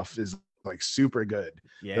stuff is super good.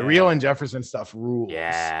 Yeah. The Rio and Jefferson stuff rules.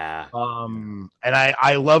 Yeah. And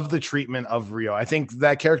I love the treatment of Rio. I think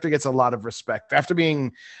that character gets a lot of respect after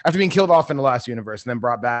being killed off in the last universe and then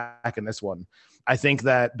brought back in this one. I think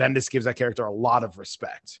that Bendis gives that character a lot of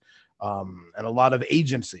respect, and a lot of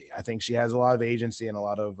agency. I think she has a lot of agency and a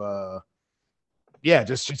lot of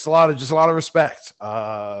just a lot of respect.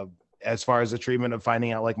 As far as the treatment of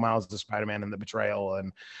finding out Miles is Spider-Man and the betrayal,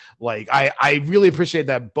 and I really appreciate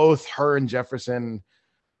that both her and Jefferson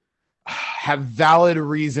have valid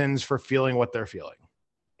reasons for feeling what they're feeling.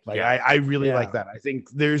 I really like that. I think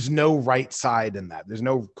there's no right side in that. There's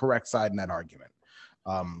no correct side in that argument,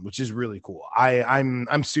 which is really cool.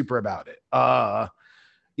 I'm super about it.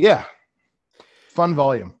 Yeah, fun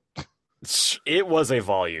volume. It was a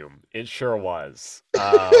volume. It sure was.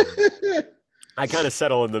 I kind of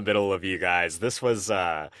settle in the middle of you guys. This was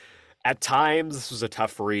at times this was a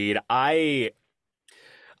tough read. I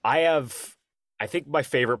think my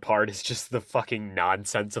favorite part is just the fucking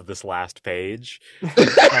nonsense of this last page.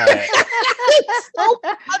 It's so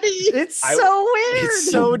funny. It's so weird. It's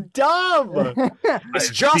so dumb. It's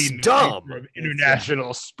just dumb. From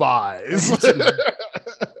international spies.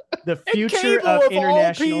 The future Cable of of all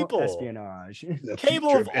international people. espionage. The Cable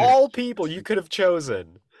future of of all people you could have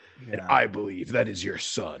chosen. And I believe that is your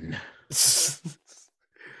son.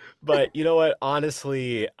 But you know what?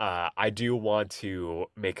 Honestly, I do want to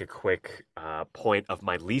make a quick point of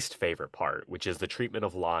my least favorite part, which is the treatment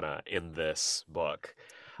of Lana in this book.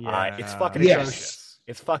 It's fucking Yes. atrocious.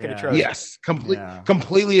 It's fucking Yeah. atrocious. Yes, Yeah.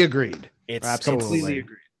 completely agreed. It's Absolutely.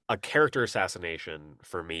 Agreed. a character assassination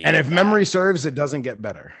for me. And if memory serves, it doesn't get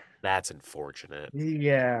better. That's unfortunate.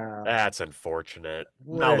 Yeah. That's unfortunate.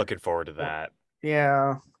 Not What- looking forward to that.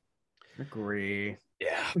 Yeah. Agree.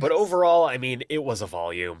 Yeah, but overall, I mean, it was a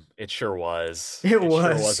volume. It sure was. It sure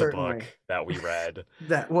was, was a certainly. book that we read.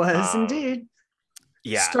 That was Um, indeed.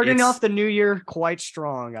 Yeah, Starting it's off the new year quite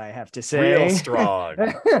strong, I have to say. real strong.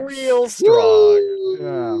 Real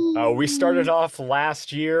strong. Yeah. We started off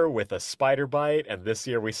last year with a spider bite, and this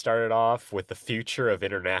year we started off with the future of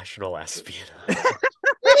international espionage.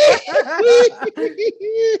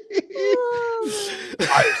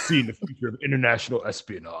 I have seen the future of international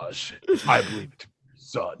espionage. I believe it to be your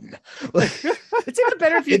son. It's even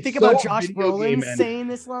better if you It's think about so Josh video Brolin game ending. saying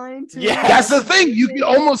this line too. Yeah. That's the thing. You can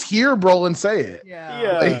almost hear Brolin say it.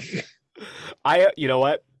 Yeah. Like, You know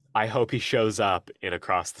what? I hope he shows up in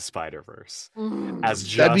Across the Spider-Verse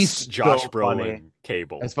as That'd be just Josh so Brolin funny.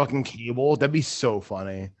 Cable. that's fucking Cable. That'd be so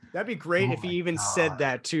funny. That'd be great Oh if he my even God. said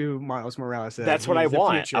that to Miles Morales. that That's what I he's the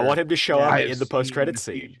want. future. I want him to show Yeah. up I have in the seen post-credit the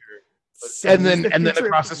scene. future. Said And he's then the future.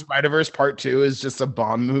 Across the Spider-Verse Part 2 is just a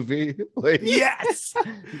Bond movie. Like Yes.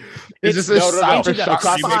 it's just a no, no, no. Cyber Into Shock the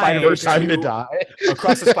remake, Spider-Verse Time to 2. Die.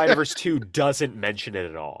 Across the Spider-Verse 2 doesn't mention it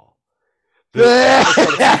at all. The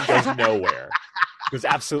post-credit scene goes nowhere. Goes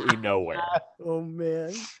absolutely nowhere. Oh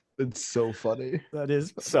man, It's so funny. that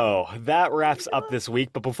is. So that wraps up this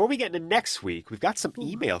week. But before we get into next week, we've got some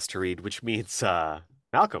emails to read, which means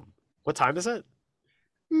Malcolm, what time is it?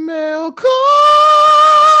 Mail call.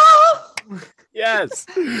 Yes.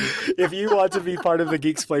 If you want to be part of the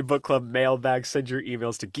Geeksplain Book Club mailbag, send your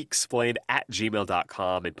emails to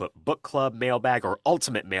geeksplained@gmail.com and put book club mailbag or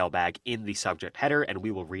ultimate mailbag in the subject header, and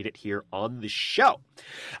we will read it here on the show.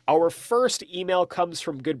 Our first email comes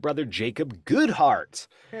from good brother Jacob Goodhart.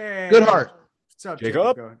 Hey. Good heart. What's up,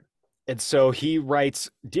 Jacob? Go ahead. And so he writes,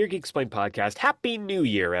 Dear Geeksplain Podcast, Happy New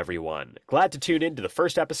Year, everyone. Glad to tune in to the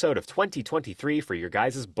first episode of 2023 for your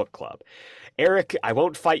guys' book club. Eric, I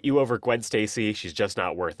won't fight you over Gwen Stacy. She's just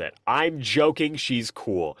not worth it. I'm joking. She's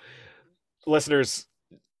cool. Listeners,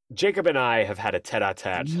 Jacob and I have had a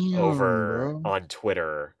tete-a-tete Damn, over bro. on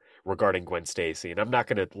Twitter regarding Gwen Stacy, and I'm not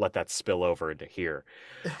going to let that spill over into here.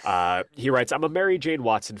 He writes, I'm a Mary Jane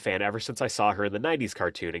Watson fan ever since I saw her in the 90s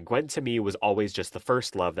cartoon, and Gwen to me was always just the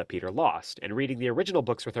first love that Peter lost. And reading the original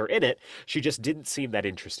books with her in it, she just didn't seem that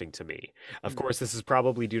interesting to me. Of course, this is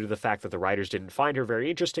probably due to the fact that the writers didn't find her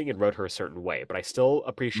very interesting and wrote her a certain way, but I still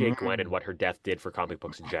appreciate Gwen and what her death did for comic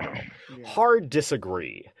books in general. Yeah. Hard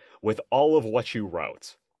disagree with all of what you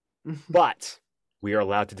wrote, but we are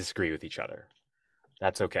allowed to disagree with each other.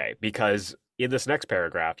 That's okay, because in this next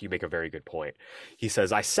paragraph, you make a very good point. He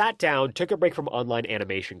says, I sat down, took a break from online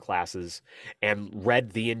animation classes, and read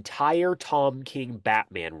the entire Tom King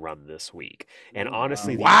Batman run this week. And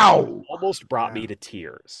honestly, the Wow. ending almost brought me Yeah. to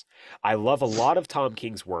tears. I love a lot of Tom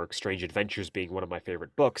King's work, Strange Adventures being one of my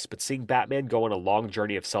favorite books, but seeing Batman go on a long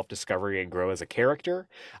journey of self-discovery and grow as a character,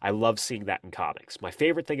 I love seeing that in comics. My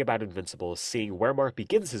favorite thing about Invincible is seeing where Mark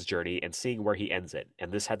begins his journey and seeing where he ends it,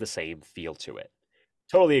 and this had the same feel to it.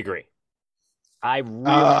 Totally agree. I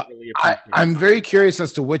really appreciate I'm very curious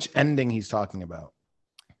as to which ending he's talking about.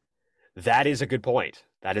 That is a good point.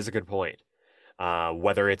 That is a good point.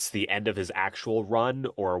 Whether it's the end of his actual run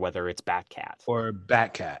or whether it's Batcat. Or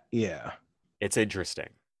Batcat. Yeah. It's interesting.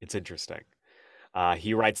 It's interesting.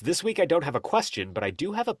 He writes, This week I don't have a question, but I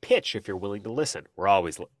do have a pitch if you're willing to listen. We're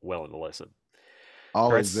always willing to listen.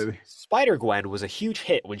 Always, Whereas baby. Spider-Gwen was a huge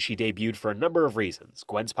hit when she debuted for a number of reasons.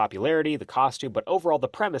 Gwen's popularity, the costume, but overall the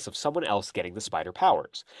premise of someone else getting the spider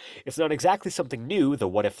powers. It's not exactly something new, the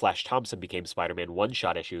What If Flash Thompson became Spider-Man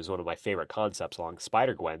one-shot issue is one of my favorite concepts along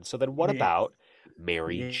Spider-Gwen, so then what Yeah. about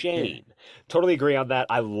Mary Yeah. Jane? Totally agree on that.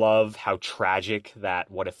 I love how tragic that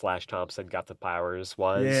What If Flash Thompson got the powers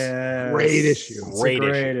was. Yeah. Great issue. Great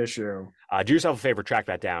Great issue. Do yourself a favor, track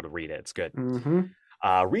that down and read it. It's good. Mm-hmm.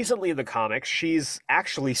 Recently in the comics, she's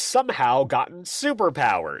actually somehow gotten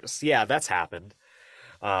superpowers. Yeah, that's happened.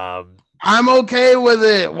 I'm okay with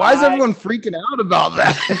it. Why is I- everyone freaking out about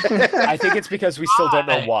that? I think it's because we still don't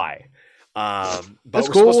know why. But That's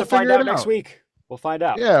we're cool. supposed We'll to find figure it out next out. week. We'll find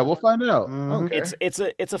out. Yeah, we'll find out. Mhm.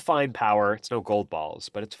 Okay. It's a fine power. It's no gold balls,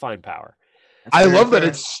 but it's fine power. I love that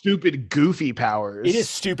it's stupid, goofy powers. It is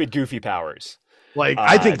stupid, goofy powers. Like,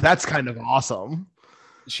 I think that's kind of awesome.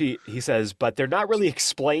 He says, but they're not really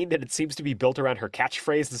explained, and it seems to be built around her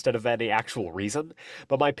catchphrase instead of any actual reason.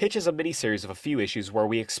 But my pitch is a miniseries of a few issues where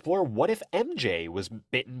we explore what if MJ was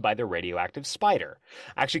bitten by the radioactive spider.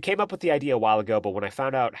 I actually came up with the idea a while ago, but when I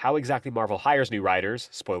found out how exactly Marvel hires new writers,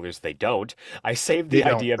 spoilers, they don't, I saved the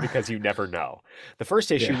idea because you never know. The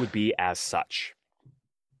first issue would be as such.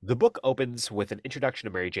 The book opens with an introduction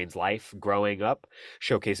to Mary Jane's life growing up,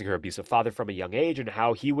 showcasing her abusive father from a young age and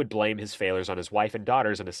how he would blame his failures on his wife and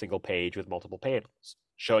daughters in a single page with multiple panels,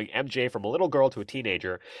 showing MJ from a little girl to a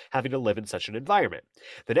teenager having to live in such an environment.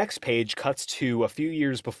 The next page cuts to a few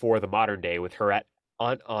years before the modern day with her at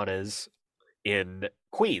Aunt Anna's in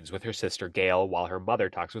Queens with her sister Gail while her mother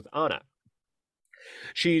talks with Anna.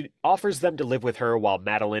 She offers them to live with her while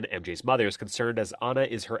Madeline, MJ's mother, is concerned as Anna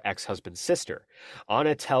is her ex-husband's sister.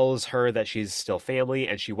 Anna tells her that she's still family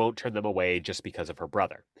and she won't turn them away just because of her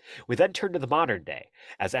brother. We then turn to the modern day,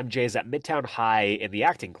 as MJ is at Midtown High in the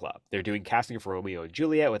acting club. They're doing casting for Romeo and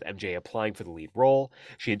Juliet, with MJ applying for the lead role.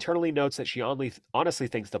 She internally notes that she honestly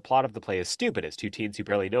thinks the plot of the play is stupid, as two teens who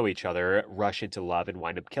barely know each other rush into love and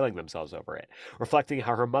wind up killing themselves over it, reflecting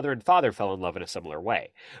how her mother and father fell in love in a similar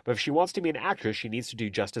way. But if she wants to be an actress, she needs to do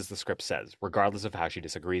just as the script says, regardless of how she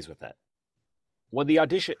disagrees with it. With the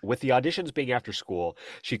auditions being after school,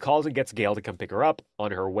 she calls and gets Gail to come pick her up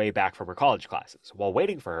on her way back from her college classes. While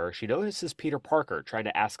waiting for her, she notices Peter Parker trying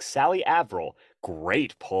to ask Sally Averill,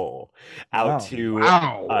 great pull, out to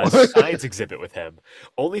a science exhibit with him,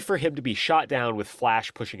 only for him to be shot down with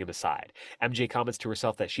Flash pushing him aside. MJ comments to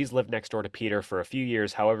herself that she's lived next door to Peter for a few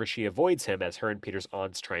years, however she avoids him as her and Peter's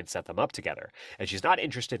aunts try and set them up together, and she's not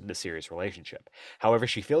interested in a serious relationship. However,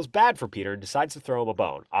 she feels bad for Peter and decides to throw him a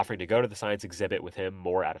bone, offering to go to the science exhibit with him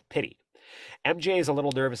more out of pity. MJ is a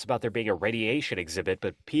little nervous about there being a radiation exhibit,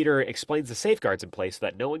 but Peter explains the safeguards in place so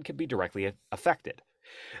that no one can be directly affected.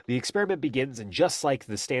 The experiment begins, and just like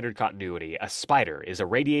the standard continuity, a spider is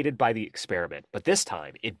irradiated by the experiment, but this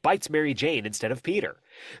time it bites Mary Jane instead of Peter.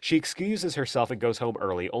 She excuses herself and goes home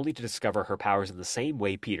early, only to discover her powers in the same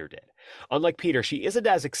way Peter did. Unlike Peter, she isn't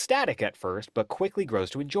as ecstatic at first, but quickly grows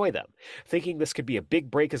to enjoy them. Thinking this could be a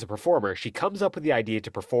big break as a performer, she comes up with the idea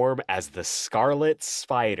to perform as the Scarlet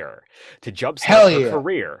Spider, to jumpstart her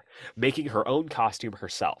career, making her own costume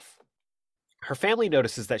herself. Her family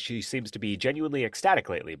notices that she seems to be genuinely ecstatic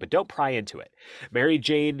lately, but don't pry into it. Mary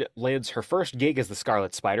Jane lands her first gig as the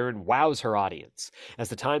Scarlet Spider and wows her audience. As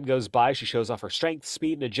the time goes by, she shows off her strength,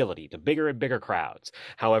 speed, and agility to bigger and bigger crowds.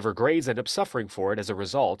 However, grades end up suffering for it as a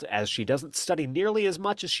result, as she doesn't study nearly as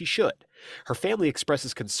much as she should. Her family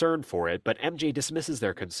expresses concern for it, but MJ dismisses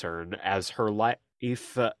their concern as her life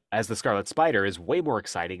as the Scarlet Spider is way more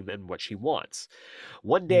exciting than what she wants.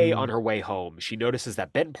 One day on her way home, she notices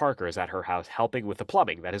that Ben Parker is at her house helping with the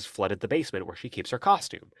plumbing that has flooded the basement where she keeps her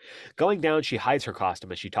costume. Going down, she hides her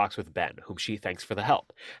costume as she talks with Ben, whom she thanks for the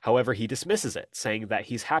help. However, he dismisses it, saying that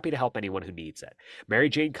he's happy to help anyone who needs it. Mary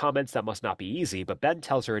Jane comments that must not be easy, but Ben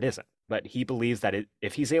tells her it isn't. But he believes that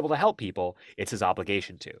if he's able to help people, it's his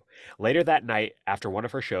obligation to. Later that night, after one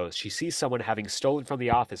of her shows, she sees someone having stolen from the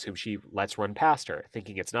office whom she lets run past her,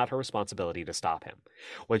 thinking it's not her responsibility to stop him.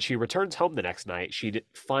 When she returns home the next night, she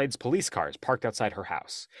finds police cars parked outside her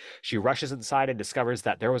house. She rushes inside and discovers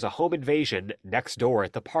that there was a home invasion next door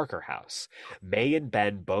at the Parker house. May and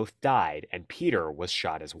Ben both died, and Peter was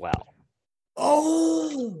shot as well.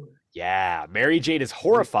 Oh! Yeah, Mary Jane is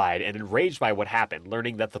horrified and enraged by what happened,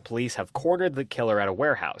 learning that the police have cornered the killer at a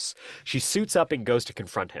warehouse. She suits up and goes to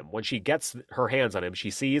confront him. When she gets her hands on him, she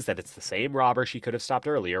sees that it's the same robber she could have stopped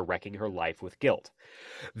earlier, wrecking her life with guilt.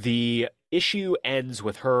 The issue ends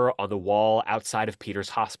with her on the wall outside of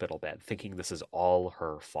Peter's hospital bed, thinking this is all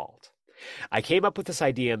her fault. I came up with this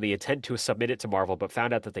idea and the intent to submit it to Marvel, but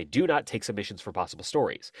found out that they do not take submissions for possible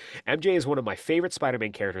stories. MJ is one of my favorite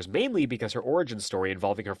Spider-Man characters, mainly because her origin story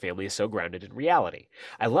involving her family is so grounded in reality.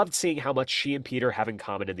 I loved seeing how much she and Peter have in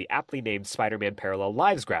common in the aptly named Spider-Man Parallel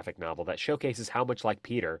Lives graphic novel that showcases how much like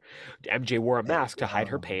Peter, MJ wore a mask to hide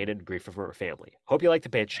her pain and grief of her family. Hope you like the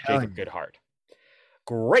pitch, Jacob Goodhart.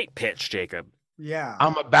 Great pitch, Jacob. Yeah.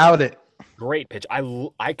 I'm about it. Great pitch.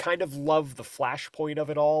 I kind of love the flashpoint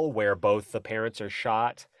of it all, where both the parents are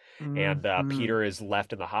shot and Peter is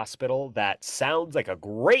left in the hospital. That sounds like a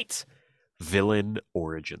great villain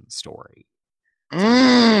origin story.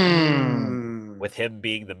 With him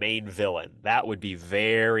being the main villain. That would be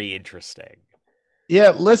very interesting.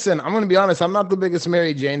 Yeah, listen, I'm going to be honest. I'm not the biggest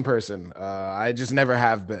Mary Jane person. I just never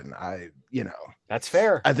have been. That's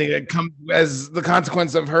fair. I think it comes as the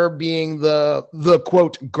consequence of her being the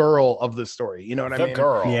quote girl of the story. You know what I The mean?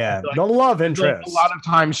 girl. Yeah, Like, the love Like, interest. a lot of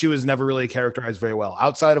times she was never really characterized very well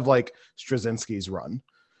outside of like Straczynski's run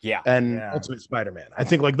Yeah. and Yeah. Ultimate Spider-Man. I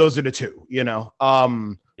think like those are the two, you know.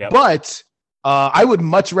 Yep. But I would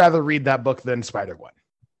much rather read that book than Spider-Gwen.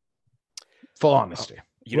 Full honesty.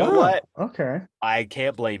 You know Wow, what? Okay. I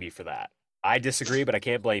can't blame you for that. I disagree, but I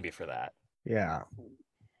can't blame you for that. Yeah.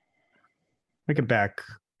 We can back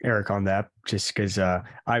Eric on that just because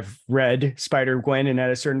I've read Spider-Gwen, and at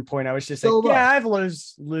a certain point I was just So like, have I. I've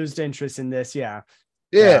lost interest in this. Yeah.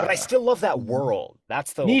 Yeah. But I still love that world.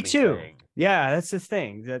 That's the Me only too. thing. Yeah, that's the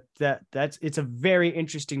thing. That's it's a very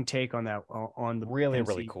interesting take on that on the Really,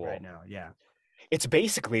 really MCU cool. right now. Yeah. It's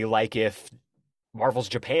basically like if Marvel's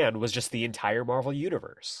Japan was just the entire Marvel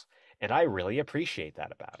universe. And I really appreciate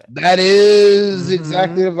that about it. That is Mhm.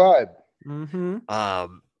 exactly the vibe.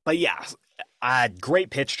 Mm-hmm. But yeah, great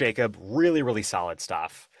pitch, Jacob. Really, really solid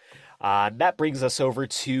stuff. That brings us over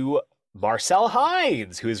to Marcel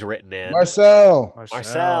Hines, who has written in. Marcel.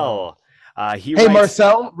 Marcel. He Hey, writes,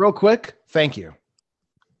 Marcel, real quick. Thank you.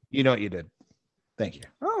 You know what you did. Thank you.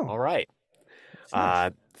 Oh, All right. that's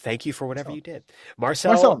nice. Thank you for whatever Marcel. you did.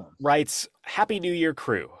 Marcel Marcel. writes, Happy New Year,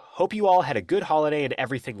 crew. Hope you all had a good holiday and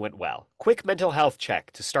everything went well. Quick mental health check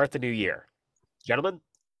to start the new year. Gentlemen,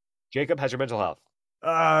 Jacob, how's your mental health?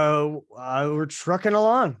 We're trucking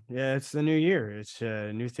along. Yeah, it's the new year. It's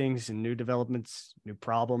new things and new developments, new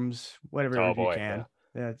problems, whatever Oh, you boy, can.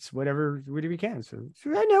 It's whatever we can. So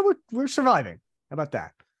right now we're surviving. How about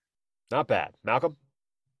that? Not bad. Malcolm?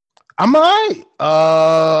 I'm all right.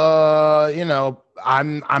 You know,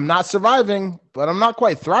 I'm not surviving, but I'm not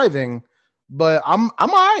quite thriving. But I'm all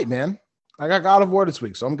right, man. I got God of War this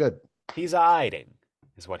week, so I'm good. He's hiding,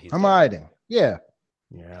 is what he's I'm doing. hiding. Yeah.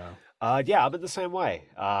 Yeah. Yeah, I'm in the same way.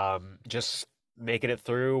 Just making it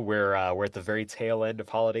through. We're at the very tail end of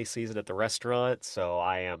holiday season at the restaurant, so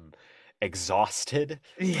I am exhausted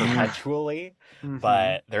perpetually. Mhm.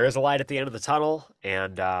 But there is a light at the end of the tunnel,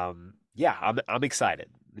 and yeah, I'm excited.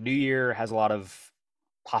 The new year has a lot of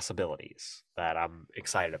possibilities that I'm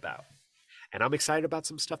excited about, and I'm excited about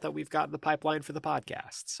some stuff that we've got in the pipeline for the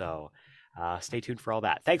podcast. So stay tuned for all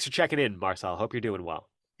that. Thanks for checking in, Marcel. Hope you're doing well.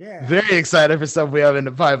 Yeah. Very excited for stuff we have in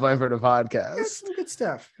the pipeline for the That's podcast. some good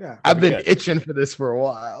stuff. Yeah. I've been good. itching for this for a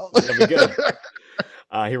while. That'll be good.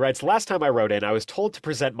 He writes, last time I wrote in, I was told to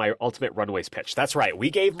present my ultimate runways pitch. That's right. We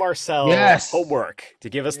gave Marcel Yes. homework to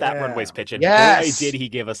give us that Yeah. runways pitch. And Yes. boy, did he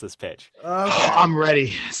give us this pitch. Okay. I'm ready.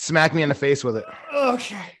 Smack me in the face with it.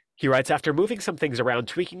 Okay. He writes, after moving some things around,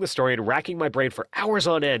 tweaking the story, and racking my brain for hours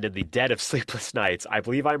on end in the dead of sleepless nights, I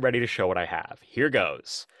believe I'm ready to show what I have. Here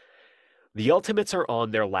goes. The Ultimates are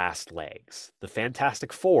on their last legs. The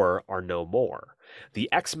Fantastic Four are no more. The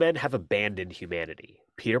X-Men have abandoned humanity.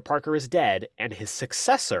 Peter Parker is dead, and his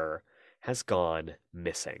successor has gone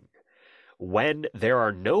missing. When there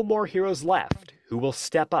are no more heroes left, who will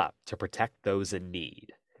step up to protect those in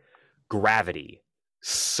need? Gravity,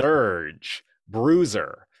 Surge,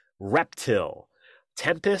 Bruiser, Reptile,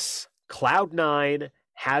 Tempest, Cloud9,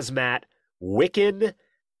 Hazmat, Wiccan,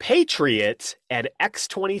 Patriot, and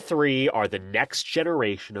X-23 are the next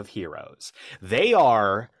generation of heroes. They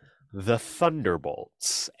are the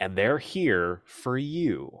Thunderbolts, and they're here for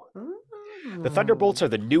you. The Thunderbolts are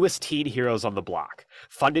the newest teen heroes on the block.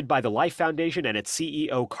 Funded by the Life Foundation and its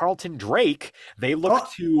CEO, Carlton Drake, they look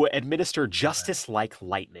to administer justice like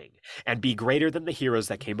lightning and be greater than the heroes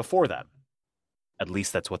that came before them. At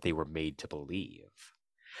least that's what they were made to believe.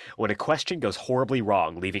 When a question goes horribly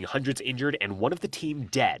wrong, leaving hundreds injured and one of the team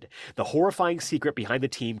dead, the horrifying secret behind the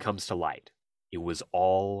team comes to light. It was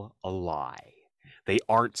all a lie. They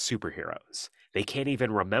aren't superheroes. They can't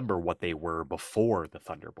even remember what they were before the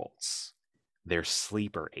Thunderbolts. They're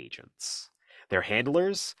sleeper agents. Their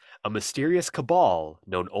handlers, a mysterious cabal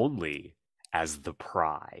known only as the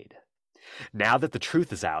Pride. Now that the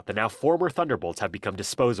truth is out, the now former Thunderbolts have become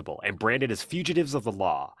disposable and branded as fugitives of the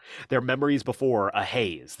law. Their memories before a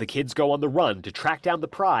haze, the kids go on the run to track down the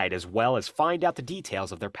Pride as well as find out the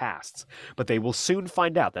details of their pasts. But they will soon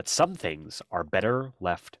find out that some things are better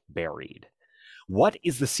left buried. What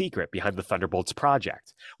is the secret behind the Thunderbolts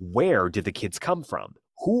project? Where did the kids come from?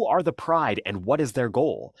 Who are the Pride and what is their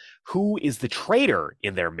goal? Who is the traitor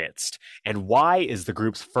in their midst? And why is the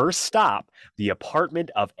group's first stop the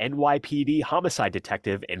apartment of NYPD homicide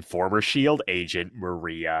detective and former S.H.I.E.L.D. agent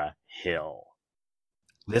Maria Hill?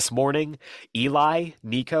 This morning, Eli,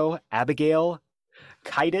 Nico, Abigail,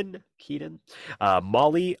 Keaton,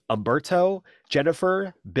 Molly, Umberto,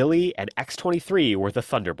 Jennifer, Billy, and X-23 were the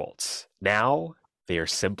Thunderbolts. Now, they are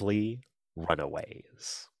simply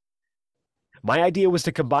runaways. My idea was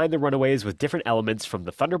to combine the Runaways with different elements from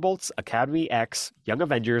the Thunderbolts, Academy X, Young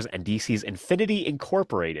Avengers, and DC's Infinity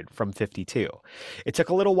Incorporated from 52. It took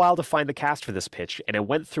a little while to find the cast for this pitch, and I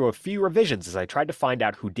went through a few revisions as I tried to find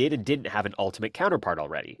out who did and didn't have an Ultimate counterpart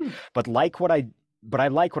already. But I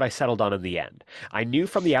like what I settled on in the end. I knew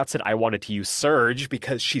from the outset I wanted to use Surge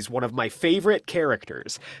because she's one of my favorite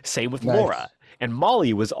characters. Same with Laura. And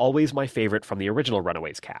Molly was always my favorite from the original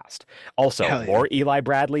Runaways cast. Also, more Eli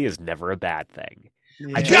Bradley is never a bad thing.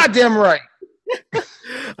 Yeah. Goddamn right.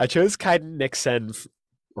 I chose Keaton Nixon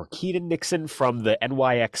from the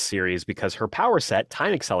NYX series because her power set,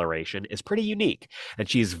 Time Acceleration, is pretty unique, and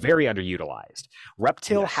she is very underutilized.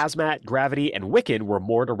 Reptile, Hazmat, Gravity, and Wiccan were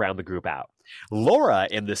more to round the group out. Laura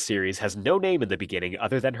in this series has no name in the beginning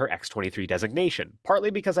other than her X-23 designation,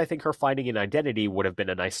 partly because I think her finding an identity would have been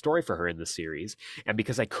a nice story for her in the series, and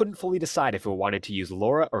because I couldn't fully decide if I wanted to use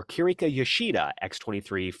Laura or Kirika Yoshida,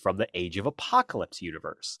 X-23 from the Age of Apocalypse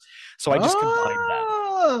universe. So I just combined them.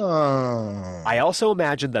 I also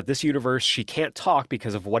imagined that this universe, she can't talk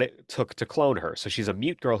because of what it took to clone her, so she's a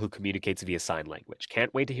mute girl who communicates via sign language.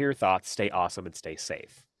 Can't wait to hear your thoughts. Stay awesome and stay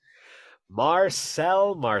safe.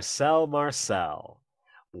 Marcel.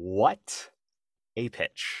 What a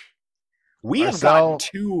pitch. We have gotten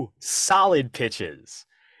 2 solid pitches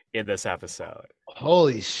in this episode.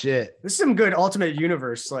 Holy shit. This is some good Ultimate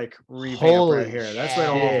Universe like revamp right here. That's what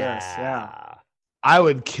all this. Yeah. I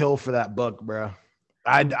would kill for that book, bro.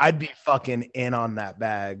 I'd be fucking in on that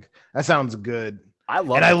bag. That sounds good. I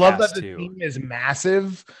love that the team is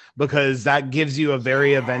massive because that gives you a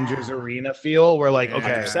very Avengers Arena feel where like,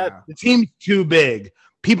 okay, 100%. The team's too big.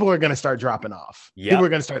 People are going to start dropping off. People are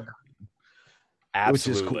going to start dying.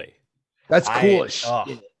 Absolutely. Which is cool. That's cool as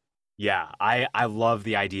shit. Yeah, I love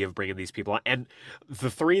the idea of bringing these people on. And the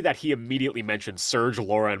 3 that he immediately mentioned, Surge,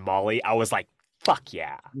 Laura, and Molly, I was like, fuck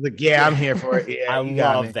yeah. Like, yeah, I'm here for it. Yeah, I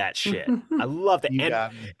love that shit. I love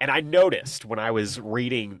that. And I noticed when I was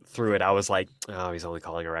reading through it, I was like, oh, he's only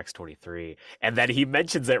calling her X-23. And then he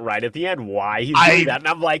mentions it right at the end, why he's doing that. And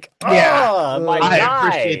I'm like, my guy.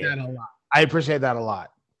 I appreciate that a lot.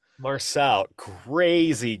 Marcel,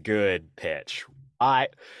 crazy good pitch.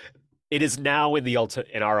 It is now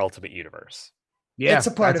in our Ultimate Universe. Yeah, it's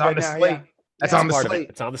a part of it now. Yeah. That's on the slate.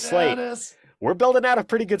 It's on the slate. Yeah, we're building out a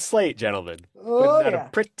pretty good slate, gentlemen. A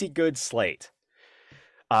pretty good slate.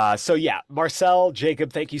 So yeah, Marcel,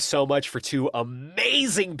 Jacob, thank you so much for 2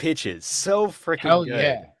 amazing pitches. So freaking good.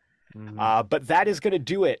 Yeah. Mm-hmm. But that is going to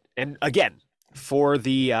do it. And again, for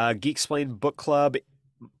the Geeksplain Book Club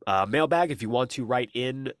mailbag, if you want to write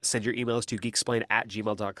in, send your emails to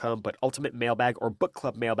geeksplain@gmail.com, but Ultimate Mailbag or Book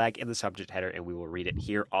Club Mailbag in the subject header, and we will read it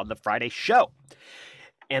here on the Friday show.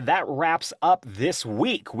 And that wraps up this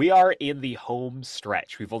week. We are in the home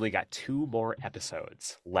stretch. We've only got 2 more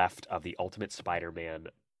episodes left of the Ultimate Spider-Man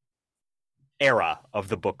era of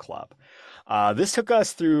the book club. This took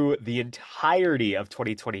us through the entirety of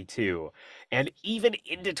 2022 and even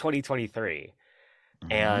into 2023.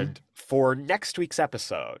 Mm-hmm. And for next week's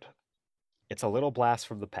episode, it's a little blast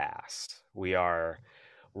from the past. We are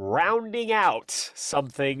rounding out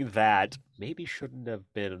something that maybe shouldn't have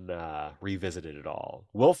been revisited at all.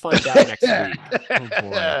 We'll find out next week. Oh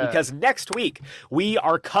boy. Because next week we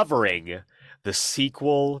are covering the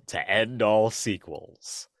sequel to end all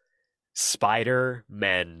sequels,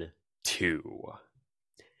 Spider-Man 2.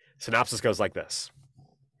 Synopsis goes like this.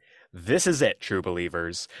 This is it, true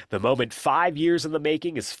believers. The moment 5 years in the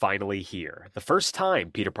making is finally here. The first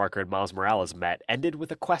time Peter Parker and Miles Morales met ended with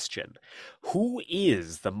a question. Who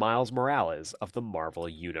is the Miles Morales of the Marvel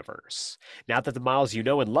Universe? Now that the Miles you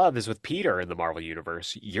know and love is with Peter in the Marvel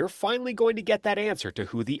Universe, you're finally going to get that answer to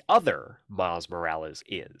who the other Miles Morales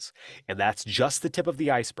is. And that's just the tip of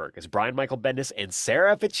the iceberg as Brian Michael Bendis and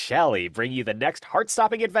Sarah Pichelli bring you the next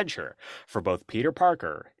heart-stopping adventure for both Peter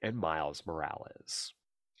Parker and Miles Morales.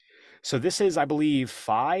 So this is, I believe,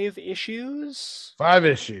 5 issues? 5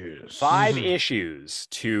 issues. 5 issues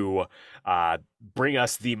to bring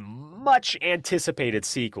us the much-anticipated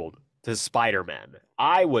sequel to Spider-Man.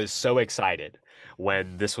 I was so excited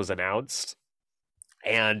when this was announced,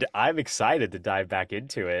 and I'm excited to dive back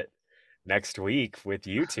into it next week with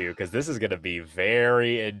you two, because this is going to be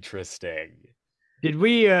very interesting. Did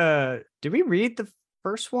we read the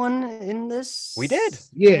first one in this? We did.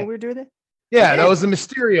 Yeah. When we were doing it? Yeah, that was the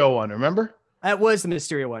Mysterio one, remember? That was the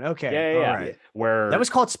Mysterio one. Okay. Yeah. All right. Where that was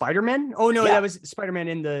called Spider-Man? Oh no, that was Spider-Man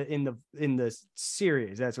in the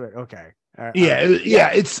series. That's what. Okay.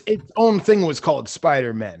 Its own thing was called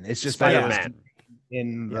Spider-Man. It's just Spider-Man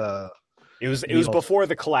in the. It was before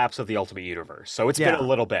the collapse of the Ultimate Universe, so it's been a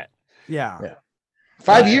little bit. Yeah.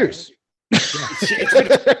 5 years. It's been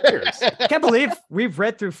 5 years. I can't believe we've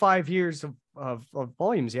read through 5 years of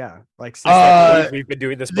volumes. Yeah, like I believe we've been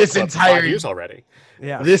doing this book this club for entire 5 years already.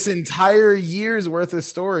 yeah. This entire year's worth of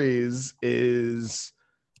stories is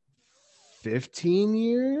 15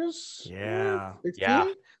 years. Yeah. 16?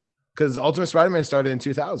 Yeah. Because Ultimate Spider-Man started in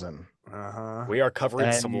 2000. Uh-huh. We are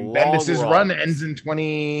covering some long Bendis' run runs. ends in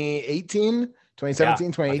 2018, 2017,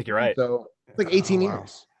 I 2018. think you're right. So it's like 18 Oh, wow.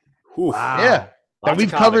 years. Oof. Wow. Yeah. That Lots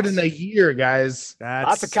we've of covered comics. in a year, guys. That's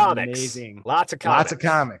Lots of comics. amazing. Lots of comics. Lots of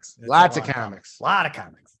comics. That's Lots a of lot comics. A lot of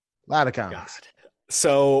comics. Lot of God. comics.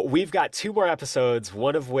 So we've got 2 more episodes,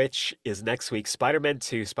 one of which is next week. Spider-Man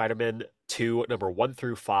 2, Spider-Man 2, number 1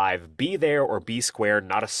 through 5. Be there or be square,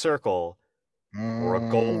 not a circle or a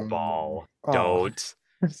gold ball. Oh. Don't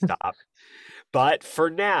stop. But for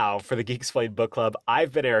now, for the Geek Explained Book Club,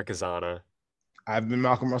 I've been Eric Azana. I've been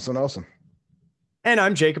Malcolm Russell Nelson. And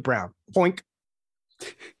I'm Jacob Brown. Poink.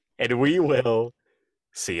 And we will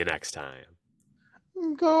see you next time.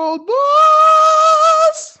 Gold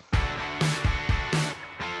balls.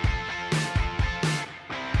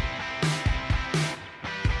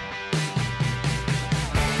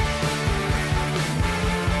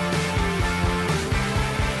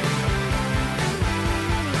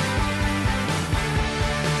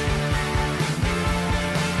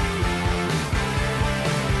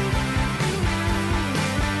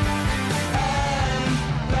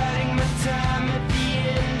 Biding my time at the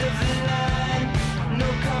end of the line. No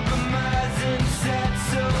compromising set,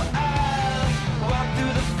 so I'll walk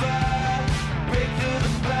through the fire, break through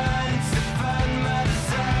the blinds to find my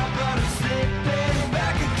desire. But I'm slipping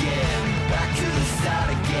back again, back to the start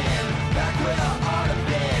again, back where I ought to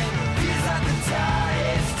be. Feels like the tide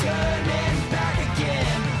is turning back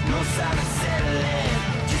again. No sign of settling,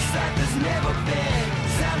 just like there's never been.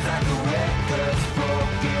 Sounds like the record's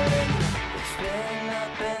broken. It's been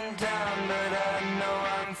up and down, but I know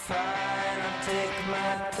I'm fine. I'll take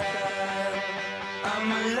my time.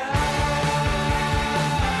 I'm alive.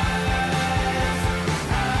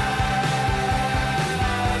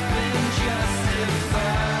 I've been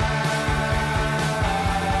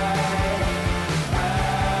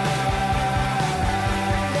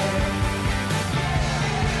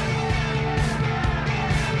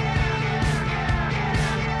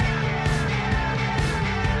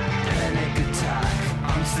Panic attack,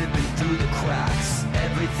 I'm slipping through the cracks.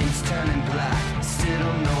 Everything's turning black. Still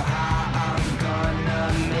don't know how I'm gonna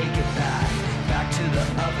make it back to the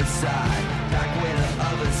other side.